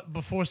house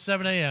before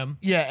 7 a.m.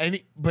 Yeah,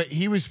 but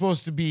he was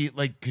supposed to be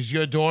like, because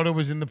your daughter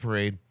was in the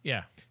parade.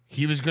 Yeah.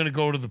 He was going to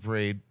go to the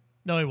parade.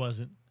 No, he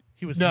wasn't.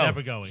 He was No,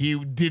 never going. He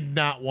did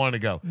not want to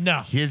go.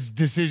 No. His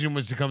decision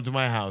was to come to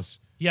my house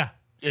yeah.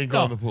 and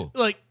go in the pool.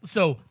 Like,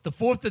 so the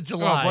 4th of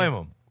July. blame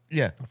him.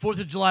 Yeah. 4th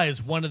of July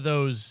is one of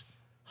those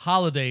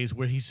holidays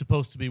where he's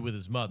supposed to be with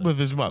his mother. With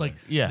his mother, Like,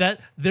 yeah.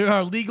 That there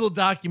are legal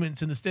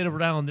documents in the state of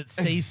Rhode Island that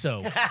say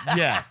so.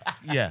 Yeah.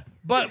 Yeah.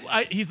 But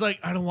he's like,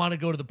 I don't want to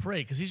go to the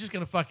parade because he's just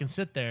going to fucking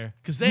sit there.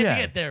 Because they have to Yeah.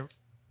 get there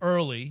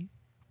early,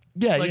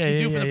 Yeah. like yeah, you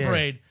yeah, do for yeah, the yeah.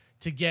 parade,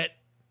 to get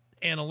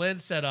Anna Lynn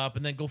set up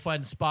and then go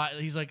find the spot.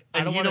 He's like, I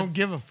And don't you want don't to.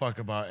 give a fuck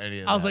about any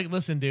of that. I was like,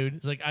 listen, dude.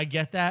 He's like, I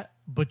get that,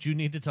 but you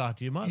need to talk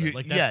to your mother. You,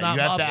 Like, that's yeah, not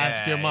you have to my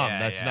ask your mom. yeah,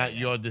 That's yeah, not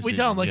your decision. We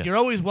tell him, like, yeah. you're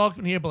always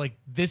welcome here, but, like,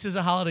 this is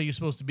a holiday you're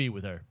supposed to be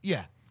with her.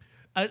 Yeah.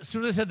 As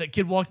soon as I said that,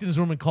 kid walked in his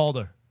room and called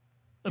her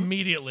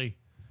immediately.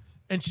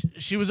 And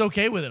she was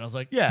okay with it. I was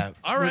like, Yeah.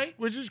 all right.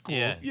 Which is cool.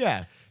 Yeah.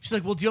 Yeah. She's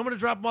like, well, do you want me to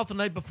drop him off the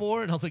night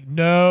before? And I was like,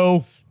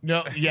 no.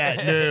 No. Yeah.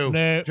 No.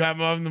 No. Drop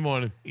him off in the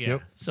morning. Yeah.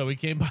 So he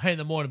came by in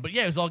the morning. But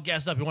yeah, he was all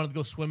gassed up. He wanted to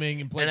go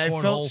swimming and play And I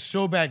cornhole. felt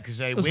so bad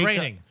because I was wake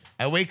raining. up.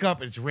 I wake up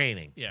and it's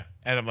raining. Yeah.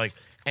 And I'm like,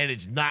 and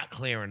it's not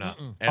clearing up.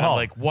 And Oh. I'm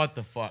like, what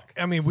the fuck?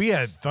 I mean, we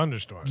had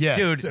thunderstorms. Yeah.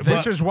 Dude,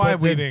 Which is why but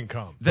we then- didn't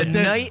come.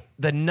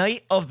 The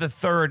night of the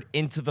 3rd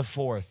into the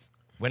 4th,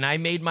 when I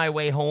made my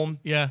way home,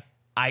 Yeah.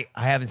 I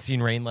haven't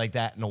seen rain like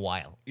that in a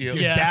while. Yeah.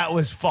 Dude, Yeah. that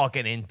was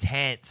fucking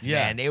intense,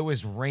 Yeah. man. It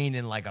was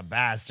raining like a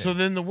bastard. So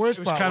then the worst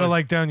It was part kind of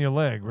like down your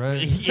leg,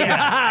 right?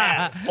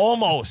 yeah,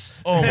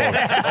 almost.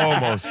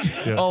 almost.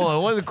 Yeah. Oh,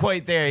 it wasn't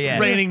quite there yet.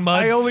 Raining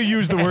mud. I only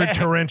used the word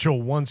torrential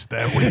once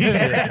that week.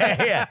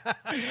 Yeah,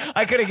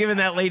 I could have given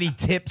that lady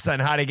tips on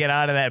how to get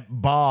out of that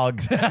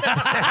bog.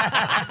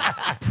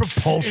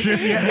 Propulsion.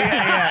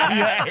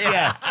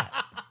 yeah.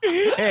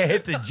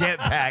 Hit the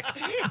jetpack.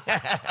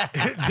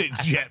 The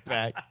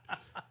jetpack.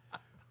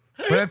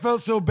 But I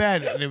felt so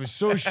bad, and it was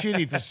so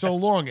shitty for so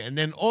long. And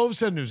then all of a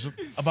sudden, it was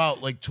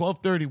about like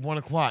 12:30, 1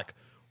 o'clock.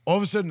 All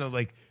of a sudden,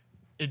 like,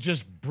 it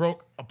just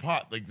broke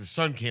apart. Like the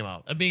sun came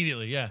out.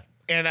 Immediately, yeah.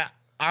 And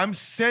I'm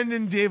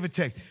sending Dave a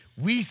text.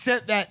 We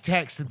sent that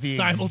text at the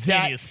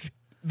Simultaneous.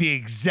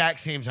 exact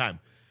same time.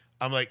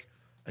 I'm like,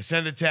 I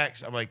send a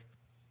text. I'm like,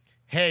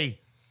 hey,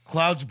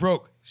 clouds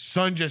broke.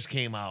 Sun just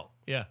came out.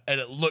 Yeah. And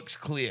it looks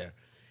clear.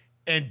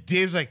 And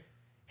Dave's like,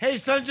 hey,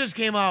 sun just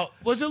came out.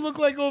 What's it look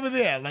like over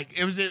there? Like,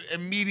 it was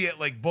immediate,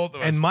 like, both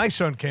of us. And my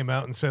son came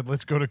out and said,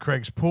 let's go to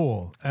Craig's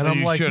pool. And Well, I'm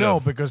you like, should've. no,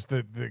 because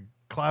the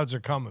clouds are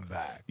coming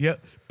back. yeah.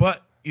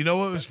 But you know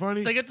what was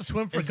funny? They get to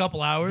swim for a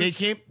couple hours. They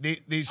came,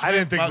 they swam I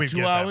didn't think about we'd 2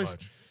 get that hours.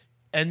 much.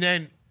 And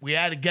then we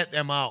had to get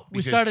them out. we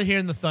because started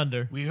hearing the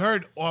thunder. We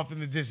heard off in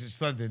the distance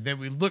thunder. Then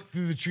we looked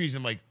through the trees.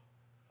 I'm like,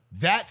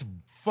 that's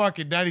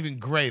fucking not even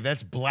gray.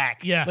 That's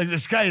black. Yeah. Like the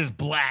sky is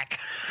black.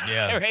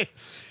 Yeah. Right?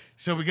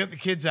 So we got the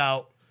kids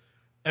out.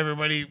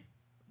 Everybody,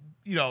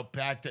 you know,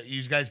 packed up.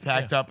 You guys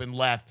packed up and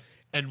left.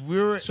 And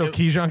we were. So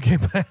Keyshawn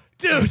came back.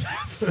 Dude. that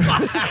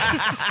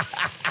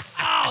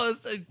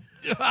was right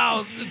there.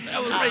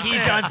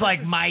 Keyshawn's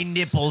like, my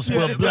nipples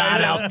will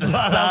blot out the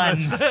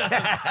suns.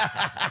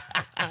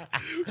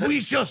 we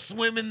shall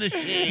swim in the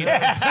shade.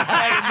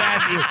 Hey,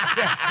 Matthew.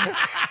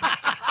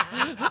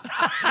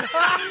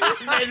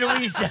 And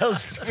we shall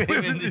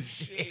swim in the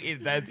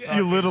shade. That's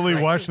You literally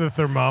watched the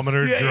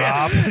thermometer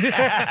drop.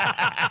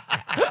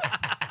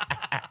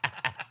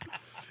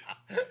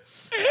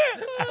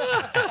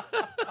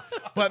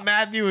 But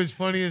Matthew was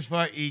funny as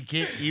fuck.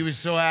 He was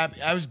so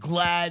happy. I was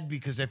glad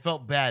because I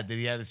felt bad that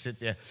he had to sit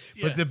there.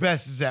 Yeah. But the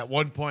best is at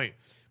one point,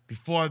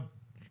 before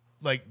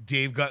like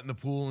Dave got in the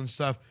pool and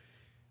stuff,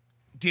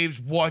 Dave's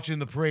watching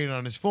the parade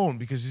on his phone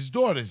because his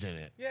daughter's in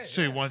it.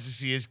 So he wants to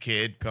see his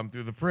kid come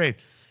through the parade.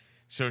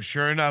 So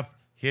sure enough,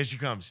 here she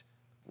comes.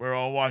 We're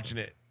all watching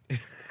it.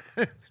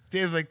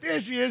 Dave's like, there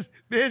she is.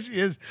 There she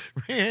is.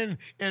 And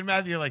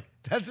Matthew are like,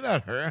 that's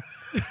not her.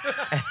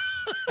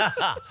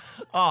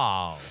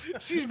 Oh,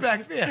 She's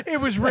back there. It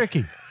was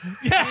Ricky.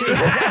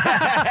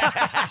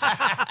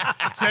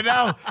 So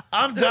now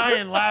I'm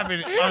dying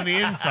laughing on the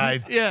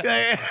inside.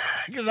 Yeah.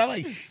 Because I'm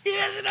like, he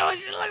doesn't know what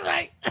she looks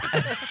like.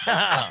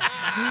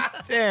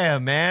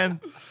 damn, man.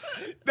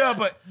 No,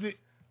 but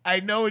I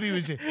know what he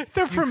was saying.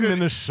 They're from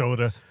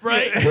Minnesota.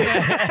 Right.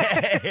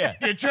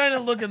 You're trying to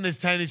look on this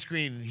tiny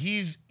screen.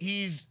 He's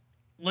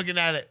looking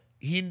at it.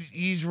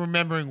 He's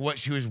remembering what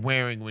she was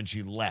wearing when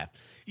she left.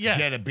 Yeah.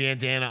 She had a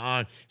bandana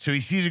on. So he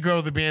sees a girl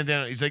with a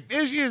bandana. He's like,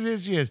 there she is, there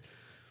she is.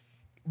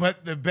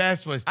 But the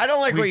best was I don't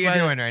like we what you're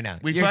finally- doing right now.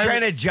 we You're finally-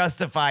 trying to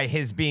justify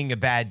his being a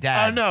bad Oh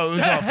dad. no, it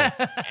was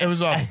awful. It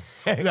was awful.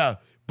 No.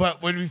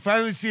 But when we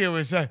finally see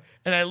her,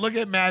 and I look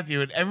at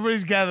Matthew, and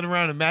everybody's gathered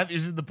around, and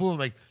Matthew's in the pool. I'm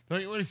like,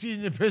 don't you want to see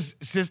your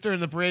sister in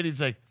the parade?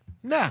 He's like,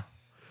 nah.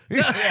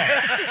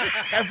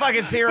 I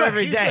fucking see her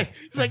every day.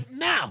 He's like,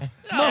 now.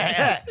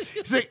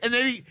 He's like, and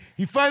then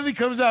he finally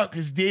comes out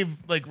because Dave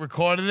like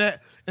recorded it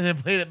and then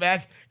played it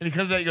back, and he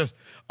comes out. He goes,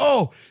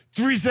 "Oh,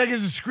 3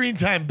 seconds of screen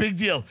time, big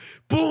deal."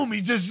 Boom!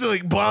 He just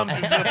like bombs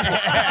into the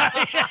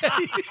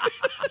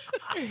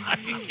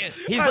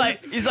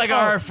He's like,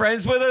 are our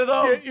friends with her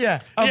though?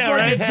 yeah. I'm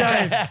fucking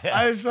dying.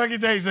 I was fucking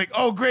dying. He's like,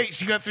 "Oh, great,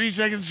 she got 3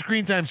 seconds of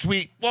screen time.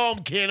 Sweet." Boom!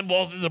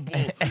 Cannonballs in the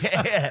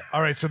pool.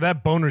 All right, so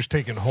that boner's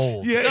taking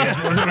hold.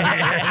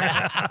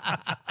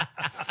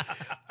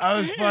 I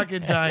was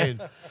fucking dying.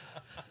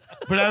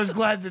 But I was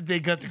glad that they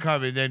got to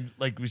come. And then,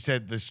 like we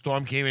said, the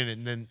storm came in,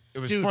 and then it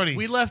was Dude, funny.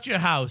 we left your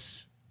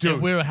house. Dude.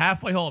 And we were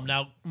halfway home.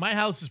 Now, my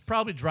house is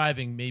probably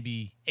driving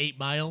maybe 8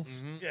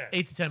 miles, Mm-hmm.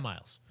 8 to 10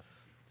 miles.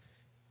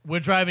 We're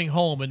driving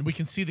home, and we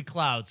can see the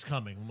clouds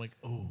coming. I'm like,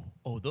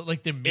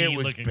 like they're It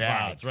was mean-looking bad.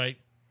 clouds, right?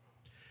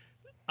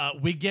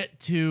 We get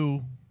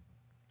to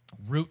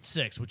Route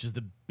 6, which is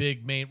the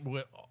big main,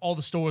 where all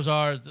the stores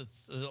are.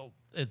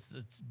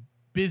 It's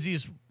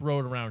busiest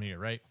road around here,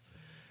 right?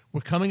 We're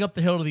coming up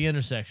the hill to the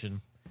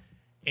intersection,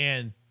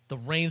 and the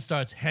rain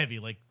starts heavy,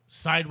 like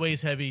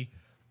sideways heavy,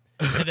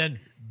 and then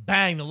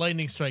bang, the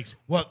lightning strikes.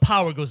 Well-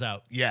 Power goes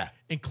out, yeah.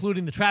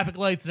 including the traffic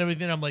lights and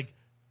everything. I'm like,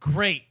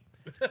 great.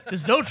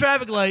 There's no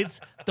traffic lights.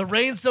 The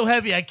rain's so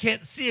heavy, I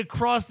can't see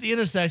across the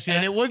intersection.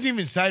 And it wasn't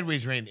even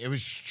sideways rain. It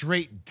was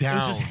straight down. It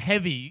was just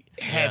heavy.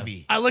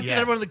 Heavy. I looked Yeah. at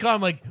everyone in the car.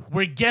 I'm like,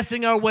 we're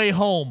guessing our way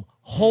home.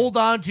 Hold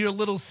on to your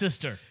little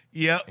sister.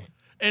 Yep.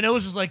 And it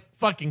was just like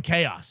fucking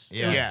chaos.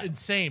 It was Yeah.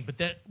 insane. But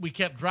then we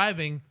kept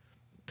driving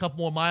a couple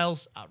more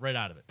miles right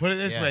out of it. Put it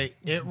this Yeah. way.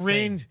 It insane.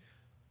 rained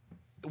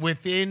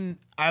within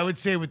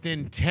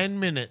 10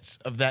 minutes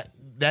of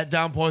that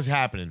downpour was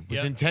happening. Yep.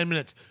 Within 10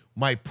 minutes,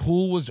 my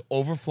pool was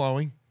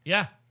overflowing.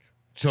 Yeah.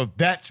 So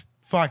that's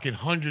fucking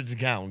hundreds of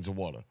gallons of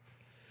water.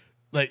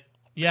 Like,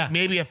 Yeah.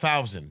 maybe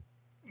 1,000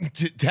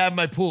 to have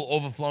my pool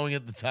overflowing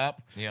at the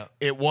top. Yeah.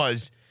 It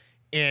was.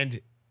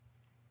 And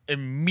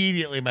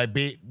immediately my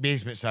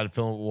basement started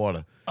filling with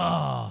water.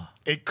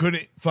 It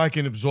couldn't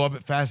fucking absorb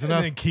it fast And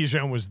enough. then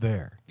Keyshawn was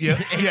there.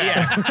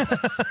 Yeah.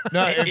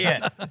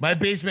 No, my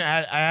basement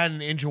I had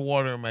an inch of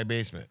water in my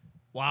basement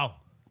Wow.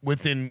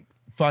 within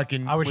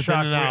fucking I was within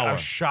shocked. an hour. I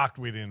was shocked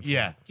we didn't.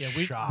 Yeah. Yeah,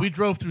 Shocked. we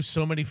drove through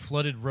so many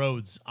flooded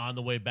roads on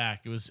the way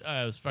back. It was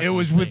fucking It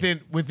was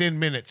insane. within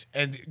minutes,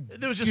 and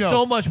There was just you know,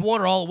 so much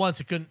water all at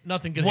once.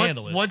 Nothing could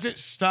handle it. Once it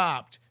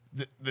stopped,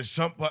 the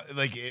sump pump,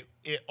 like it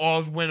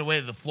all went away.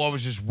 The floor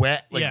was just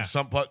wet. Like Yeah. the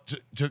sump pump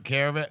took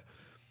care of it.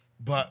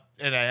 But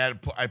and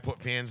I put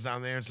fans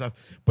down there and stuff.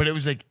 But it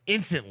was like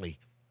instantly,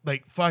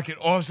 like fucking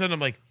all of a sudden I'm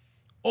like,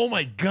 oh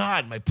my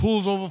god, my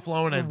pool's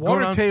overflowing. I The go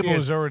water downstairs. table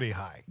is already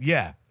high,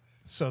 Yeah.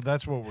 so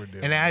that's what we're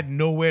doing. And I had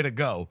nowhere to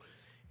go.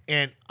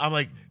 And I'm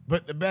like,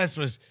 but the best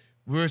was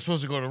we were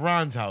supposed to go to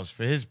Ron's house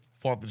for his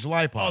 4th of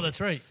July party. Oh, that's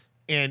right.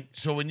 And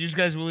so when you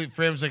guys were leaving,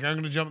 Fran was like, I'm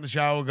going to jump in the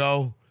shower,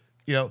 go,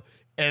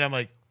 and I'm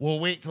like, well,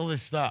 wait till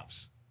this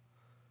stops.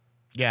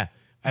 Yeah.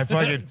 I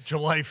fucking,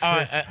 July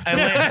 5th.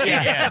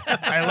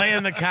 I lay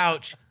on the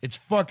couch. It's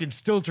fucking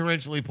still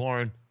torrentially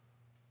pouring.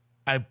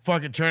 I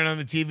fucking turn on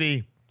the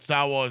TV.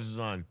 Star Wars is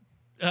on.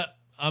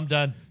 I'm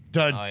done.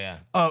 Done. Oh,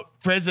 yeah.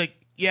 Fred's like,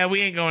 yeah, we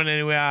ain't going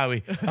anywhere, are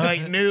we? I'm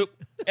like, nope.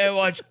 I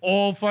watched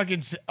all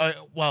fucking, I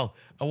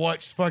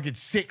watched fucking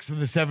 6 of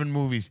the 7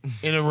 movies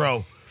in a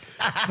row.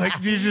 Like,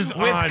 these just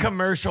With on.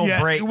 commercial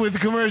breaks. With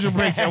commercial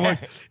breaks.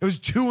 It was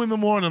 2 in the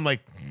morning. I'm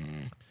like,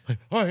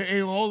 oh, hey,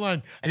 hold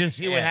on. I gotta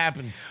see what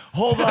happens.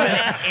 Hold on,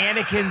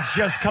 Anakin's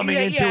just coming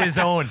into his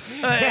own.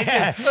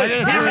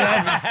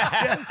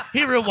 He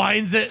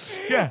rewinds it.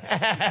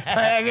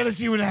 I gotta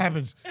see what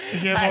happens. I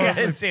can't fall I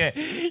asleep. gotta see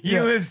it.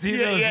 You have seen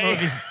those yeah.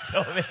 movies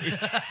so many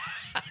times.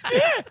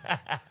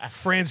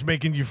 Fran's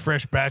making you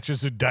fresh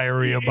batches of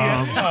diarrhea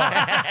bombs.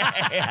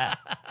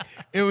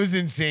 It was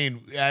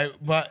insane.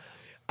 But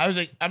I was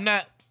like, I'm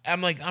not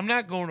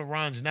going to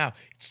Ron's now.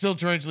 It's still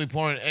torrentially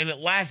pouring, and it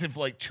lasted for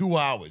like 2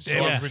 hours. So It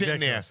I'm was sitting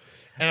ridiculous.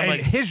 there, I'm And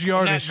like, his I'm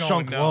yard not is going,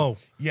 sunk no. low.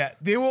 Yeah,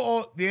 they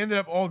ended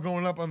up all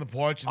going up on the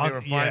porch and they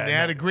were fine. Yeah, They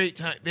had no. a great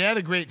time. They had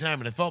a great time,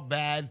 and I felt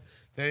bad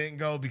that I didn't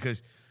go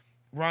because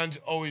Ron's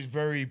always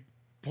very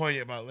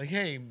poignant about like,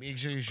 hey, make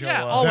sure you show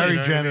Yeah, up. always. Very You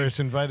know what I mean? generous.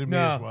 Invited me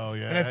No. as well.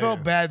 Yeah. And I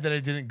felt bad that I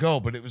didn't go,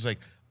 but it was like,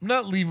 I'm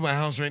not leaving my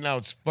house right now.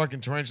 It's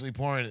fucking torrentially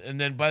pouring. And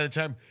then by the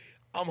time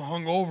I'm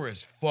hungover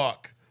as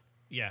fuck,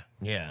 Yeah.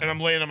 Yeah. and I'm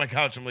laying on my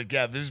couch, I'm like,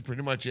 yeah, this is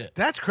pretty much it.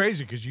 That's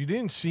crazy because you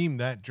didn't seem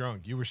that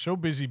drunk. You were so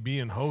busy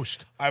being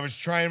host. I was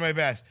trying my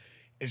best.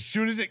 As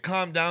soon as it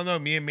calmed down, though,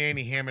 me and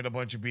Manny hammered a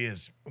bunch of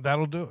beers.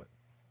 That'll do it.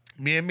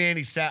 Me and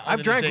Manny sat. I've under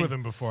the drank thing. with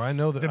him before. I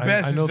know that. The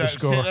best I know is the sitting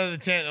score. under the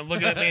tent. I'm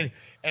looking at Manny,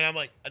 and I'm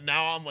like,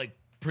 now I'm like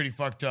pretty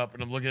fucked up,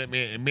 and I'm looking at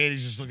Manny, and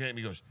Manny's just looking at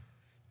me. He goes,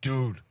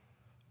 dude,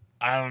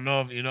 I don't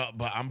know if you know,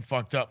 but I'm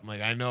fucked up. I'm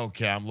like, I know,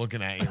 kid. I'm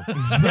looking at you. I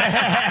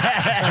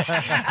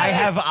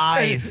have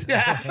eyes.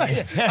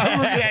 I'm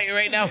looking at you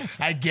right now.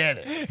 I get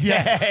it.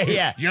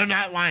 Yeah. You're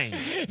not lying.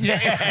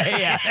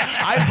 Yeah.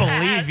 I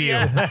believe you.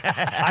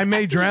 I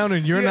may drown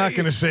and you're not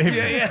going to save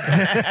me.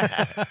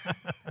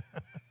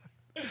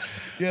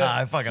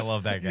 I fucking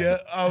love that guy. Yeah.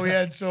 Oh, we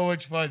had so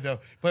much fun though.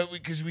 But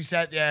because we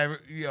sat there,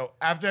 you know,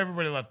 after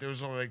everybody left, there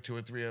was only like 2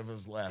 or 3 of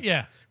us left.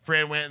 Yeah.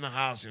 Fran went in the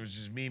house. It was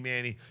just me,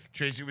 Manny.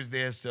 Tracy was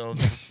there still,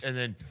 and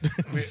then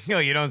No,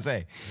 you don't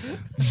say.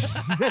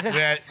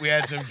 we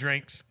had some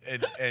drinks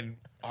and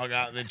hung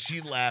out. And then she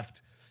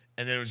left,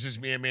 and then it was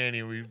just me and Manny.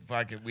 And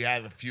we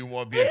had a few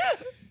more beers.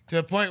 To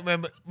the point,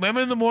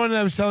 remember in the morning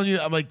I was telling you,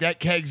 I'm like, that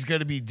keg's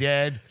gonna be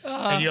dead,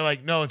 and you're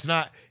like, no, it's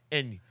not.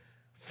 And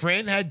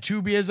Fran had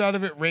 2 beers out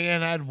of it.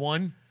 Rayanne had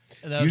 1.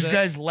 And that You was it?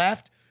 guys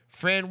left.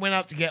 Fran went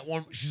out to get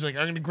one. She's like,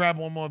 I'm gonna grab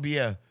one more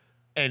beer,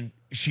 and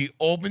she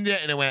opened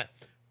it, and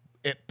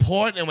it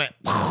poured, and it went.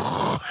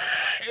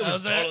 It was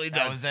was it? totally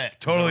done. That was it.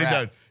 Totally It was a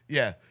done.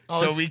 Yeah. Oh,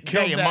 so it's- we you got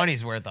killed your that.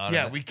 money's worth out of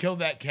Yeah, it. we killed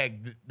that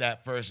keg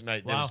that first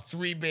night. There Wow. was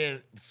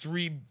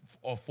 3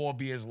 or 4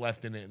 beers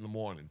left in it in the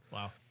morning.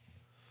 Wow.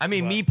 I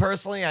mean, me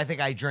personally, I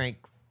think I drank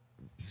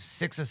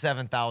 6,000 or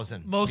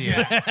 7,000. Most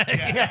beers.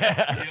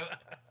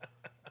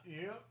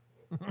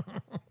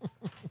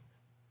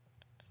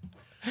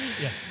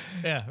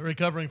 yeah,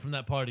 recovering from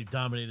that party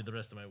dominated the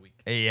rest of my week.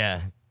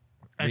 Yeah.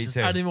 I Me just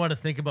too. I didn't even want to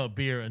think about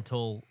beer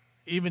until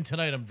even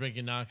tonight. I'm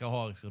drinking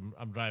non-alcoholics.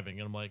 I'm driving,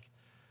 and I'm like,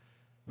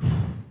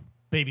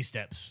 baby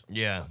steps.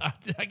 Yeah.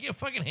 I can't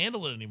fucking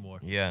handle it anymore.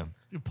 Yeah.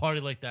 You party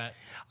like that.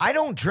 I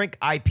don't drink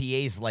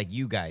IPAs like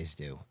you guys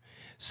do.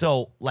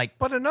 So, like,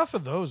 But enough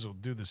of those will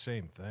do the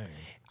same thing.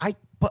 I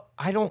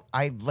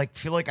like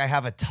feel like I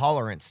have a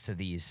tolerance to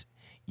these.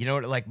 You know,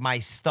 like my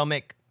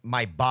stomach,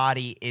 my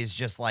body is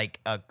just like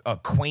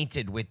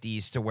acquainted with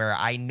these to where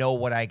I know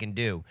what I can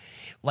do.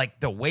 Like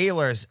the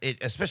Whalers,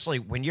 especially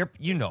when you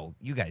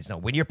guys know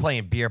when you're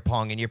playing beer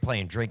pong and you're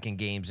playing drinking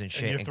games and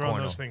shit And you're and throwing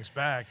cornhole, those things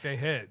back. They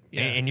hit.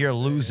 Yeah. and you're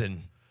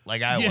losing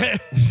like I Yeah.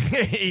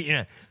 was. You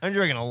know, I'm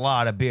drinking a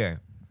lot of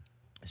beer.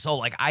 So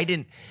like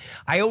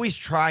I always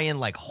try and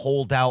like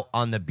hold out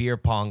on the beer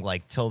pong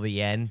like till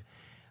the end.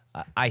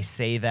 I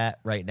say that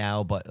right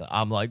now, but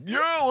I'm like,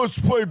 yeah, let's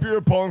play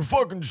beer pong,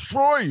 fucking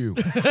destroy you.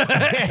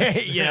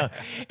 You know,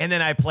 and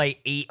then I play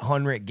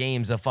 800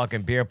 games of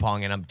fucking beer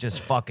pong and I'm just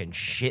fucking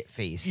shit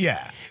faced.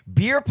 Yeah.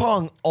 Beer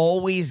pong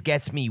always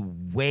gets me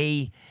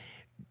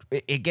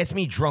it gets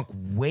me drunk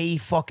way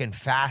fucking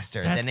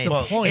faster That's than the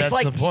it. point. It's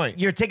That's like the point.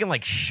 you're taking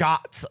like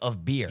shots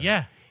of beer.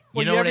 Yeah.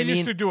 You know you what ever I mean?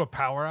 used to do a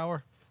power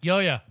hour? Yo,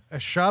 yeah. A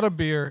shot of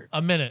beer,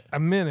 A minute. a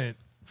minute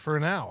for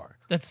an hour.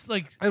 That's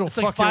like It'll it's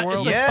like fuck your 5. world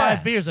It's like up.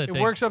 5 beers. I It think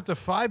works up to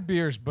 5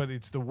 beers, but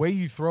it's the way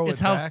you throw It's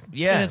it how back.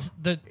 Yeah. and it's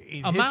the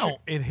It amount.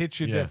 hits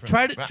you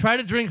different. Try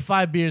to drink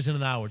 5 beers in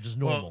an hour, just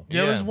normal. Well,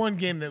 there was Yeah. one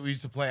game that we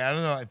used to play. I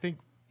don't know. I think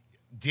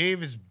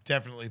Dave has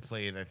definitely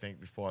played, I think,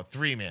 before.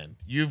 3-man.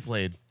 You've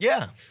played.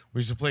 Yeah. We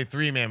used to play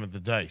 3-man with the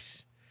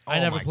dice. I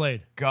never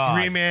played. God.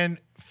 3-man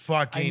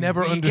fucking. I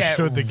never We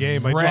understood get the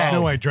game. I just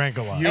knew wrecked. I drank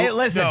a lot. You- Hey,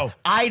 listen, no.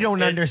 I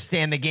don't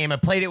understand the game. I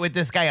played it with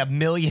this guy a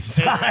million It's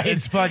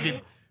times.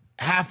 fucking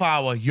half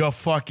hour. You're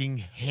fucking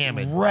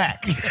hammered.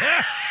 Wrecked.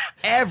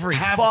 Every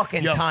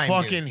fucking you're time.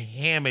 fucking dude.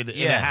 hammered in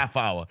Yeah. a half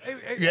hour.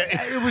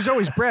 It was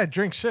always Brad,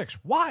 drink 6.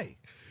 Why?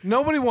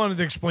 Nobody wanted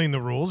to explain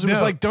the rules. It was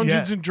No, like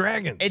Dungeons yeah. and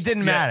Dragons. It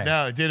didn't Yeah, matter.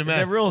 no, it didn't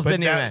matter. The rules But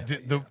didn't even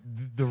that- matter.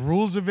 The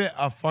rules of it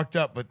are fucked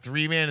up, but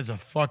 3-man is a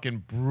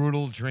fucking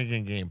brutal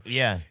drinking game.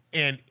 Yeah.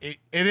 And it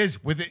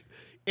is with it.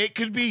 It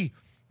could be.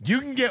 You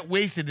can get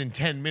wasted in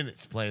 10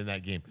 minutes playing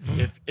that game.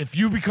 If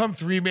you become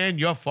 3-man,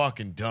 you're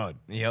fucking done.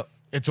 Yep.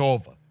 It's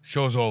over.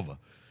 Show's over.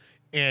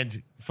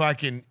 And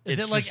fucking. Is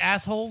it's it like just-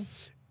 asshole?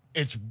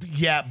 It's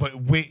yeah, but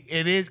wait,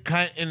 it is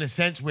kind of in a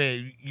sense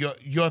where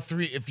you're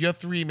 3. If you're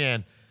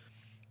 3-man,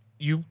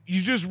 you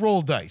just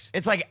roll dice.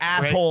 It's like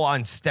asshole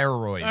on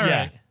steroids. All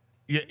right.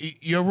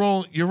 You're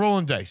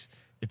rolling dice.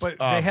 It's, but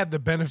they have the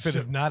benefit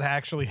of not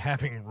actually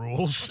having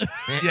rules.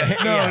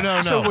 yeah,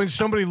 no. So when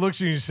somebody looks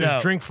at you and says, No.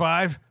 drink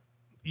 5,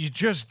 you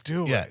just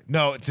do Yeah, it.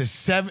 no, it's a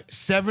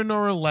 7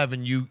 or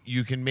 11.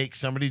 You can make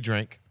somebody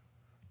drink,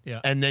 Yeah.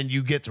 and then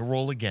you get to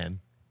roll again,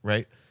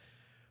 right?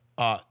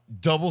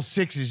 Double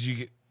 6s, you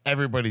get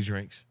everybody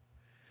drinks,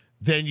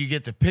 then you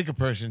get to pick a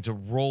person to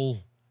roll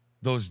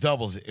those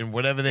doubles, and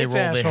whatever they It's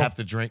roll, they asshole. have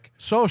to drink.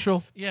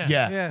 Social. Yeah.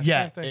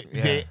 Yeah. same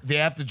thing. They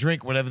have to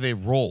drink whatever they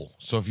roll.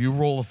 So if you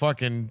roll a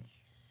fucking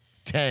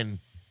 10,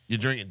 you're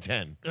drinking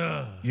 10.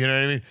 You know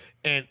what I mean?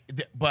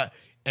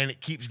 And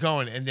it keeps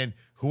going. And then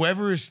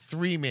whoever is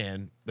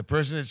 3-man, the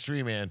person that's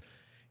 3-man,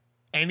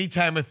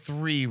 anytime a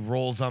 3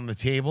 rolls on the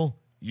table,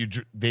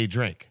 they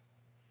drink.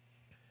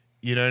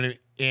 You know what I mean?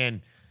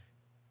 And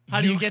How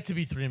do you get to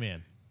be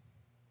 3-man?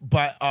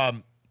 but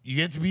you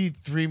get to be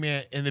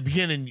 3-man in the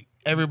beginning.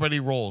 Everybody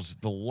rolls.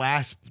 The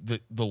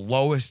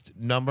lowest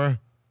number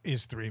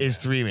Is 3. is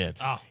 3-man.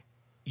 Oh.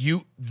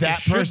 That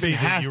should person be that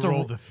has you to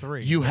rolled a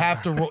 3. You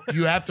have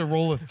to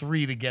roll a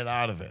 3 to get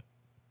out of it.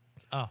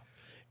 Oh.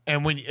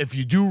 And if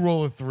you do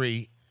roll a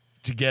 3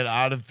 to get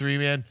out of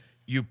 3-man,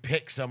 you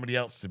pick somebody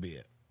else to be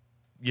it.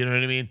 You know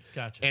what I mean?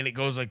 Gotcha. And it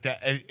goes like that.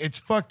 And it's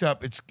fucked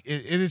up. It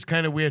is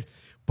kind of weird,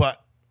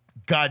 but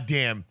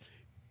goddamn,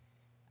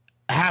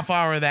 half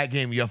hour of that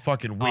game you're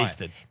fucking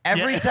wasted.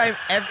 Every time,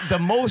 the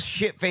most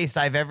shit faced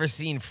I've ever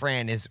seen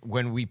Fran is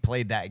when we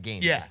played that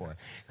game Yeah. before,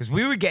 because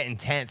we would get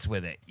intense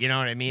with it. You know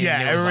what I mean? Yeah,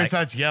 And it was everyone like,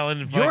 starts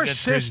yelling. And Your fucking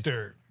gets crazy.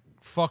 sister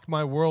fucked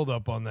my world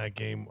up on that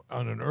game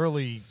on an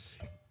early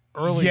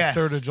Yes.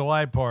 3rd of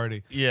July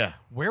party. Yeah.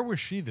 Where was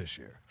she this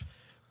year?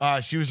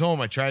 She was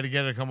home. I tried to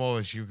get her to come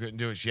over. She couldn't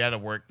do it. She had to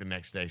work the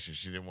next day, so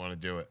she didn't want to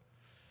do it.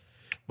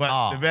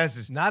 But the best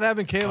is Not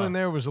having Kaylin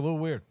there was a little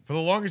weird. for the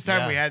longest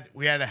time Yeah.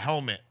 we had a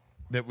helmet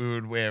that we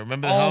would wear.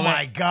 Remember the oh helmet?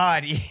 my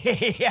god,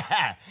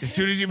 yeah, As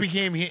soon as you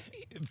became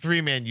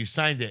 3-man, you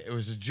signed it. It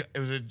was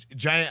a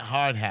giant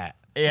hard hat.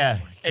 yeah.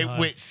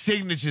 With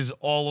signatures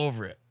all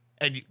over it.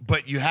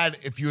 But you had,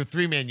 if you were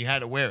 3-man, you had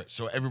to wear it,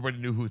 so everybody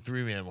knew who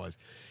 3-man was.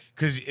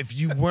 Because if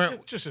you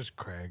weren't, Just as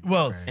Craig.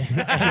 well,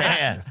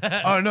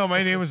 yeah. oh no,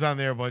 my name was on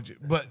there a bunch,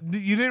 but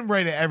you didn't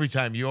write it every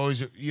time. You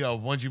always,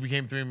 once you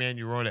became 3-man,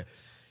 you wrote it.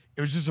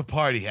 It was just a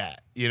party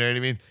hat, you know what I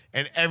mean?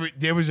 And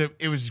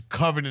it was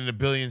covered in a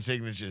billion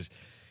signatures.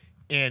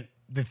 And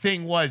the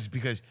thing was,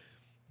 because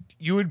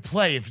you would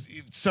play if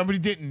somebody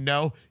didn't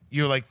know,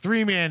 you were like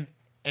 3-man,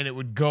 and it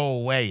would go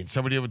away, and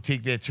somebody would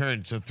take their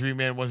turn. So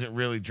 3-man wasn't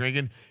really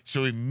drinking.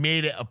 So we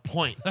made it a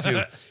point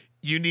to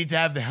you need to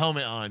have the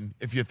helmet on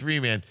if you're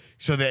 3-man,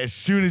 so that as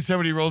soon as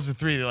somebody rolls a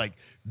 3, they're like,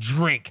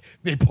 drink.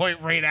 They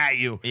point right at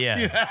you.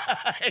 Yeah.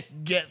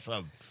 Get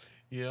some.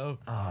 You know?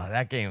 Oh,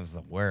 that game was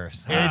the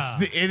worst.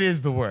 It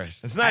is the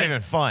worst. It's not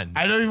even fun.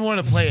 I don't even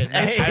want to play it.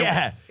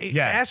 Yeah.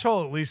 Yeah.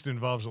 Asshole at least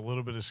involves a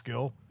little bit of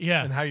skill.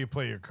 Yeah. And how you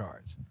play your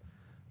cards.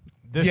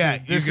 This Yeah,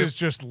 is this you is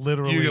just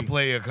literally. You can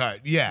play your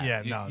card. Yeah.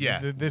 Yeah, no. Yeah.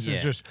 This Yeah.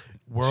 is just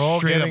we're all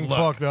Straight up getting luck.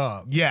 fucked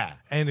up. Yeah.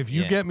 And if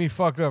you Yeah. get me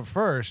fucked up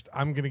first,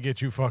 I'm gonna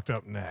get you fucked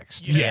up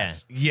next.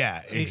 Yes.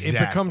 Yeah. It Exactly.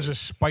 becomes a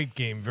spite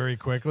game very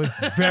quickly.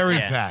 very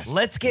Yeah. fast.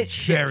 Let's get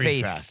shit Very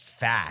faced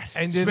fast.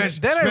 And then, Especially-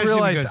 then I especially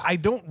realized because- I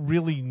don't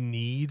really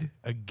need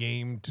a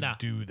game to Nah.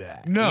 do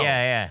that. no.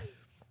 yeah.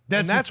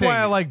 And that's the why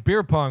thing I is- like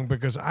beer pong,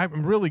 because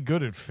I'm really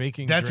good at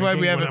faking. That's why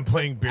we drinking haven't when I'm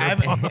playing beer I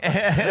haven't-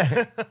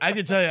 pong. I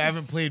can tell you, I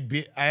haven't played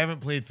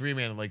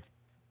 3-man in like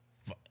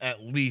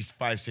at least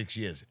 5-6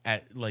 years.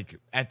 At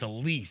the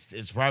least,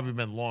 it's probably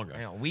been longer. You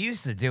know, we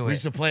used to do it. We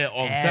used to play it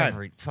all the time.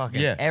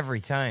 Every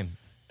time.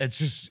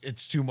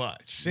 It's too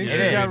much. Since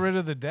It you got is. rid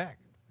of the deck.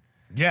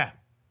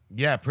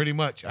 Yeah, pretty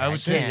much. I would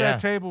say Since yeah. that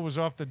table was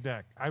off the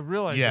deck, I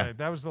realized Yeah.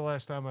 that was the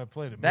last time I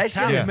played it. That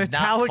shit is not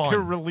Metallica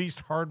fun.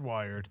 released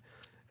Hardwired,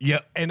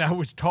 Yep. and I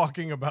was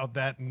talking about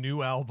that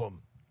new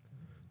album.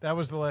 That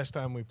was the last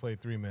time we played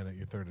 3-man at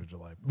your 3rd of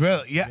July.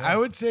 Really? Yeah, I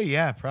would say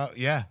yeah.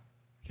 Yeah.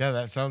 Yeah,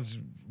 that sounds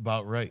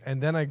about right.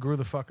 And then I grew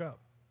the fuck up.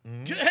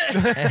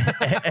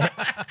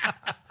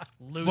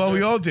 Loser. Well,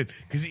 we all did.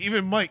 Because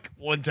even Mike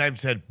one time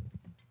said,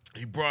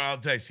 he brought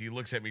out dice. He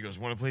looks at me, he goes,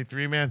 want to play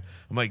 3-man?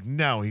 I'm like,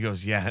 no. He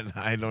goes, yeah,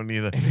 I don't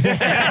either. And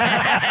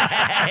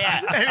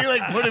he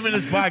like put him in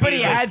his pocket. But he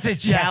He's like, had to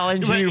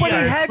challenge you But he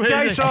first. had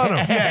dice on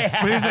him.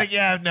 yeah. But he's like,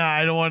 yeah, no,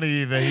 I don't want to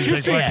either. He's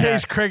Just like, in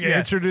case Craig Yeah.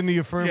 answered in the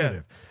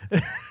affirmative.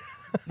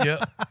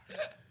 Yeah.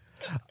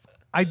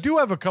 I do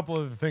have a couple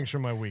of things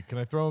from my week. Can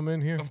I throw them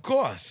in here? Of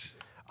course.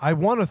 I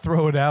want to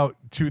throw it out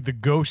to the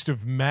ghost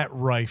of Matt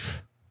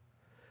Rife.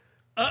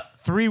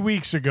 3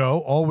 weeks ago,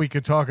 all we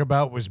could talk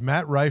about was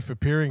Matt Rife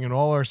appearing in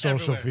all our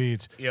social Everywhere.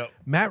 feeds. Yep.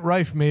 Matt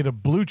Rife made a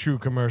Blue Chew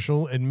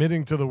commercial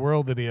admitting to the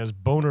world that he has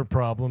boner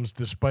problems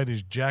despite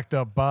his jacked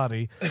up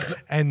body.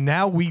 And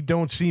now we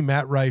don't see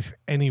Matt Rife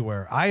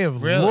anywhere. I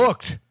have Really?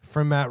 looked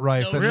for Matt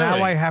Rife, No, and now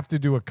really? I have to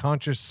do a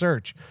conscious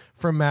search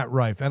for Matt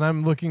Rife. And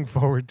I'm looking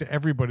forward to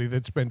everybody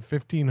that spent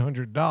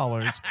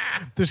 $1,500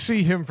 to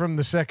see him from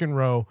the second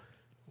row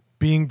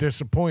being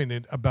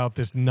disappointed about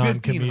this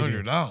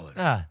non-comedian.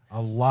 $1,500.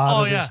 A lot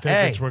Oh, of yeah. his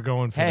tickets were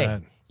going for hey,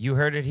 that. you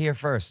heard it here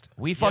first.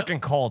 We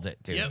fucking called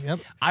it, dude. Yep. Yep.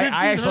 I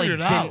actually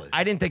 $1,500.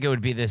 I didn't think it would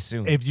be this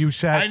soon. If you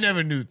sat I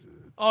never knew.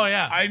 Oh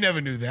yeah. I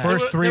never knew that.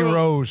 first There were 3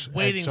 rows at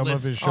waiting some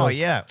lists. of his shows, oh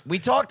yeah, we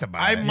talked about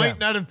I it. might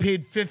not have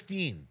paid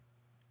 15.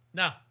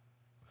 No.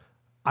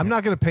 I'm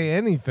not going to pay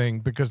anything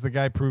because the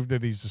guy proved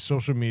that he's a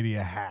social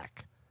media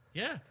hack.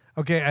 Yeah.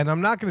 Okay, and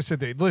I'm not going to sit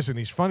there. Listen,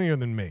 he's funnier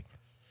than me.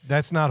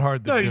 That's not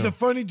hard to No, do. he's a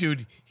funny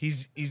dude.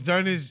 He's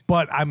done his.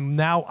 But I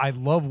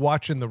love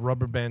watching the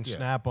rubber band Yeah.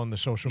 snap on the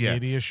social Yeah.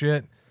 media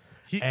shit.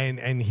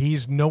 And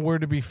he's nowhere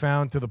to be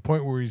found to the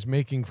point where he's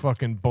making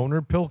fucking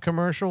boner pill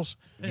commercials.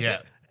 Yeah.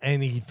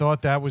 And he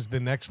thought that was the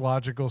next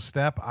logical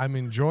step. I'm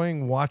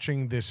enjoying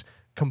watching this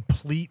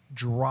complete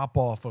drop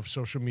off of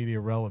social media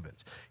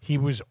relevance. He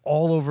was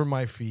all over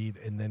my feed,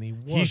 and then he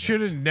wasn't. He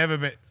should have never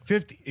been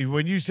 50.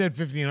 When you said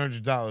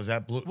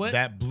 $1,500, What?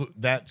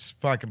 that's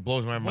fucking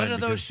blows my mind. What are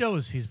those because-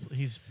 shows he's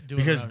doing?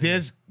 Because around here?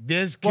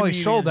 there's Well, he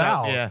comedians sold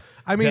out. there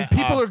I mean, that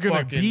people are going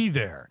to fucking- be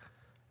there.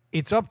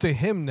 It's up to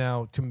him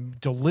now to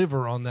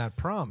deliver on that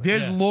promise.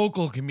 There's Yeah.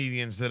 local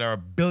comedians that are a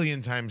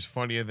billion times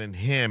funnier than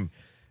him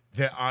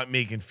that aren't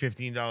making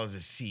 $15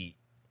 a seat.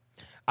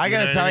 I You know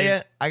gotta what tell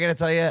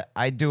I mean? you,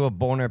 I'd do a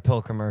boner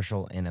pill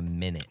commercial in a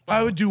minute.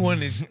 I would do one.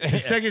 The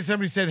second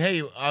somebody said,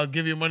 "Hey, I'll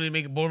give you money to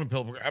make a boner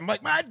pill," I'm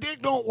like, "My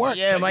dick don't work."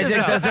 Yeah, Check my this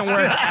dick out." doesn't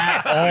work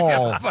at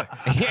all.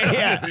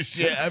 Yeah,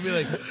 shit. I'd be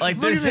like, Like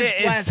 "Look this at shit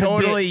is flaccid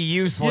totally bitch."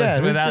 useless Yeah,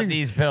 this without thing-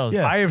 these pills.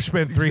 Yeah. I have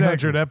spent 300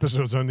 Exactly.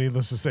 episodes on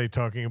Needless to Say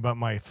talking about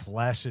my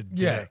flaccid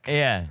Yeah. dick.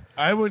 Yeah.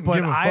 I wouldn't But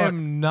give a I fuck.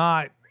 am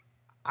not.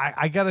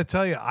 I got to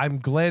tell you, I'm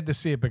glad to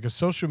see it because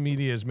social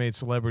media has made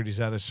celebrities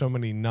out of so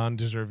many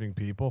non-deserving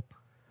people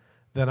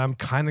that I'm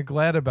kind of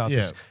glad about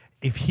this.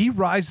 Yeah. If he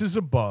rises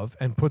above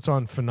and puts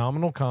on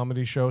phenomenal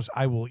comedy shows,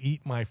 I will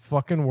eat my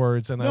fucking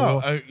words, and No,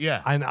 I will.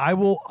 yeah. And I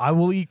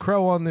will eat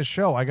crow on this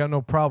show. I got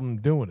no problem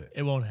doing it.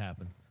 It won't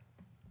happen.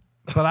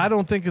 But I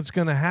don't think it's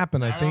going to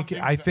happen. I don't think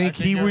think I so. think I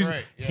think he you're was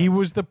right, yeah. he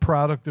was the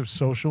product of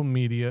social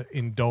media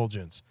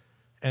indulgence,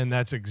 and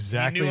that's He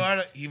exactly. knew how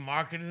to. He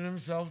marketed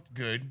himself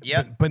good.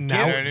 Yep. But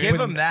now, give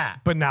but- him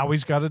that. But now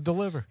he's got to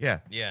deliver. Yeah.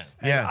 Yeah.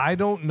 And Yeah. I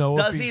don't know.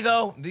 Does if he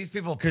though? These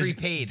people 'Cause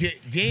prepaid.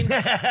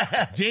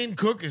 Dane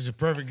Cook is a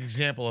perfect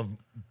example of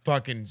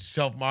fucking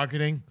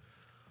self-marketing,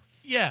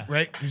 Yeah.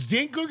 right? Because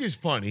Dane Cook is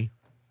funny.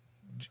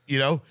 You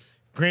know,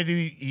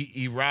 granted,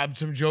 he robbed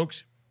some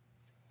jokes,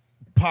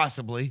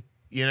 possibly.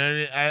 You know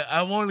what I mean?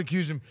 I won't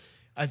accuse him.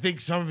 I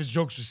think some of his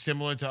jokes were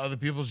similar to other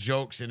people's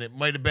jokes, and it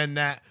might have been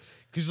that.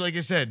 Because, like I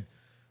said,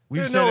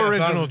 we've There's said no it a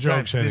original thousand times.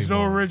 jokes There's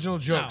no anymore. original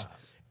jokes. No.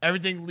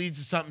 Everything leads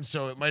to something,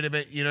 so it might have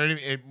been. You know what I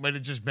mean? It might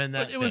have just been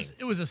that. But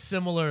it was a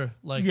similar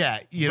like Yeah,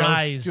 you know,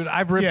 rise. Dude,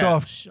 I've ripped Yeah.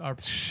 off Sharp.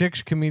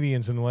 6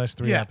 comedians in the last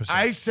 3 Yeah,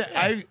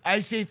 episodes. I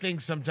say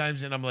things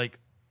sometimes, and I'm like,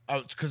 oh,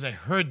 it's because I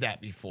heard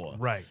that before.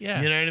 Right.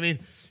 Yeah. You know what I mean?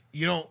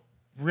 You don't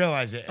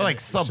realize it. like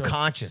And so-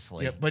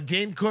 subconsciously. yeah, but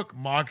Dane Cook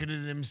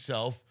marketed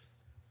himself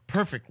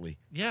perfectly.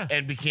 Yeah.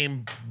 And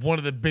became one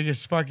of the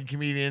biggest fucking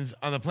comedians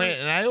on the planet.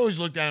 And I always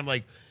looked at him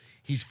like,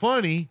 he's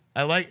funny.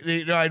 I like,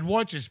 you know, I'd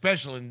watch his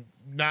special and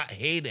not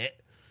hate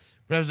it.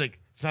 But I was like,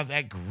 it's not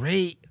that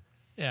great.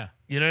 Yeah.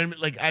 You know what I mean?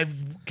 Like, I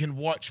can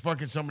watch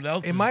fucking someone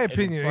else. In my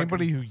opinion,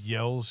 anybody who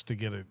yells to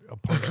get a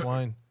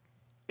punchline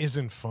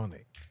isn't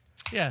funny.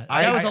 Yeah.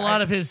 I- that was I- a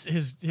lot I- of his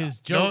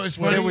jokes. it's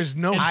funny. There was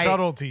no I-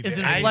 subtlety His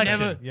there. inflection.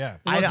 never- Yeah.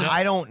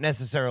 I don't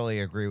necessarily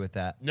agree with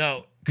that.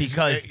 No.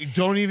 Because-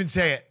 don't even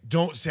say it.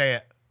 Don't say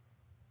it.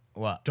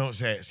 What? Don't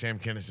say it. Sam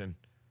Kinison.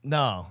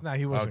 No. No,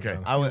 he wasn't. Okay.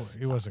 Gonna.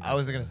 He wasn't. I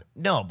wasn't gonna say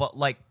no, but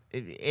like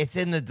it's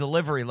in the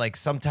delivery. Like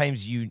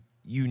sometimes you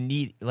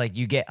need like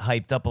you get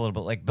hyped up a little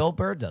bit. Like Bill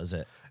Burr does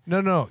it.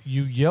 No.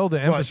 You yell to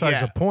emphasize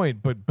yeah. a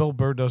point, but Bill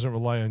Burr doesn't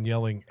rely on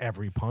yelling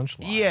every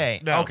punchline. Yeah.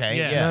 No. Okay.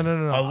 Yeah. Yeah.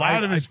 No. A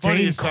lot of his Dane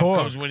funniest stuff Cook-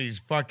 comes when he's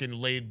fucking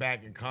laid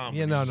back and calm.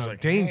 Yeah, and no. he's just like,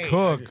 Dane hey,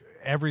 Cook,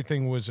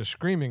 everything was a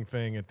screaming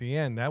thing at the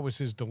end. That was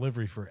his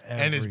delivery for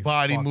every and his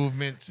body fuck-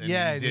 movements. And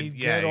Yeah, he did, he'd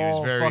yeah, get he was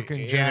all very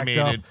fucking jacked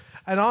animated. up.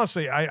 And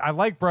honestly, I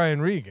like Brian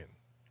Regan.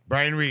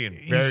 Brian Regan.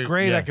 He's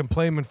great. I can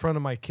play him in front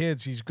of my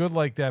kids. He's good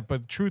like that.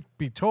 But truth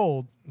be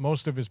told,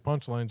 most of his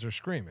punchlines are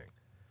screaming.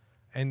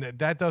 And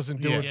that doesn't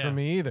do Yeah. it Yeah. for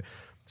me either.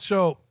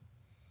 So,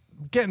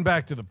 getting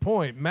back to the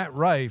point, Matt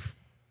Rife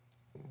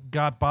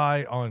got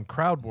by on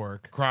crowd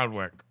work, crowd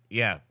work.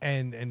 Yeah.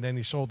 and then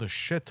he sold a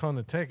shit ton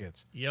of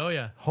tickets. Yo,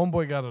 yeah.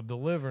 Homeboy got to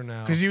deliver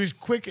now. Because he was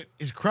quick.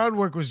 His crowd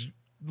work was,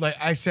 like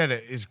I said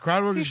it, his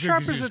crowd work He's was good sharp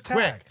 'cause as he was a tack.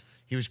 quick.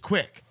 He was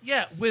quick.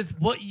 Yeah, with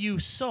what you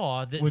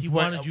saw that With he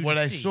what, wanted you what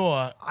to I see.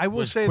 saw, I will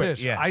was say quick,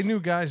 this. yes. I knew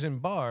guys in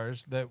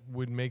bars that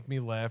would make me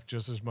laugh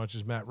just as much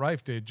as Matt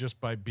Rife did just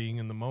by being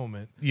in the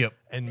moment Yep.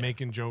 and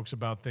making jokes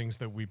about things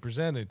that we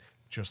presented,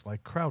 just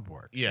like crowd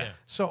work. Yeah.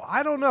 So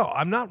I don't know.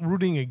 I'm not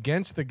rooting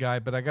against the guy,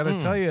 but I got to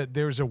tell you,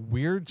 there's a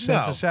weird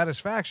sense No. of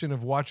satisfaction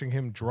of watching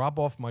him drop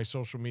off my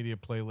social media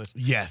playlist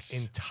Yes.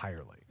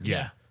 entirely.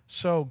 Yeah.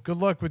 So good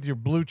luck with your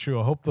Blue Chew.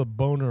 I hope the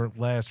boner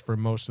lasts for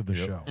most of the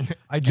show.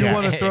 I do Yeah.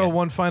 want to throw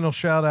one final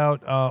shout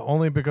out,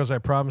 only because I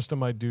promised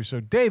him I'd do so.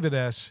 David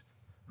S.,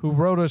 who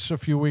wrote us a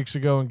few weeks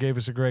ago and gave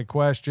us a great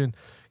question.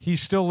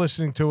 He's still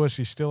listening to us.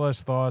 He still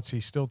has thoughts. He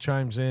still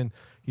chimes in.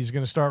 He's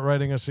going to start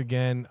writing us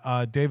again.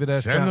 David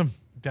S. Send them.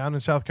 Down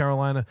in South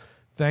Carolina.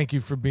 Thank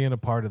you for being a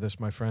part of this,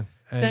 my friend.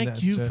 And Thank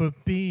that's you it. for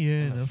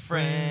being a friend.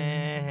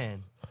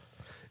 Friend.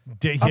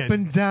 Yeah, Up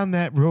and down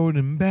that road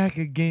and back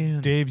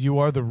again. Dave, you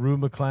are the Rue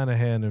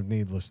McClanahan of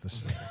Needless to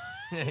Say.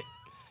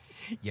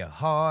 Your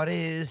heart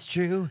is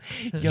true.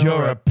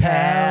 You're a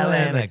pal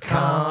and a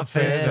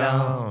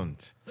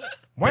confidant.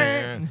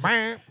 And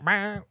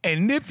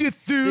if you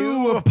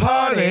threw a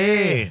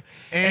party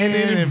and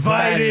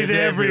invited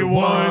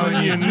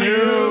everyone you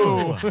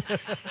knew,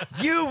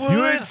 You you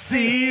would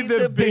see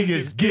the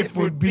biggest gift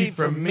would be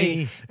from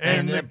me,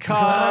 and the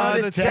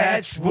card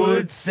attached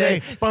would say,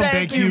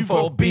 "Thank you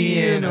for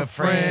being a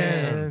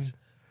friend."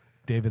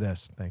 David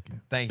S. Thank you.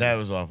 Thank you. That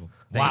was awful.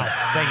 Wow.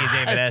 Thank you,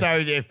 David S.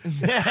 Sorry, Dave.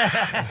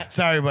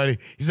 Sorry, buddy.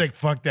 He's like,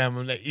 fuck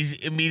them. He's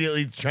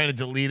immediately trying to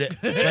delete it.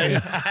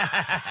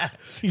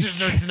 He's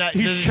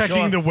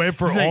checking the web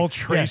for all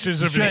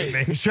traces of his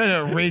name. He's trying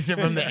to erase it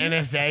from the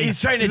NSA. He's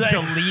trying to like,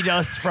 delete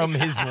us from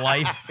his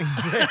life.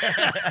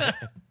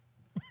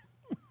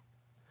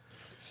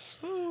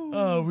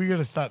 Oh, we got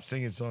to stop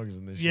singing songs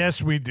in this show.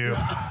 Yes, we do.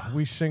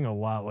 We sing a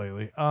lot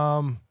lately.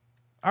 All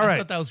I right.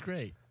 thought that was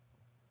great.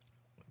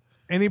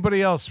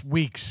 Anybody else?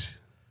 Weeks,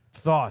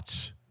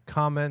 thoughts,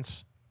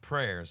 comments,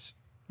 Prayers.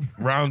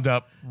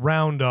 Roundup.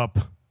 roundup.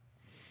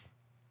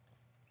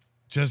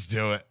 Just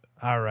do it.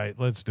 All right,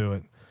 let's do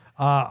it.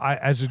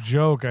 As a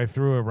joke, I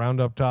threw a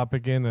roundup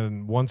topic in,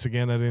 and once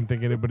again, I didn't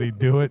think anybody'd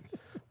do it,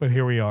 but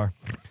here we are.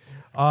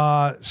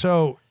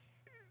 So,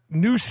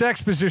 new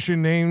sex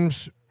position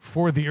names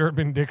for the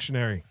Urban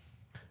Dictionary,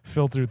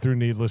 filtered through,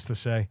 needless to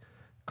say.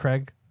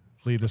 Craig,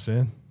 lead us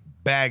in.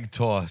 Bag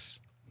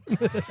toss.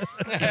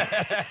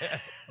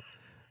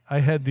 I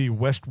had the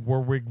West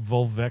Warwick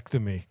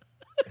vulvectomy.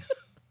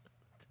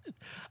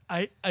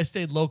 I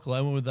stayed local. I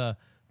went with the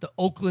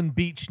Oakland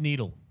Beach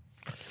Needle.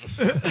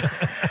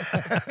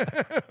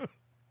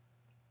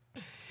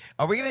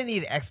 Are we going to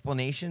need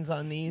explanations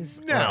on these?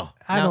 No.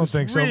 I don't just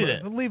think so. read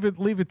it.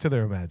 Leave it to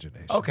their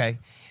imagination. Okay.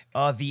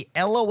 The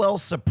LOL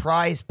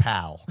Surprise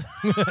Pal.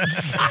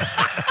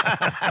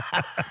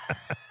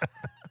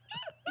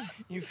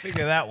 You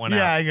figure that one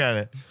Yeah, out. I got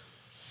it.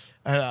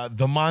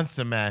 The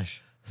Monster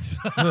Mash.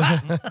 I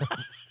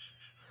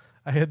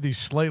had the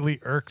slightly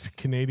irked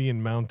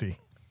Canadian Mountie.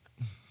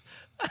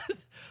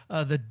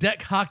 The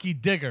Deck Hockey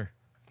Digger.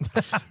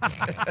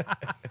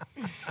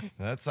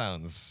 That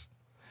sounds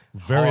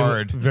Very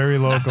hard. very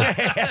local.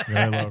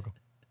 Very local.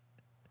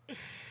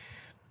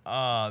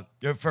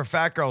 For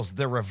fat girls,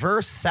 the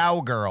Reverse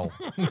Sow Girl.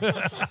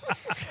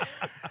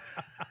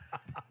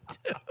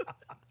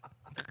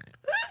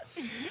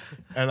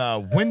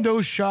 And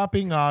window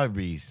shopping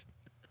Arby's.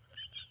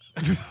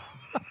 A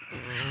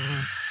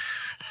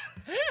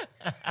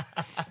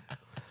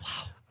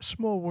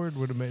small word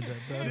would have made that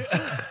better.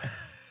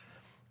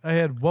 I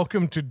had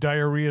welcome to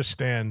diarrhea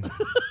stand.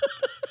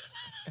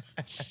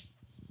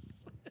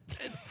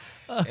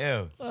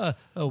 Ew.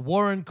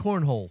 Warren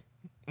Cornhole.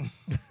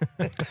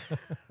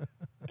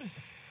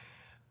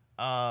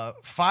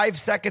 5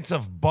 seconds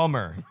of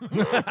bummer.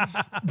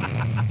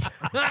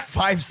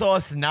 5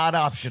 sauce not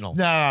optional.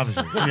 No,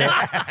 obviously.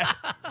 Yeah.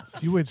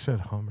 You had said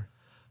Hummer.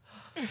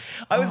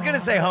 I was gonna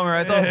say Hummer.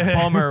 I thought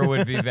bummer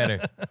would be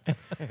better.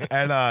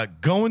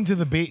 And going to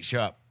the bait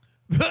shop.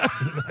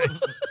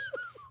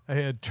 I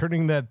had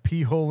turning that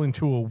pee hole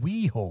into a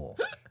wee hole.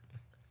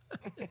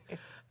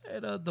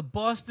 And the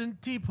Boston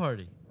Tea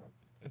Party.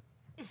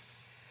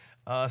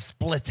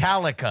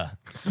 Splitalica.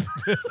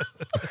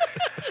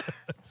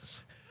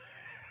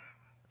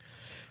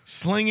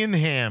 Slinging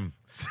ham.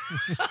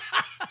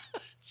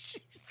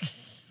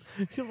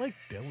 You like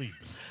deli.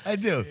 I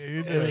do.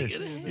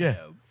 Yeah.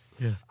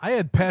 I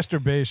had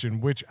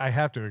masturbation, which I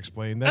have to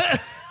explain.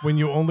 That's when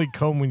you only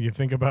come when you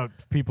think about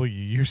people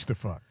you used to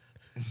fuck.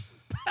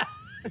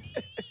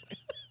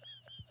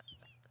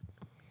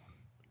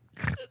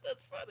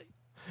 That's funny.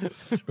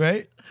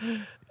 Right?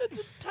 It's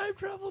a time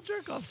travel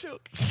jerk off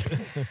joke.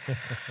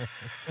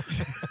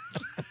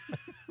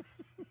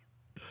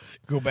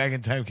 Go back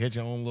in time, catch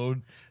your own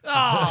load.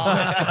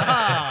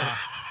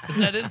 Is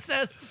that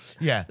incest?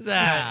 Yeah.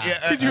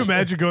 Ah. Could you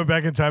imagine going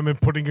back in time and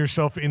putting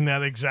yourself in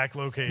that exact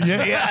location?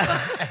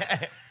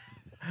 Yeah.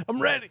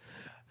 I'm ready.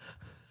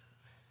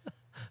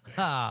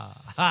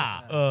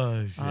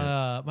 Oh, shit.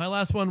 My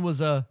last one was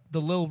the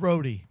Lil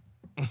Rhodey.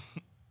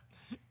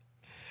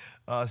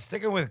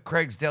 Sticking with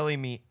Craig's deli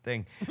meat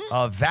thing.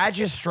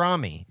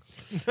 Vagistrami.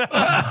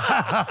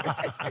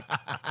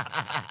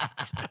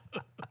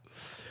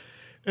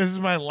 This is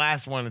my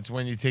last one. It's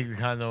when you take the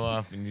condom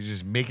off and you're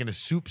just making a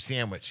soup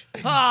sandwich.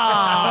 Anytime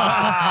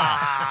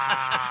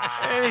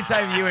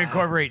you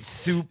incorporate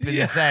soup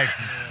in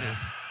sex, it's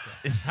just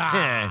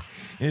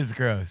it's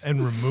gross.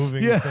 And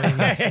removing things.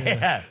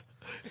 Yeah.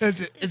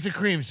 It's a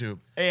cream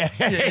soup.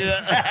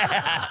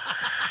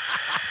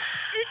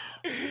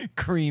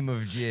 Cream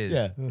of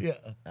jizz. Yeah.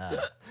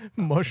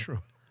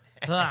 Mushroom.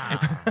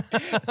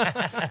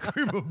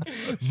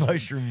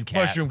 Mushroom cap.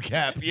 Mushroom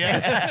cap.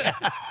 Yeah.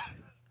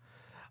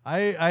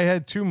 I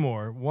had 2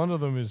 more. One of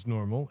them is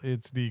normal.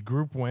 It's the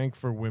group wank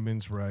for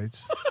women's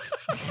rights.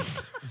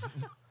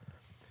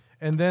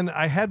 And then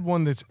I had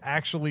one that's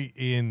actually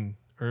in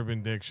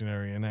Urban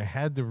Dictionary, and I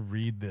had to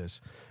read this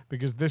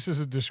because this is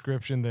a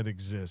description that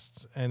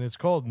exists, and it's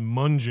called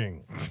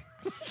munging.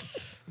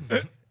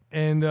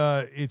 And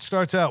it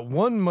starts out,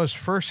 one must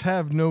first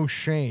have no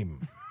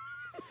shame.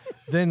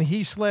 Then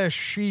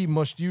he/she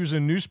must use a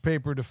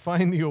newspaper to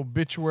find the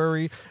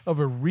obituary of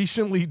a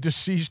recently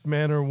deceased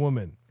man or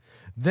woman.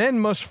 Then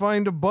must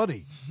find a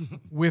buddy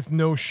with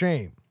no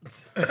shame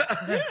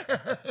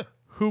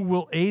who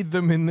will aid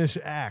them in this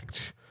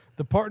act.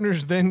 The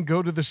partners then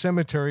go to the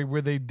cemetery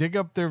where they dig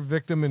up their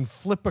victim and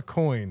flip a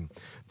coin.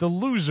 The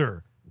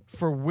loser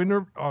for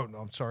winner,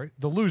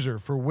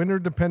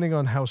 depending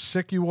on how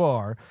sick you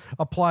are,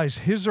 applies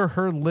his or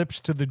her lips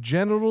to the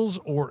genitals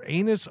or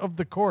anus of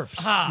the corpse.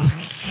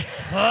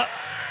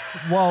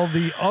 While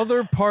the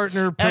other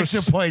partner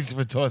Extra points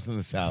for tossing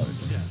the salad.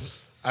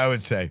 Yes. I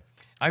would say.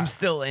 I'm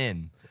still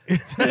in.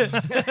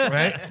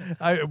 Right?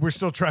 We're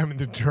still trying to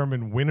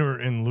determine winner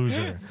and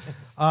loser.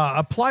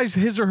 Applies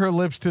his or her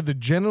lips to the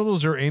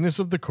genitals or anus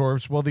of the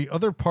corpse while the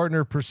other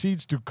partner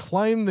proceeds to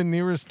climb the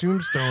nearest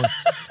tombstone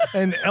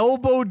and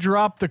elbow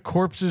drop the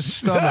corpse's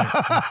stomach.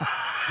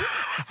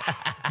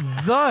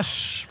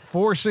 Thus,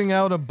 forcing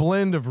out a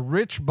blend of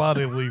rich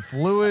bodily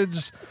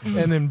fluids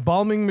and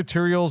embalming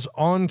materials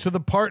onto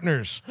the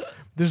partners.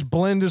 This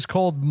blend is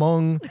called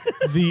mung.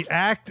 The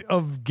act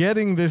of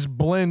getting this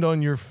blend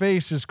on your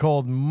face is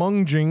called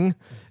munging,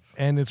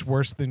 and it's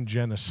worse than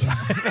genocide.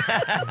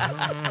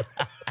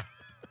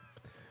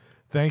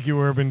 Thank you,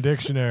 Urban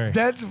Dictionary.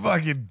 That's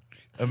fucking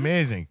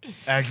amazing.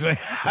 Actually,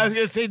 I was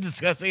gonna say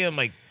disgusting. I'm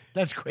like,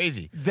 that's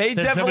crazy. They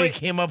that definitely somebody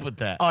came up with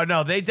that. Oh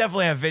no, they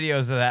definitely have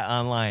videos of that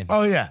online.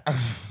 Oh yeah.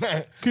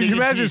 Could you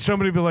imagine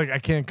somebody be like, I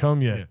can't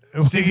come yet?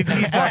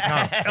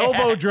 Stickandcheese.com.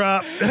 Elbow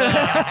drop.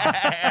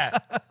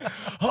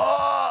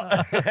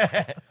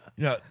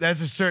 Yeah,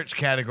 that's a search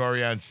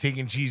category on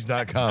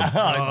stickandcheese.com.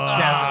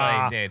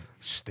 Definitely did.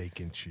 Steak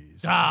and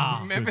cheese.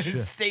 Remember Good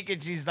shit. steak and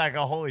cheese? Like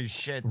a holy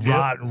shit, dude.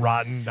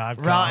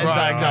 Rotten.com.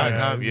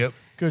 Rotten.com. Yep.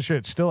 Good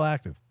shit. Still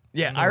active.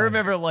 Yeah, I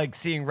remember like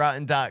seeing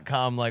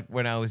Rotten.com like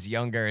when I was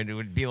younger, and it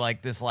would be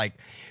like this like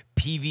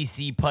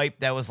PVC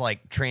pipe that was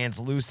like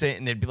translucent,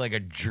 and there'd be like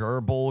a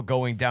gerbil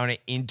going down it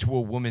into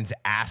a woman's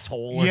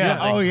asshole. Or Yeah.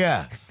 something. Oh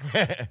yeah.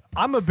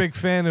 I'm a big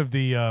fan of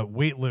the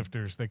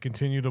weightlifters that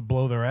continue to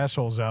blow their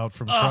assholes out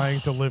from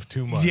trying to lift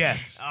too much.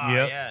 Yes.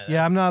 Yep.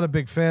 Yeah, I'm not a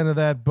big fan of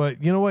that,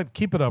 but you know what?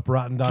 Keep it up,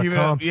 Rotten.com. Keep it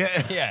up.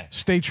 Yeah. Yeah.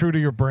 Stay true to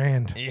your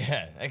brand.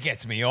 Yeah, that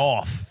gets me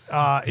off.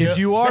 If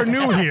you are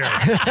new here,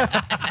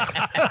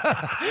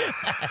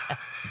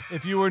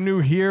 if you are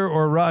new here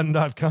or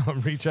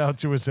Rotten.com, reach out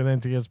to us at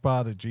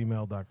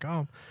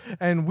ntspod@gmail.com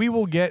and we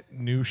will get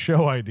new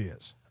show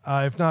ideas.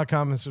 If not,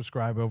 comment,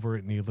 subscribe over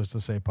at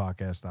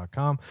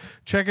needless-to-say-podcast.com.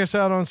 Check us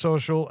out on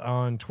social,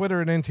 on Twitter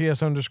at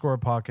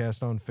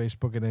NTS_podcast, on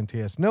Facebook at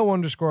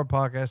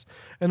NTS_podcast,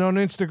 and on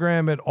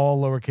Instagram at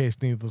all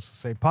lowercase needless to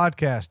say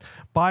podcast.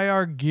 Buy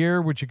our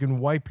gear, which you can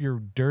wipe your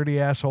dirty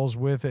assholes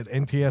with at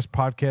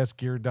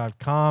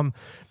ntspodcastgear.com.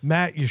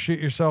 Matt, you shit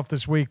yourself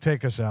this week.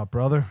 Take us out,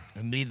 brother.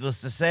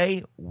 Needless to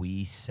say,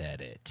 we said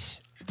it.